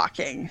it.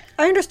 shocking.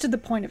 I understood the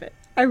point of it.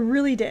 I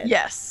really did.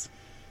 Yes.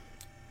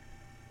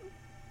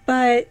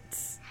 But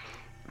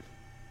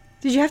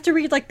did you have to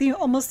read like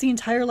almost the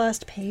entire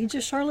last page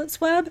of Charlotte's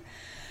Web?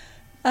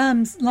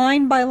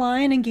 Line by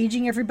line,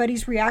 engaging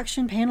everybody's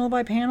reaction panel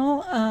by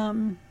panel.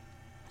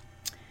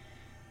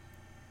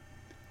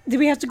 Did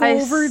we have to go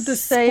over the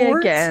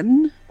sport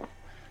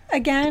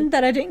again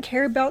that I didn't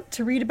care about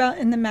to read about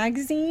in the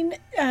magazine?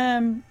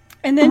 And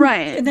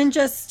then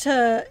just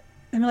to,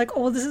 and like,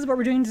 oh, well, this is what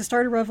we're doing to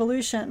start a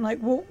revolution. I'm like,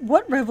 well,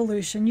 what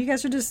revolution? You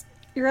guys are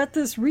you're at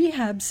this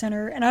rehab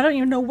center, and I don't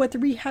even know what the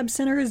rehab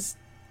center is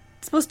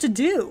supposed to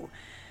do.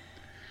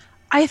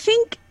 I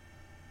think,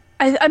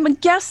 I'm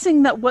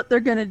guessing that what they're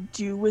going to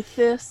do with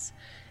this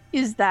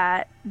is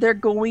that they're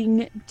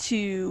going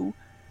to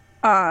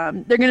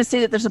say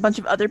that there's a bunch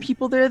of other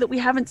people there that we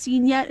haven't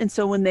seen yet. And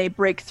so when they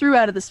break through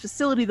out of this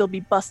facility, they'll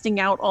be busting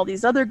out all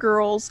these other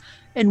girls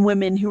and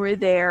women who are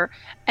there.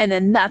 And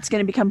then that's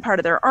going to become part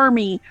of their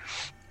army.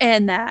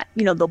 And that,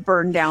 they'll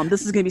burn down.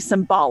 This is going to be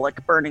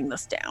symbolic, burning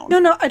this down.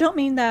 No, I don't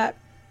mean that.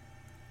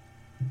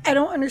 I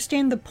don't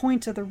understand the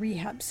point of the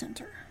rehab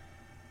center.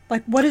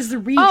 Like, what is the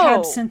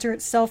rehab center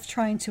itself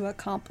trying to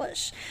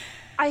accomplish?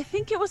 I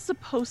think it was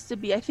supposed to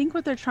be. I think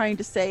what they're trying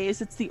to say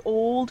is it's the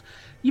old...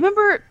 You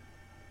remember...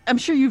 I'm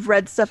sure you've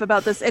read stuff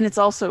about this, and it's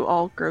also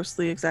all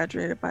grossly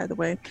exaggerated, by the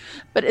way.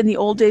 But in the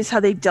old days, how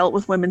they dealt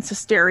with women's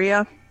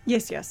hysteria.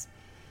 Yes.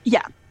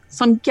 Yeah.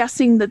 So I'm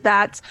guessing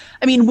that's...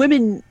 I mean,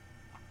 women...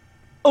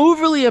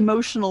 Overly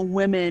emotional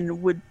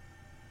women would...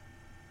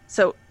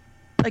 So,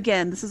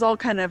 again, this is all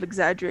kind of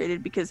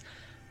exaggerated because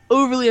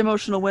overly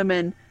emotional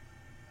women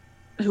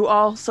who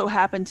also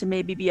happen to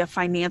maybe be a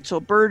financial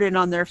burden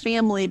on their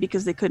family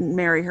because they couldn't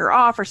marry her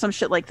off or some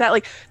shit like that.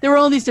 Like, there were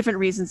all these different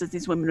reasons that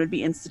these women would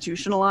be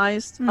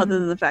institutionalized, other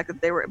than the fact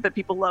that they were... But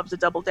people love to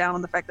double down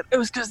on the fact that it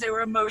was because they were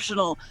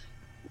emotional.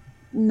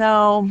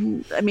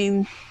 No, I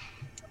mean,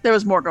 there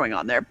was more going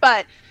on there.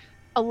 But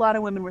a lot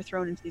of women were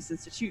thrown into these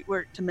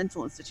to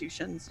mental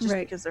institutions just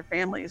because their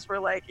families were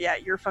like, yeah,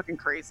 you're fucking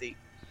crazy.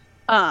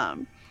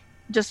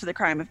 Just for the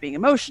crime of being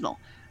emotional.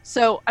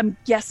 So I'm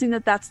guessing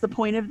that that's the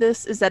point of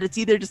this, is that it's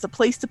either just a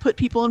place to put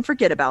people and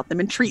forget about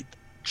them and treat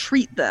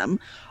them,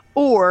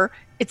 or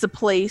it's a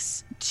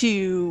place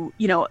to,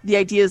 the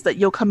idea is that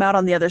you'll come out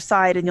on the other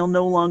side and you'll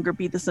no longer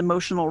be this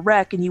emotional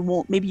wreck and you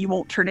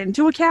won't turn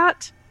into a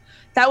cat.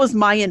 That was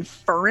my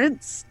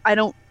inference. I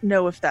don't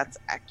know if that's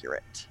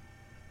accurate.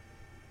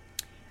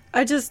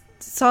 I just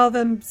saw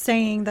them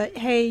saying that,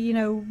 hey,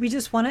 we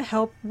just want to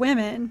help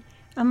women.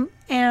 And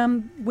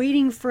I'm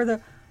waiting for the...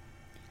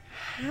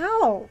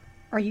 How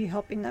are you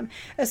helping them?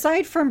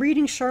 Aside from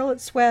reading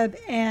Charlotte's Web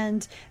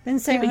and then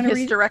saying... Giving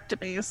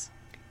hysterectomies.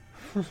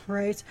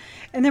 Right.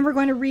 And then we're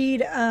going to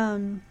read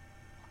The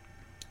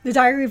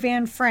Diary of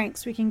Anne Frank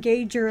so we can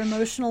gauge your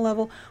emotional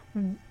level.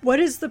 What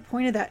is the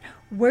point of that?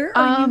 Where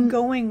are you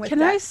going with that?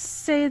 Can I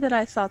say that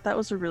I thought that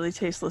was a really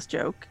tasteless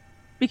joke?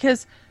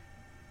 Because...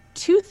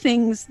 two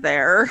things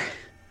there.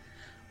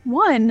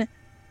 One,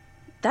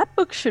 that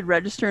book should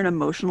register an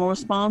emotional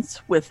response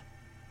with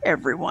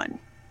everyone,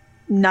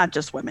 not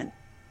just women.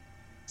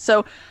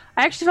 So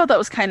I actually felt that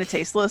was kind of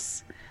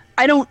tasteless.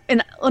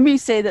 And let me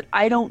say that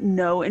I don't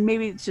know, and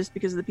maybe it's just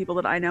because of the people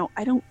that I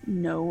don't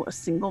know a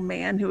single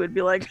man who would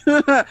be like,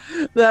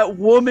 that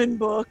woman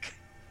book.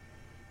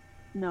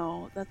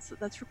 No,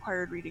 that's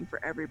required reading for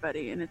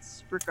everybody, and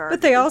it's regardless.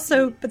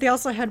 But they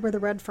also had Where the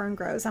Red Fern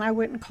Grows, and I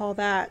wouldn't call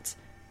that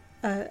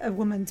a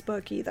woman's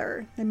book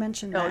either. They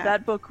mentioned that. No,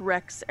 that book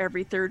wrecks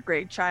every third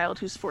grade child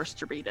who's forced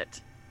to read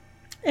it.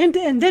 And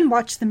then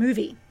watch the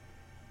movie,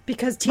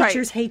 because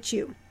teachers hate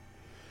you.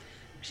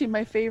 Actually,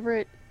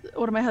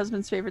 one of my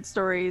husband's favorite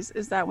stories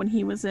is that when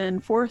he was in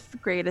 4th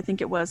grade, I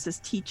think it was, his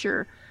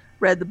teacher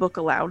read the book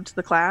aloud to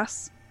the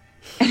class,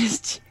 and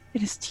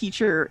his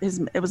teacher,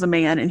 it was a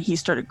man, and he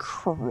started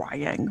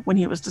crying when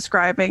he was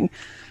describing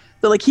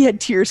he had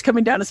tears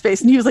coming down his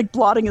face, and he was like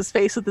blotting his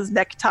face with his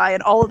necktie,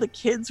 and all of the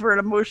kids were an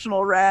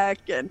emotional wreck.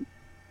 And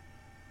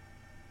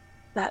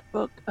that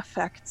book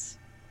affects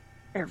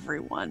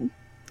everyone.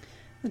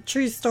 A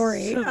true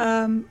story.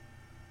 So,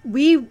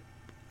 we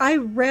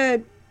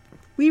read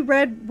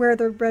Where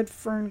the Red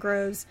Fern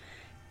Grows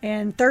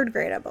in 3rd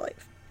grade, I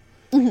believe.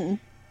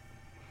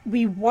 Mm-hmm.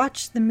 We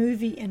watched the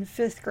movie in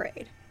 5th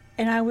grade,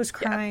 and I was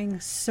crying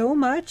so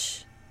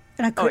much,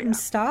 and I couldn't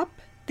stop.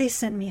 They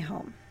sent me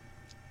home.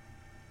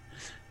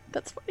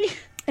 That's funny.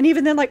 And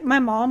even then, my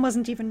mom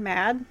wasn't even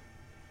mad.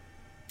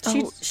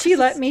 She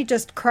let me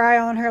just cry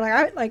on her.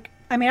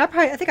 I mean,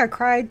 I think I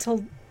cried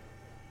till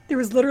there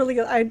was literally,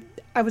 I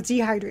was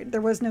dehydrated.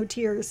 There was no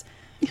tears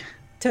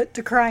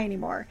to cry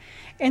anymore.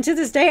 And to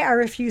this day, I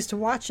refuse to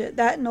watch it.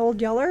 That and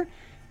Old Yeller,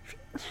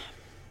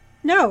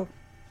 no.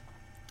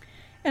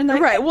 And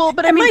right. Well,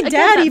 but and I mean, my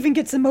dad even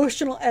gets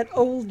emotional at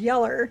Old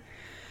Yeller.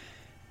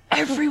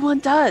 Everyone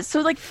does.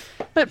 So like,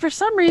 but for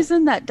some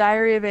reason, that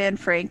Diary of Anne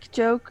Frank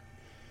joke,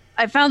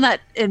 I found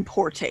that in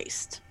poor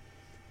taste.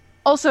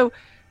 Also,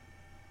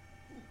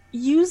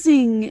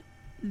 using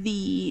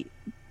the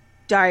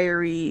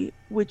diary,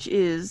 which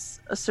is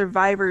a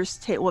survivor's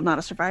tale, well, not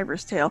a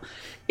survivor's tale,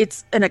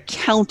 it's an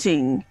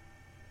accounting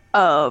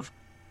of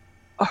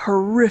a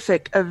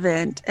horrific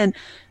event. And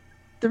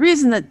the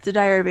reason that the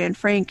Diary of Anne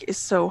Frank is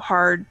so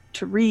hard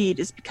to read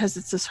is because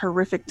it's this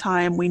horrific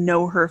time. We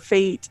know her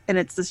fate, and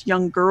it's this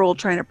young girl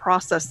trying to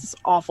process this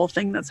awful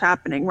thing that's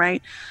happening,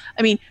 right?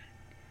 I mean,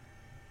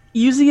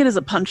 using it as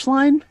a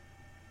punchline,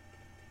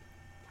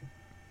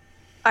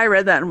 I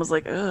read that and was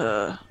like,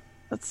 ugh,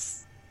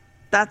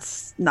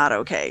 that's not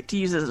okay to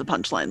use it as a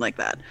punchline like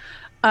that.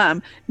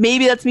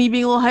 Maybe that's me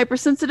being a little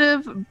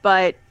hypersensitive,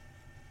 but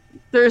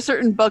there are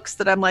certain books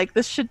that I'm like,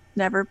 this should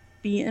never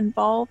be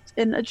involved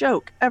in a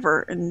joke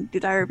ever, and the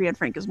Diary of Anne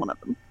Frank is one of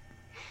them.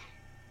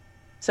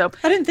 So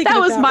I didn't think that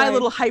of it was that my way.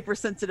 little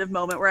hypersensitive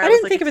moment where I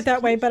didn't was think like, of it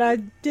that way, but I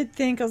did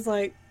think, I was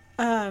like,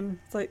 I'm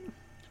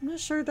not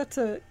sure that's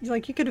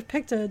like, you could have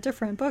picked a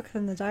different book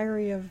than the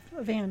Diary of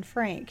Anne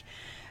Frank.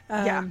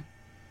 Yeah.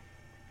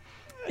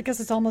 I guess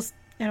it's almost,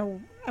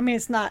 I mean,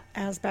 it's not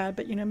as bad,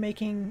 but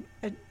using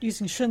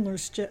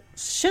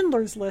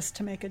Schindler's List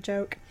to make a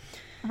joke.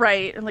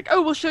 Right. And like,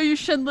 oh, we'll show you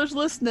Schindler's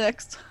List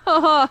next.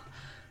 Haha.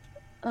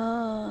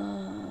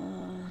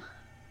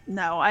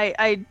 No,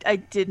 I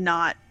did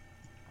not.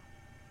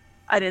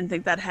 I didn't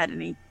think that had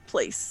any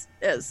place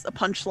as a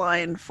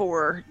punchline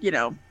for,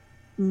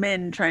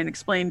 men trying to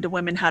explain to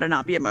women how to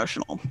not be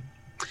emotional.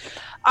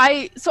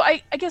 I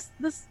guess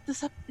this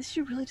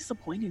issue really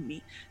disappointed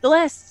me. The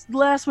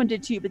last one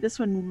did too, but this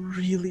one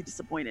really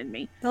disappointed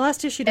me. The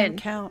last issue didn't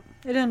count.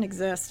 It didn't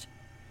exist.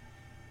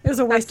 It was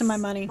a waste of my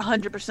money.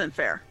 100%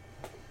 fair.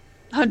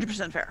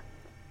 100% fair.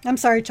 I'm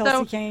sorry,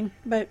 Chelsea Kane,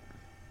 but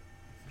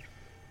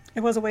it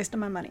was a waste of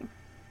my money.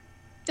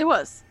 It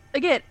was.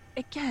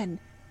 Again,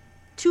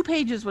 2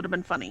 pages would have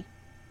been funny.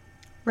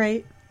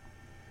 Right.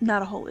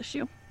 Not a whole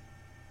issue.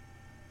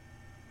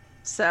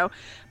 So,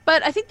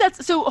 but I think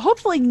so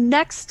hopefully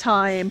next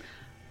time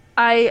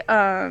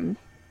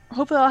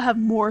hopefully I'll have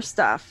more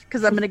stuff,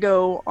 because I'm going to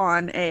go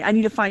on I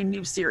need to find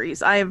new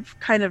series. I'm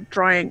kind of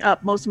drying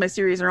up. Most of my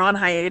series are on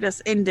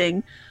hiatus,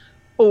 ending,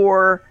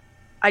 or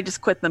I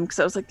just quit them because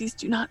I was like, these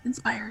do not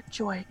inspire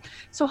joy.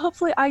 So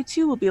hopefully I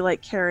too will be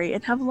like Carrie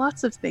and have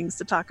lots of things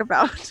to talk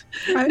about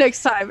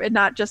next time, and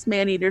not just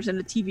man-eaters and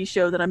a TV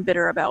show that I'm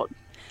bitter about.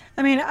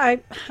 I mean,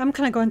 I'm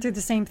kind of going through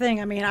the same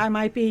thing. I mean, I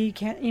might be,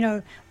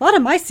 a lot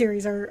of my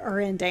series are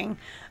ending.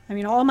 I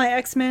mean, all my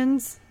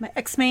X-Mans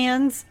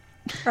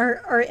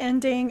are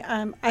ending.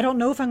 I don't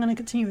know if I'm going to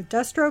continue with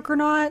Deathstroke or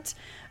not.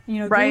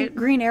 Right.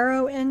 Green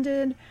Arrow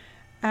ended.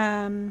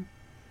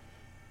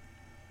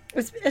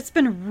 It's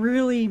been a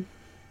really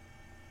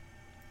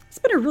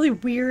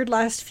weird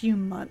last few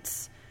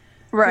months.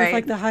 Right. With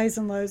like the highs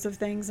and lows of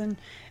things, and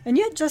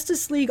yet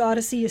Justice League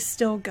Odyssey is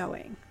still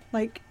going.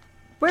 Like,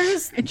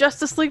 where's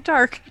Justice League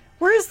Dark?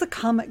 Where is the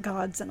comic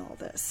gods in all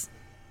this?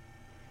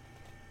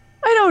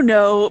 I don't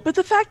know, but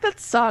the fact that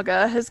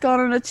Saga has gone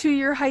on a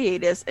 2-year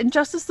hiatus and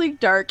Justice League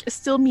Dark is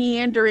still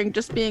meandering,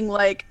 just being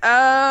like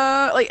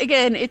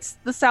again, it's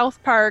the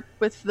South Park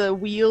with the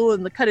wheel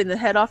and the cutting the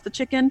head off the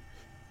chicken.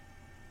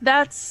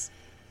 That's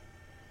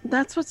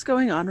what's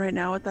going on right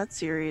now with that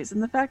series,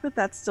 and the fact that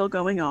that's still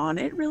going on,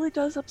 it really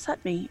does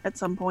upset me at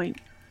some point.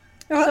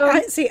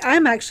 Well,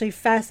 I'm actually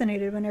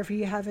fascinated whenever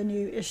you have a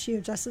new issue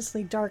of Justice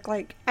League Dark.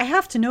 Like, I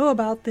have to know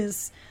about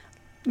this,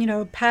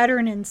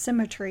 pattern and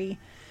symmetry.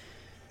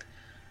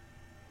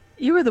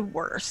 You are the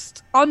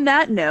worst. On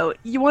that note,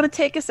 you want to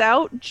take us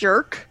out,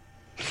 jerk?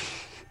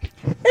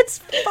 It's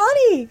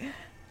funny.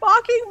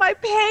 Mocking my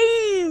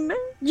pain.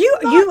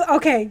 You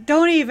okay,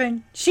 don't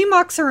even. She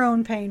mocks her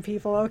own pain,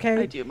 people, okay?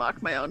 I do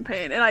mock my own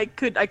pain, and I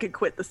could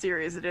quit the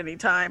series at any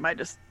time. I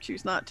just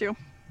choose not to.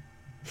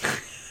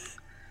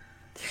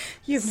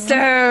 You have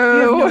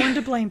no one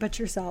to blame but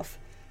yourself.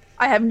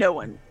 I have no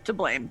one to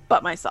blame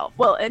but myself.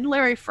 Well, and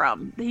Larry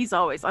Frum,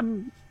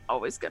 I'm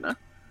always gonna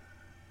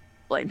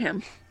blame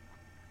him.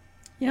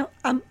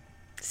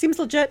 Seems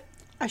legit.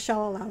 I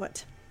shall allow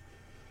it.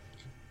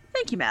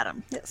 Thank you,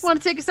 madam. Yes.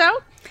 Want to take us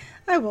out?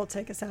 I will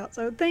take us out.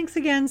 So thanks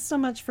again so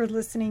much for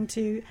listening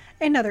to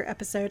another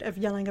episode of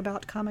Yelling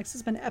About Comics.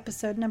 It's been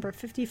episode number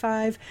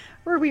 55,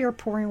 where we are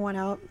pouring one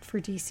out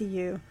for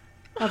DCU.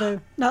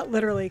 Although, not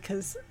literally,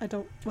 because I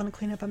don't want to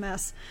clean up a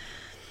mess.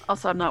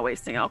 Also, I'm not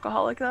wasting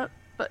alcohol like that.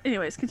 But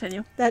anyways,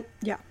 continue.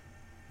 Yeah.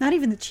 Not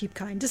even the cheap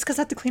kind, just because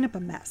I have to clean up a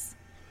mess.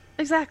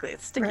 Exactly.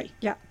 It's sticky. Right,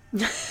 yeah.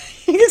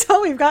 You can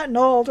tell we've gotten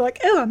old. We're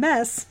like, ew, a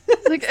mess.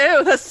 Like,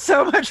 ew, that's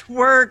so much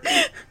work.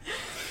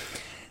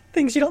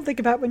 Things you don't think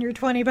about when you're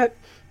 20, but...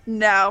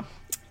 No.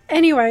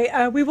 Anyway,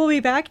 we will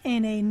be back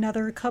in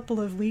another couple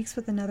of weeks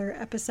with another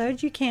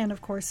episode. You can, of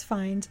course,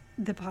 find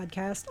the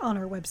podcast on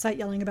our website,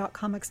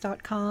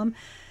 yellingaboutcomics.com,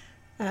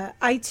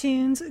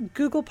 iTunes,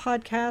 Google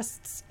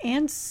Podcasts,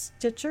 and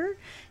Stitcher.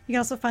 You can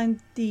also find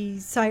the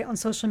site on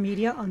social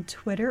media on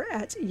Twitter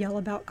at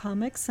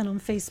YellAboutComics and on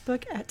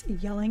Facebook at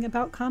Yelling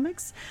About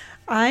Comics.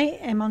 I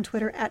am on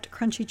Twitter at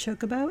Crunchy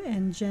Chocobo,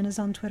 and Jen is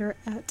on Twitter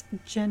at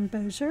Jen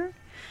Bozier.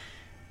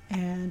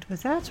 And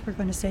with that, we're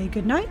going to say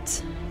good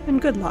night and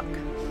good luck.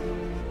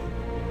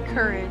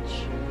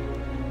 Courage.